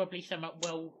 there's probably something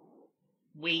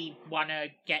we want to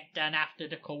get done after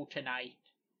the call tonight,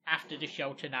 after the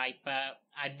show tonight, but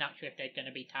I'm not sure if there's going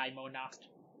to be time or not.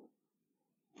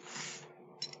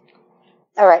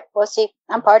 All right, we'll see.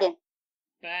 I'm partying.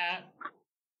 But,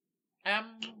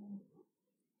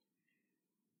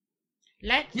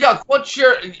 what's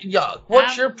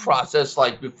your process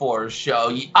like before a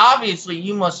show? Obviously,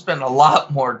 you must spend a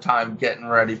lot more time getting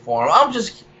ready for them.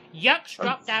 Yuck's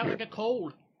dropped out of the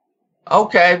call.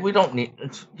 Okay, we don't need.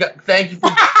 Thank you for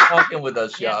talking with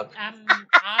us, Yuck.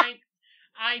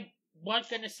 I was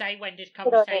going to say when this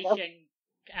conversation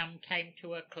came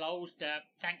to a close that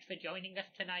thanks for joining us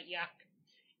tonight, Yuck.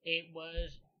 It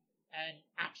was an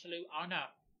absolute honor.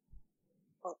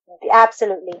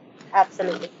 Absolutely.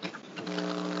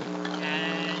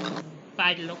 And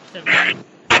by the looks of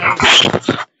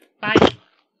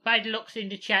by the looks in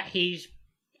the chat, he's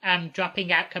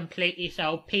dropping out completely.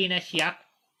 So penis, Yuck,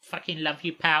 fucking love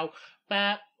you, pal.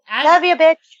 But love you,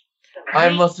 bitch. I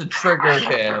must have triggered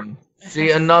him.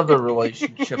 See, another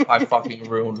relationship I fucking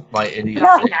ruined with my idiocy.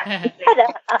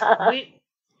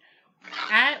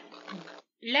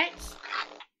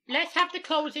 Let's have the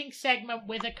closing segment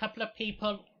with a couple of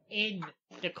people in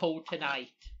the call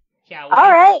tonight, shall we?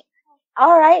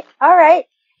 All right.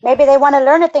 Maybe they want to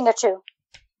learn a thing or two.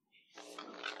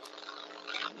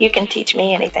 You can teach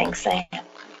me anything, Sam.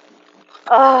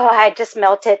 Oh, I just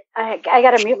melted. I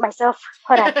gotta mute myself.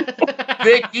 Hold on.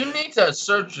 Vic, you need to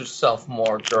assert yourself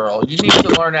more, girl. You need to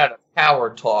learn how to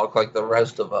power talk like the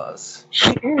rest of us.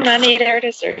 I need her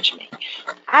to search me.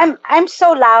 I'm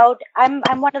so loud. I'm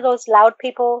one of those loud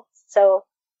people. So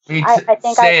I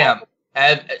think Sam,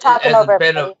 has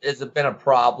it been a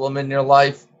problem in your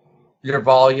life? Your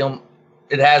volume?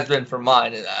 It has been for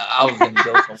mine. I was going to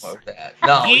go somewhere with that.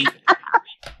 No.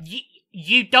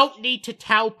 You don't need to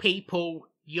tell people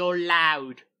you're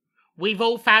loud. We've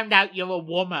all found out you're a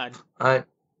woman.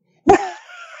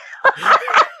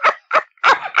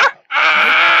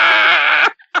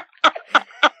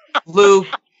 Luke,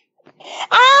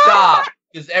 stop.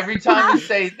 Because every time you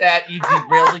say that, you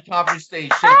derail the conversation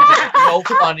because it's so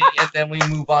funny, and then we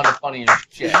move on to funnier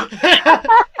shit.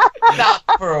 Stop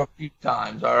for a few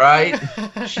times, all right?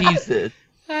 Jesus.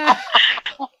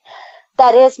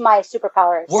 That is my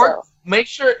superpower. So. Make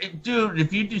sure, dude,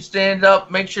 if you do stand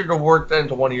up, make sure to work that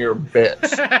into one of your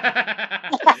bits.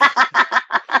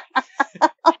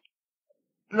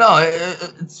 No,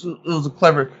 it was a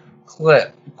clever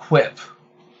quip.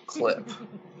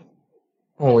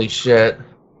 Holy shit.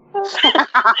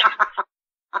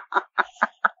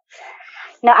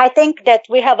 No, I think that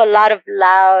we have a lot of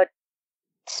loud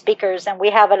speakers and we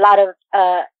have a lot of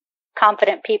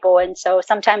confident people, and so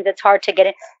sometimes it's hard to get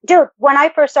in. Dude, when I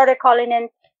first started calling in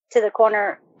to the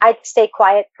corner, I'd stay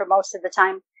quiet for most of the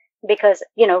time because,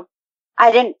 I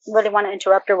didn't really want to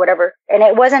interrupt or whatever. And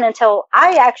it wasn't until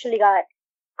I actually got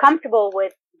comfortable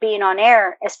with being on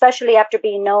air, especially after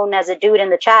being known as a dude in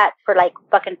the chat for like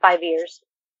fucking 5 years.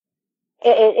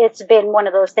 It's been one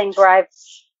of those things where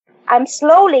I'm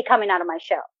slowly coming out of my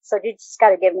shell. So you just got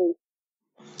to give me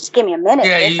a minute.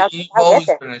 Yeah, you've always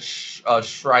been a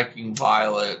striking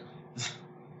violet.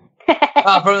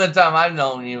 From the time I've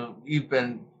known you, you've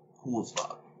been cool as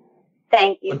fuck.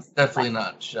 Thank you. But definitely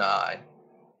not shy.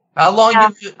 How long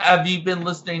have you been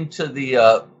listening to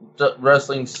the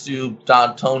Wrestling Soup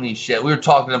Don Tony shit? We were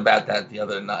talking about that the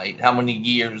other night. How many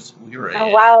years we were in? Oh,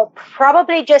 wow.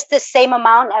 Probably just the same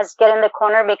amount as Get in the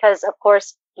Corner because, of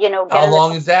course, you know. How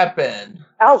long has that been?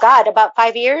 Oh, God, about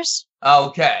 5 years.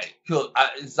 Okay, cool.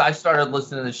 I started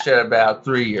listening to shit about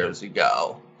 3 years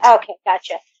ago. Okay,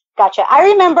 gotcha. I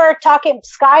remember talking,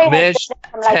 Sky Mitch,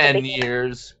 10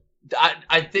 years.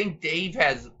 I think Dave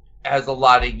has a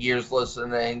lot of years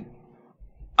listening.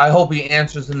 I hope he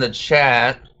answers in the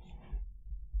chat.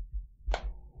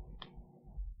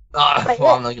 I'm not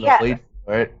going to wait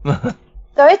for it.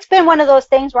 So it's been one of those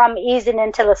things where I'm easing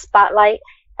into the spotlight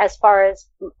as far as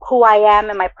who I am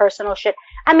and my personal shit.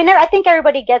 I mean, I think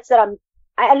everybody gets that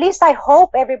at least I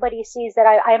hope everybody sees that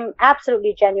I'm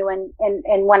absolutely genuine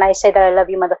in when I say that I love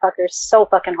you motherfuckers so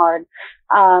fucking hard.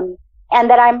 And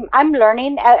that I'm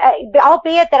learning,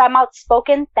 albeit that I'm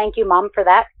outspoken. Thank you, Mom, for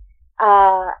that.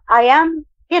 I am,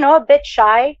 a bit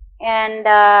shy, and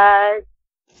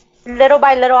little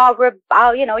by little,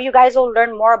 I'll you guys will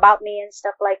learn more about me and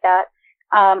stuff like that.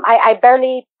 I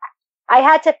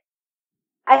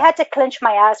had to clench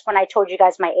my ass when I told you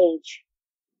guys my age.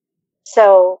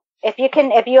 So if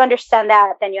you understand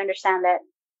that, then you understand that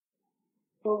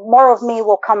more of me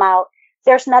will come out.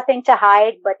 There's nothing to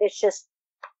hide, but it's just,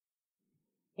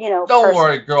 Don't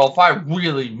worry, girl. If I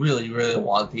really, really, really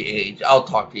want the age, I'll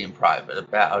talk to you in private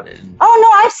about it. Oh, no,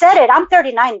 I said it. I'm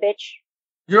 39, bitch.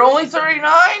 You're only 39?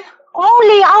 Only.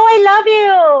 Oh, I love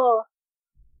you.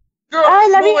 Girl, I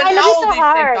love you. I love you so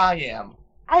hard. Think I am?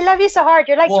 I love you so hard.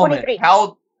 You're like Woman, 23.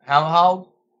 How?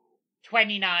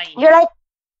 29. You're like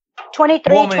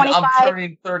 23, Woman, 25. I'm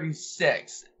turning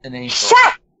 36 in April.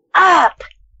 Shut up.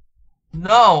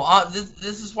 No,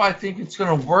 this is why I think it's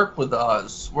gonna work with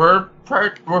us. We're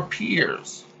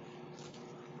peers.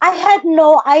 I had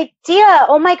no idea.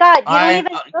 Oh my God! You don't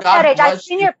even look at it. I've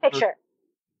seen your picture.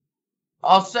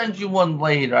 I'll send you one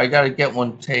later. I gotta get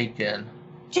one taken.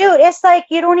 Dude, it's like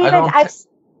you don't even.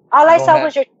 All I saw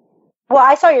was your. Well,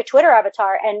 I saw your Twitter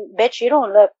avatar, and bitch, you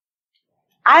don't look.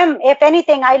 If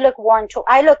anything, I look worn.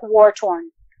 I look war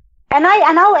torn, and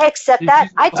I'll accept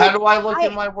that. How do I look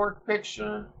in my work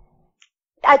picture?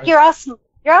 You're all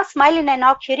smiling and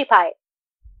all cutie pie.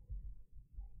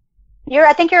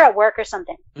 I think you're at work or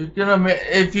something.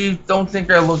 If you don't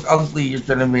think I look ugly, you're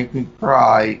gonna make me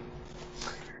cry.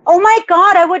 Oh my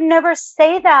God, I would never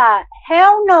say that.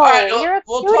 Hell no, you're a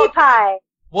cutie pie.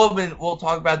 Woman, we'll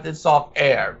talk about this off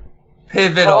air.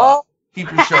 Pivot off.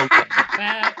 Keep your show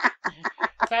going.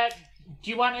 But do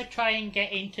you want to try and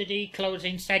get into the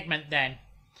closing segment then?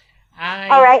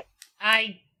 All right.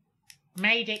 I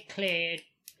made it clear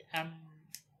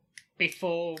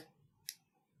before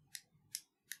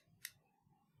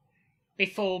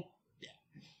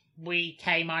we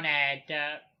came on air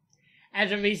that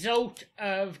as a result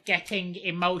of getting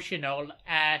emotional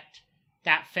at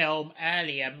that film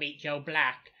earlier, Meet Joe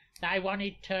Black, that I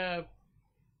wanted to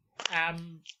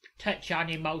touch on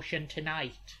emotion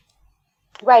tonight.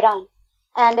 Right on.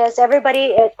 And as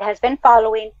everybody has been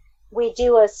following, we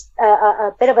do a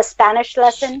bit of a Spanish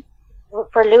lesson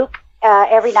for Luke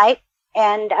every night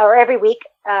or every week.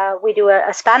 We do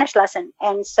a Spanish lesson.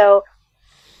 And so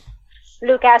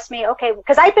Luke asked me, okay,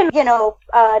 because I've been,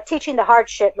 teaching the hard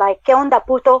shit, like, ¿Qué onda,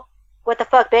 puto? What the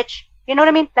fuck, bitch? You know what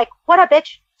I mean? Like, what up,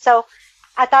 bitch? So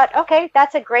I thought, okay,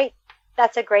 that's a great,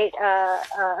 a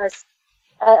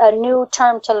new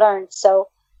term to learn. So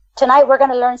tonight we're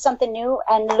going to learn something new.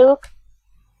 And Luke,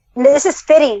 this is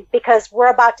fitting because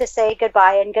we're about to say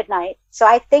goodbye and good night. So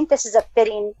I think this is a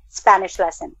fitting Spanish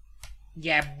lesson.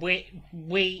 Yeah,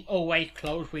 we always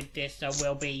close with this, so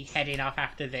we'll be heading off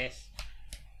after this.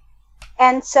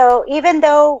 And so even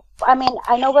though, I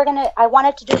know I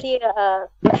wanted to do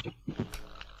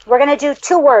we're going to do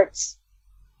 2 words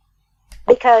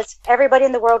because everybody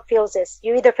in the world feels this.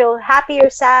 You either feel happy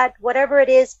or sad, whatever it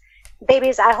is.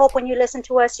 Babies, I hope when you listen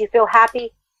to us, you feel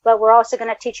happy, but we're also going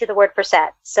to teach you the word for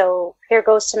sad. So here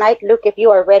goes tonight. Luke, if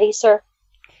you are ready, sir.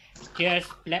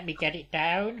 Just let me get it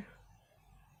down.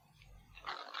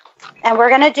 And we're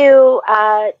going to do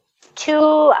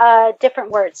 2 different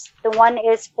words. The one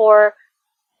is for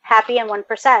happy and one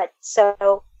for sad.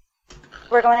 So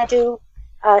we're going to do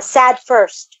sad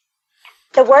first.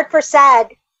 The word for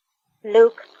sad,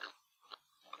 Luke,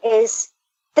 is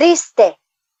triste.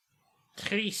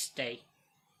 Triste.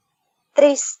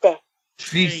 Triste.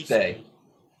 Triste.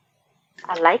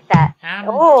 I like that.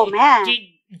 Man.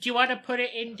 Do you want to put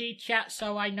it in the chat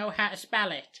so I know how to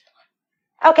spell it?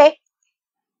 Okay.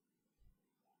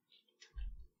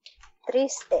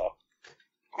 Triste.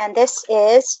 And this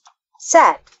is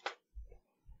sad.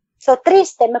 So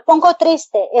triste, me pongo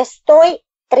triste. Estoy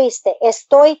triste.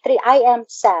 I am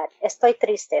sad. Estoy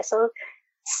triste. So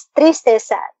triste is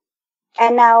sad.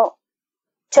 And now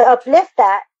to uplift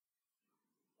that,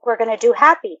 we're going to do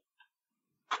happy.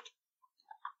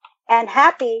 And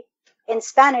happy in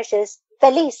Spanish is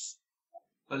feliz.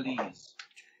 Feliz.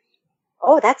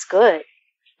 Oh, that's good.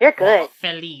 You're good.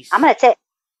 Feliz. I'm going to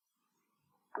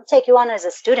take you on as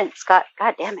a student, Scott.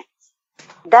 God damn it.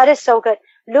 That is so good.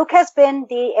 Luke has been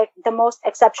the most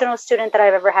exceptional student that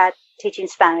I've ever had teaching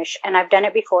Spanish, and I've done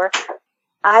it before.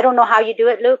 I don't know how you do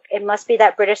it, Luke. It must be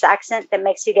that British accent that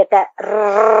makes you get that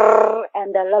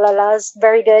and the la-la-las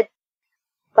very good.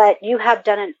 But you have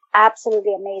done an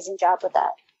absolutely amazing job with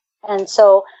that. And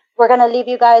so we're going to leave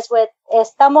you guys with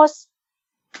estamos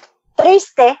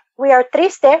triste. We are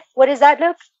triste. What is that,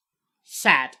 Luke?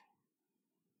 Sad.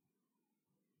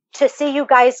 To see you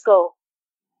guys go.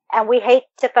 And we hate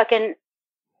to fucking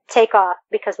take off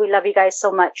because we love you guys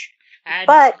so much.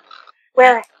 But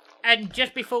we're... And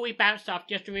just before we bounce off,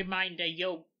 just a reminder,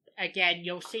 you'll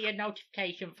see a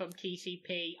notification from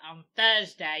TCP on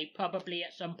Thursday, probably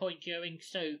at some point during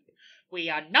Soup. We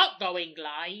are not going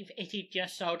live. It is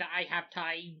just so that I have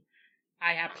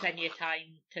plenty of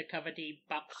time to cover the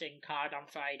boxing card on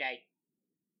Friday.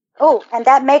 Oh, and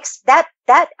that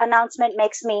announcement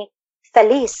makes me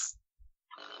feliz.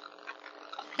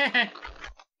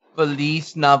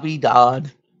 Feliz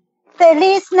Navidad.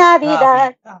 Feliz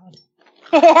Navidad.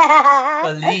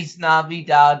 Feliz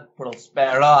Navidad.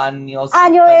 Prospero años.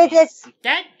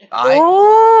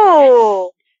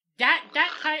 That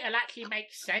title actually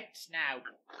makes sense now.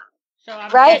 So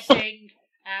I'm right? guessing.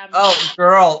 Oh,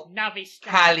 girl. Navidad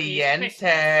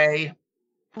Caliente.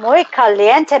 Muy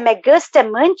caliente. Me gusta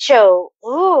mucho.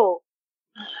 Ooh.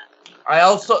 I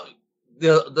also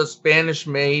the Spanish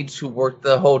maids who work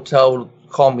the hotel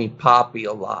call me Poppy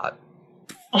a lot.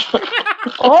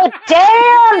 Oh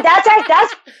damn!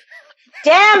 That's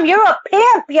damn. You're a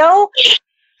pimp, yo.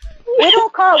 We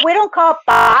don't call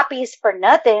poppies for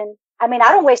nothing. I mean, I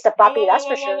don't waste a poppy, that's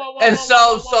for sure. And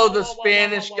so the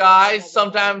Spanish guys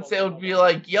sometimes they would be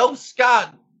like, "Yo,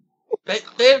 Scott,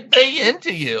 they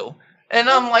into you," and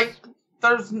I'm like,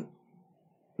 "There's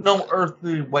no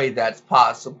earthly way that's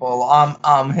possible.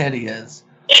 I'm hideous."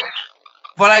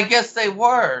 But I guess they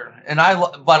were, and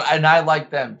I like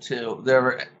them too.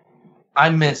 I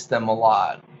miss them a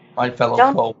lot. My fellow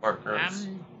co-workers.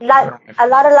 A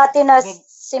lot of Latinas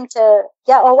seem to.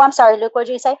 Yeah. Oh, I'm sorry, Luke. What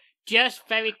did you say? Just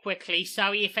very quickly.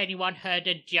 Sorry if anyone heard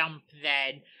a jump.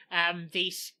 Then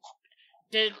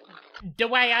the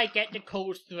way I get the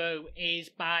calls through is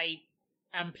by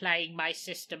playing my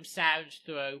system sounds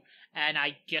through, and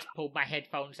I just pulled my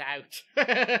headphones out.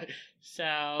 So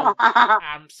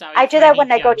I'm sorry. I do that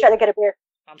when I go try to get a beer.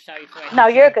 I'm sorry for it. No,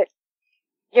 you're good.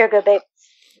 You're good, babe.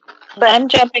 But I'm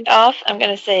jumping off. I'm going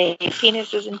to say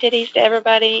penises and titties to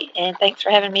everybody, and thanks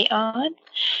for having me on.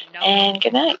 And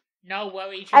good night. No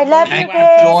worries. I love you, babe.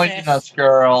 Thanks for joining us,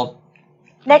 girl.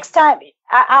 Next time,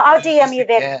 I'll DM you,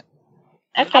 babe. Okay.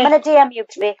 I'm going to DM you,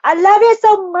 babe. I love you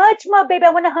so much, my baby.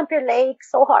 I want to hump your leg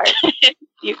so hard.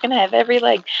 You can have every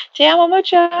leg. Te amo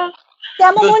mucho. Te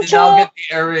amo mucho. I'll get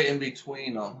the area in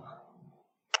between them.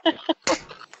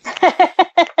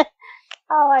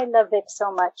 Oh, I love Vic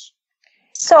so much.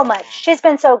 So much. She's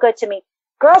been so good to me.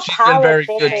 Girl She's power. Been very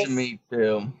bitches. good to me,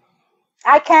 too.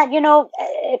 I can't,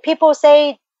 people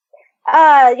say,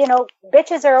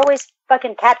 bitches are always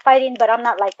fucking catfighting, but I'm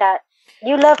not like that.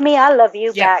 You love me, I love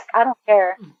you back. I don't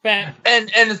care. But, and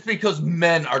it's because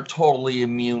men are totally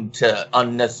immune to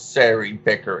unnecessary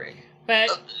bickering.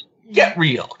 But get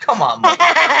real. Come on,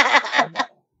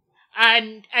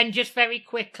 and just very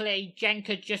quickly,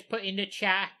 Jenka just put in the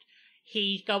chat,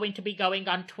 he's going to be going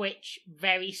on Twitch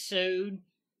very soon.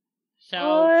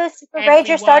 So Super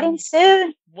Rager starting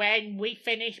soon. When we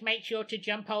finish, make sure to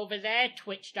jump over there,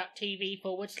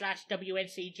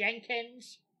 twitch.tv/WNC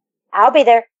Jenkins. I'll be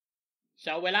there.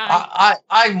 So will I.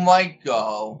 I might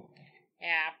go.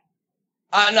 Yeah.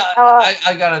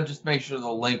 I gotta just make sure the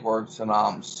link works and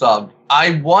I'm subbed.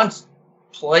 I once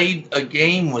played a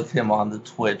game with him on the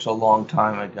Twitch a long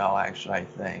time ago, actually, I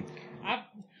think.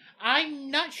 I'm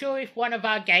not sure if one of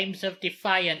our games of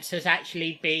Defiance has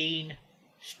actually been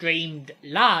streamed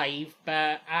live,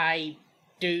 but I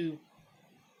do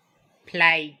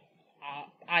play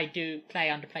I do play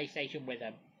on the PlayStation with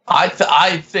them.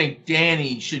 I think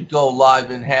Danny should go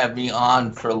live and have me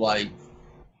on for like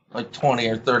 20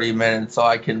 or 30 minutes so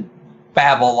I can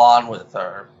babble on with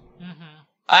her.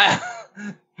 Mm-hmm.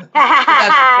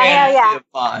 Hell yeah.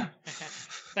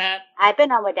 But I've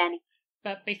been on with Danny.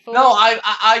 But before No,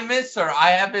 I miss her.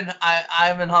 I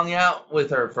haven't hung out with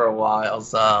her for a while,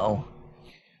 so.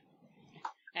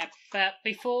 But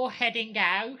before heading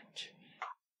out,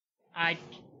 I'd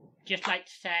just like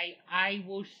to say I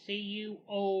will see you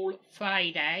all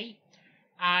Friday.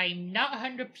 I'm not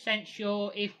 100%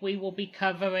 sure if we will be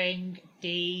covering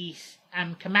the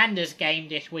Commanders game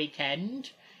this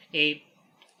weekend. It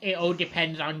all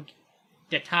depends on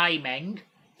the timing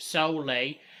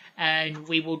solely. And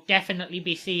we will definitely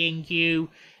be seeing you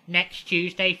next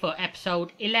Tuesday for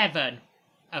episode 11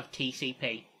 of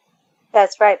TCP.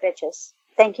 That's right, bitches.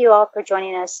 Thank you all for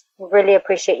joining us. We really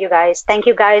appreciate you guys. Thank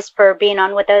you guys for being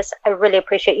on with us. I really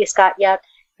appreciate you, Scott, Yuck,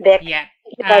 Vic. Yeah.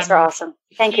 You guys are awesome.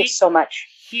 Thank you so much.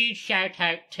 Huge shout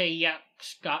out to Yuck,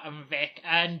 Scott, and Vic.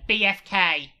 And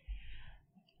BFK.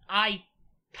 I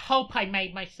hope I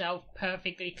made myself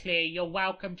perfectly clear. You're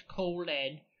welcome to call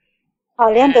in.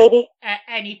 Call in, baby. At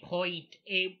any point.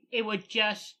 It would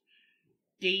just...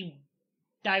 The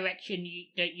direction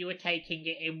that you were taking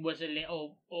it in was a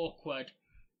little awkward.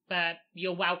 But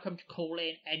you're welcome to call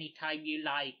in anytime you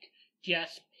like.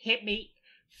 Just hit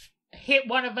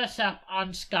one of us up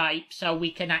on Skype so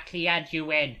we can actually add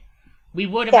you in. We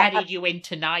would have added you in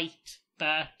tonight,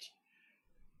 but...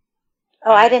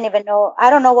 Oh, I didn't even know. I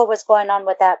don't know what was going on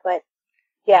with that, but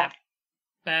yeah.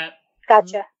 But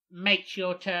gotcha. Make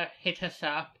sure to hit us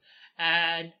up.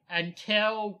 And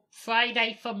until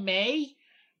Friday for me,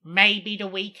 maybe the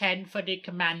weekend for the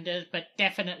Commanders, but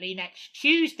definitely next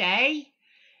Tuesday...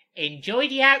 Enjoy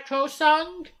the outro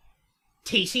song.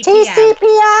 TCP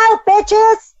out,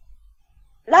 bitches.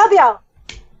 Love y'all.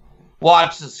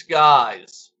 Watch the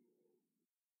skies.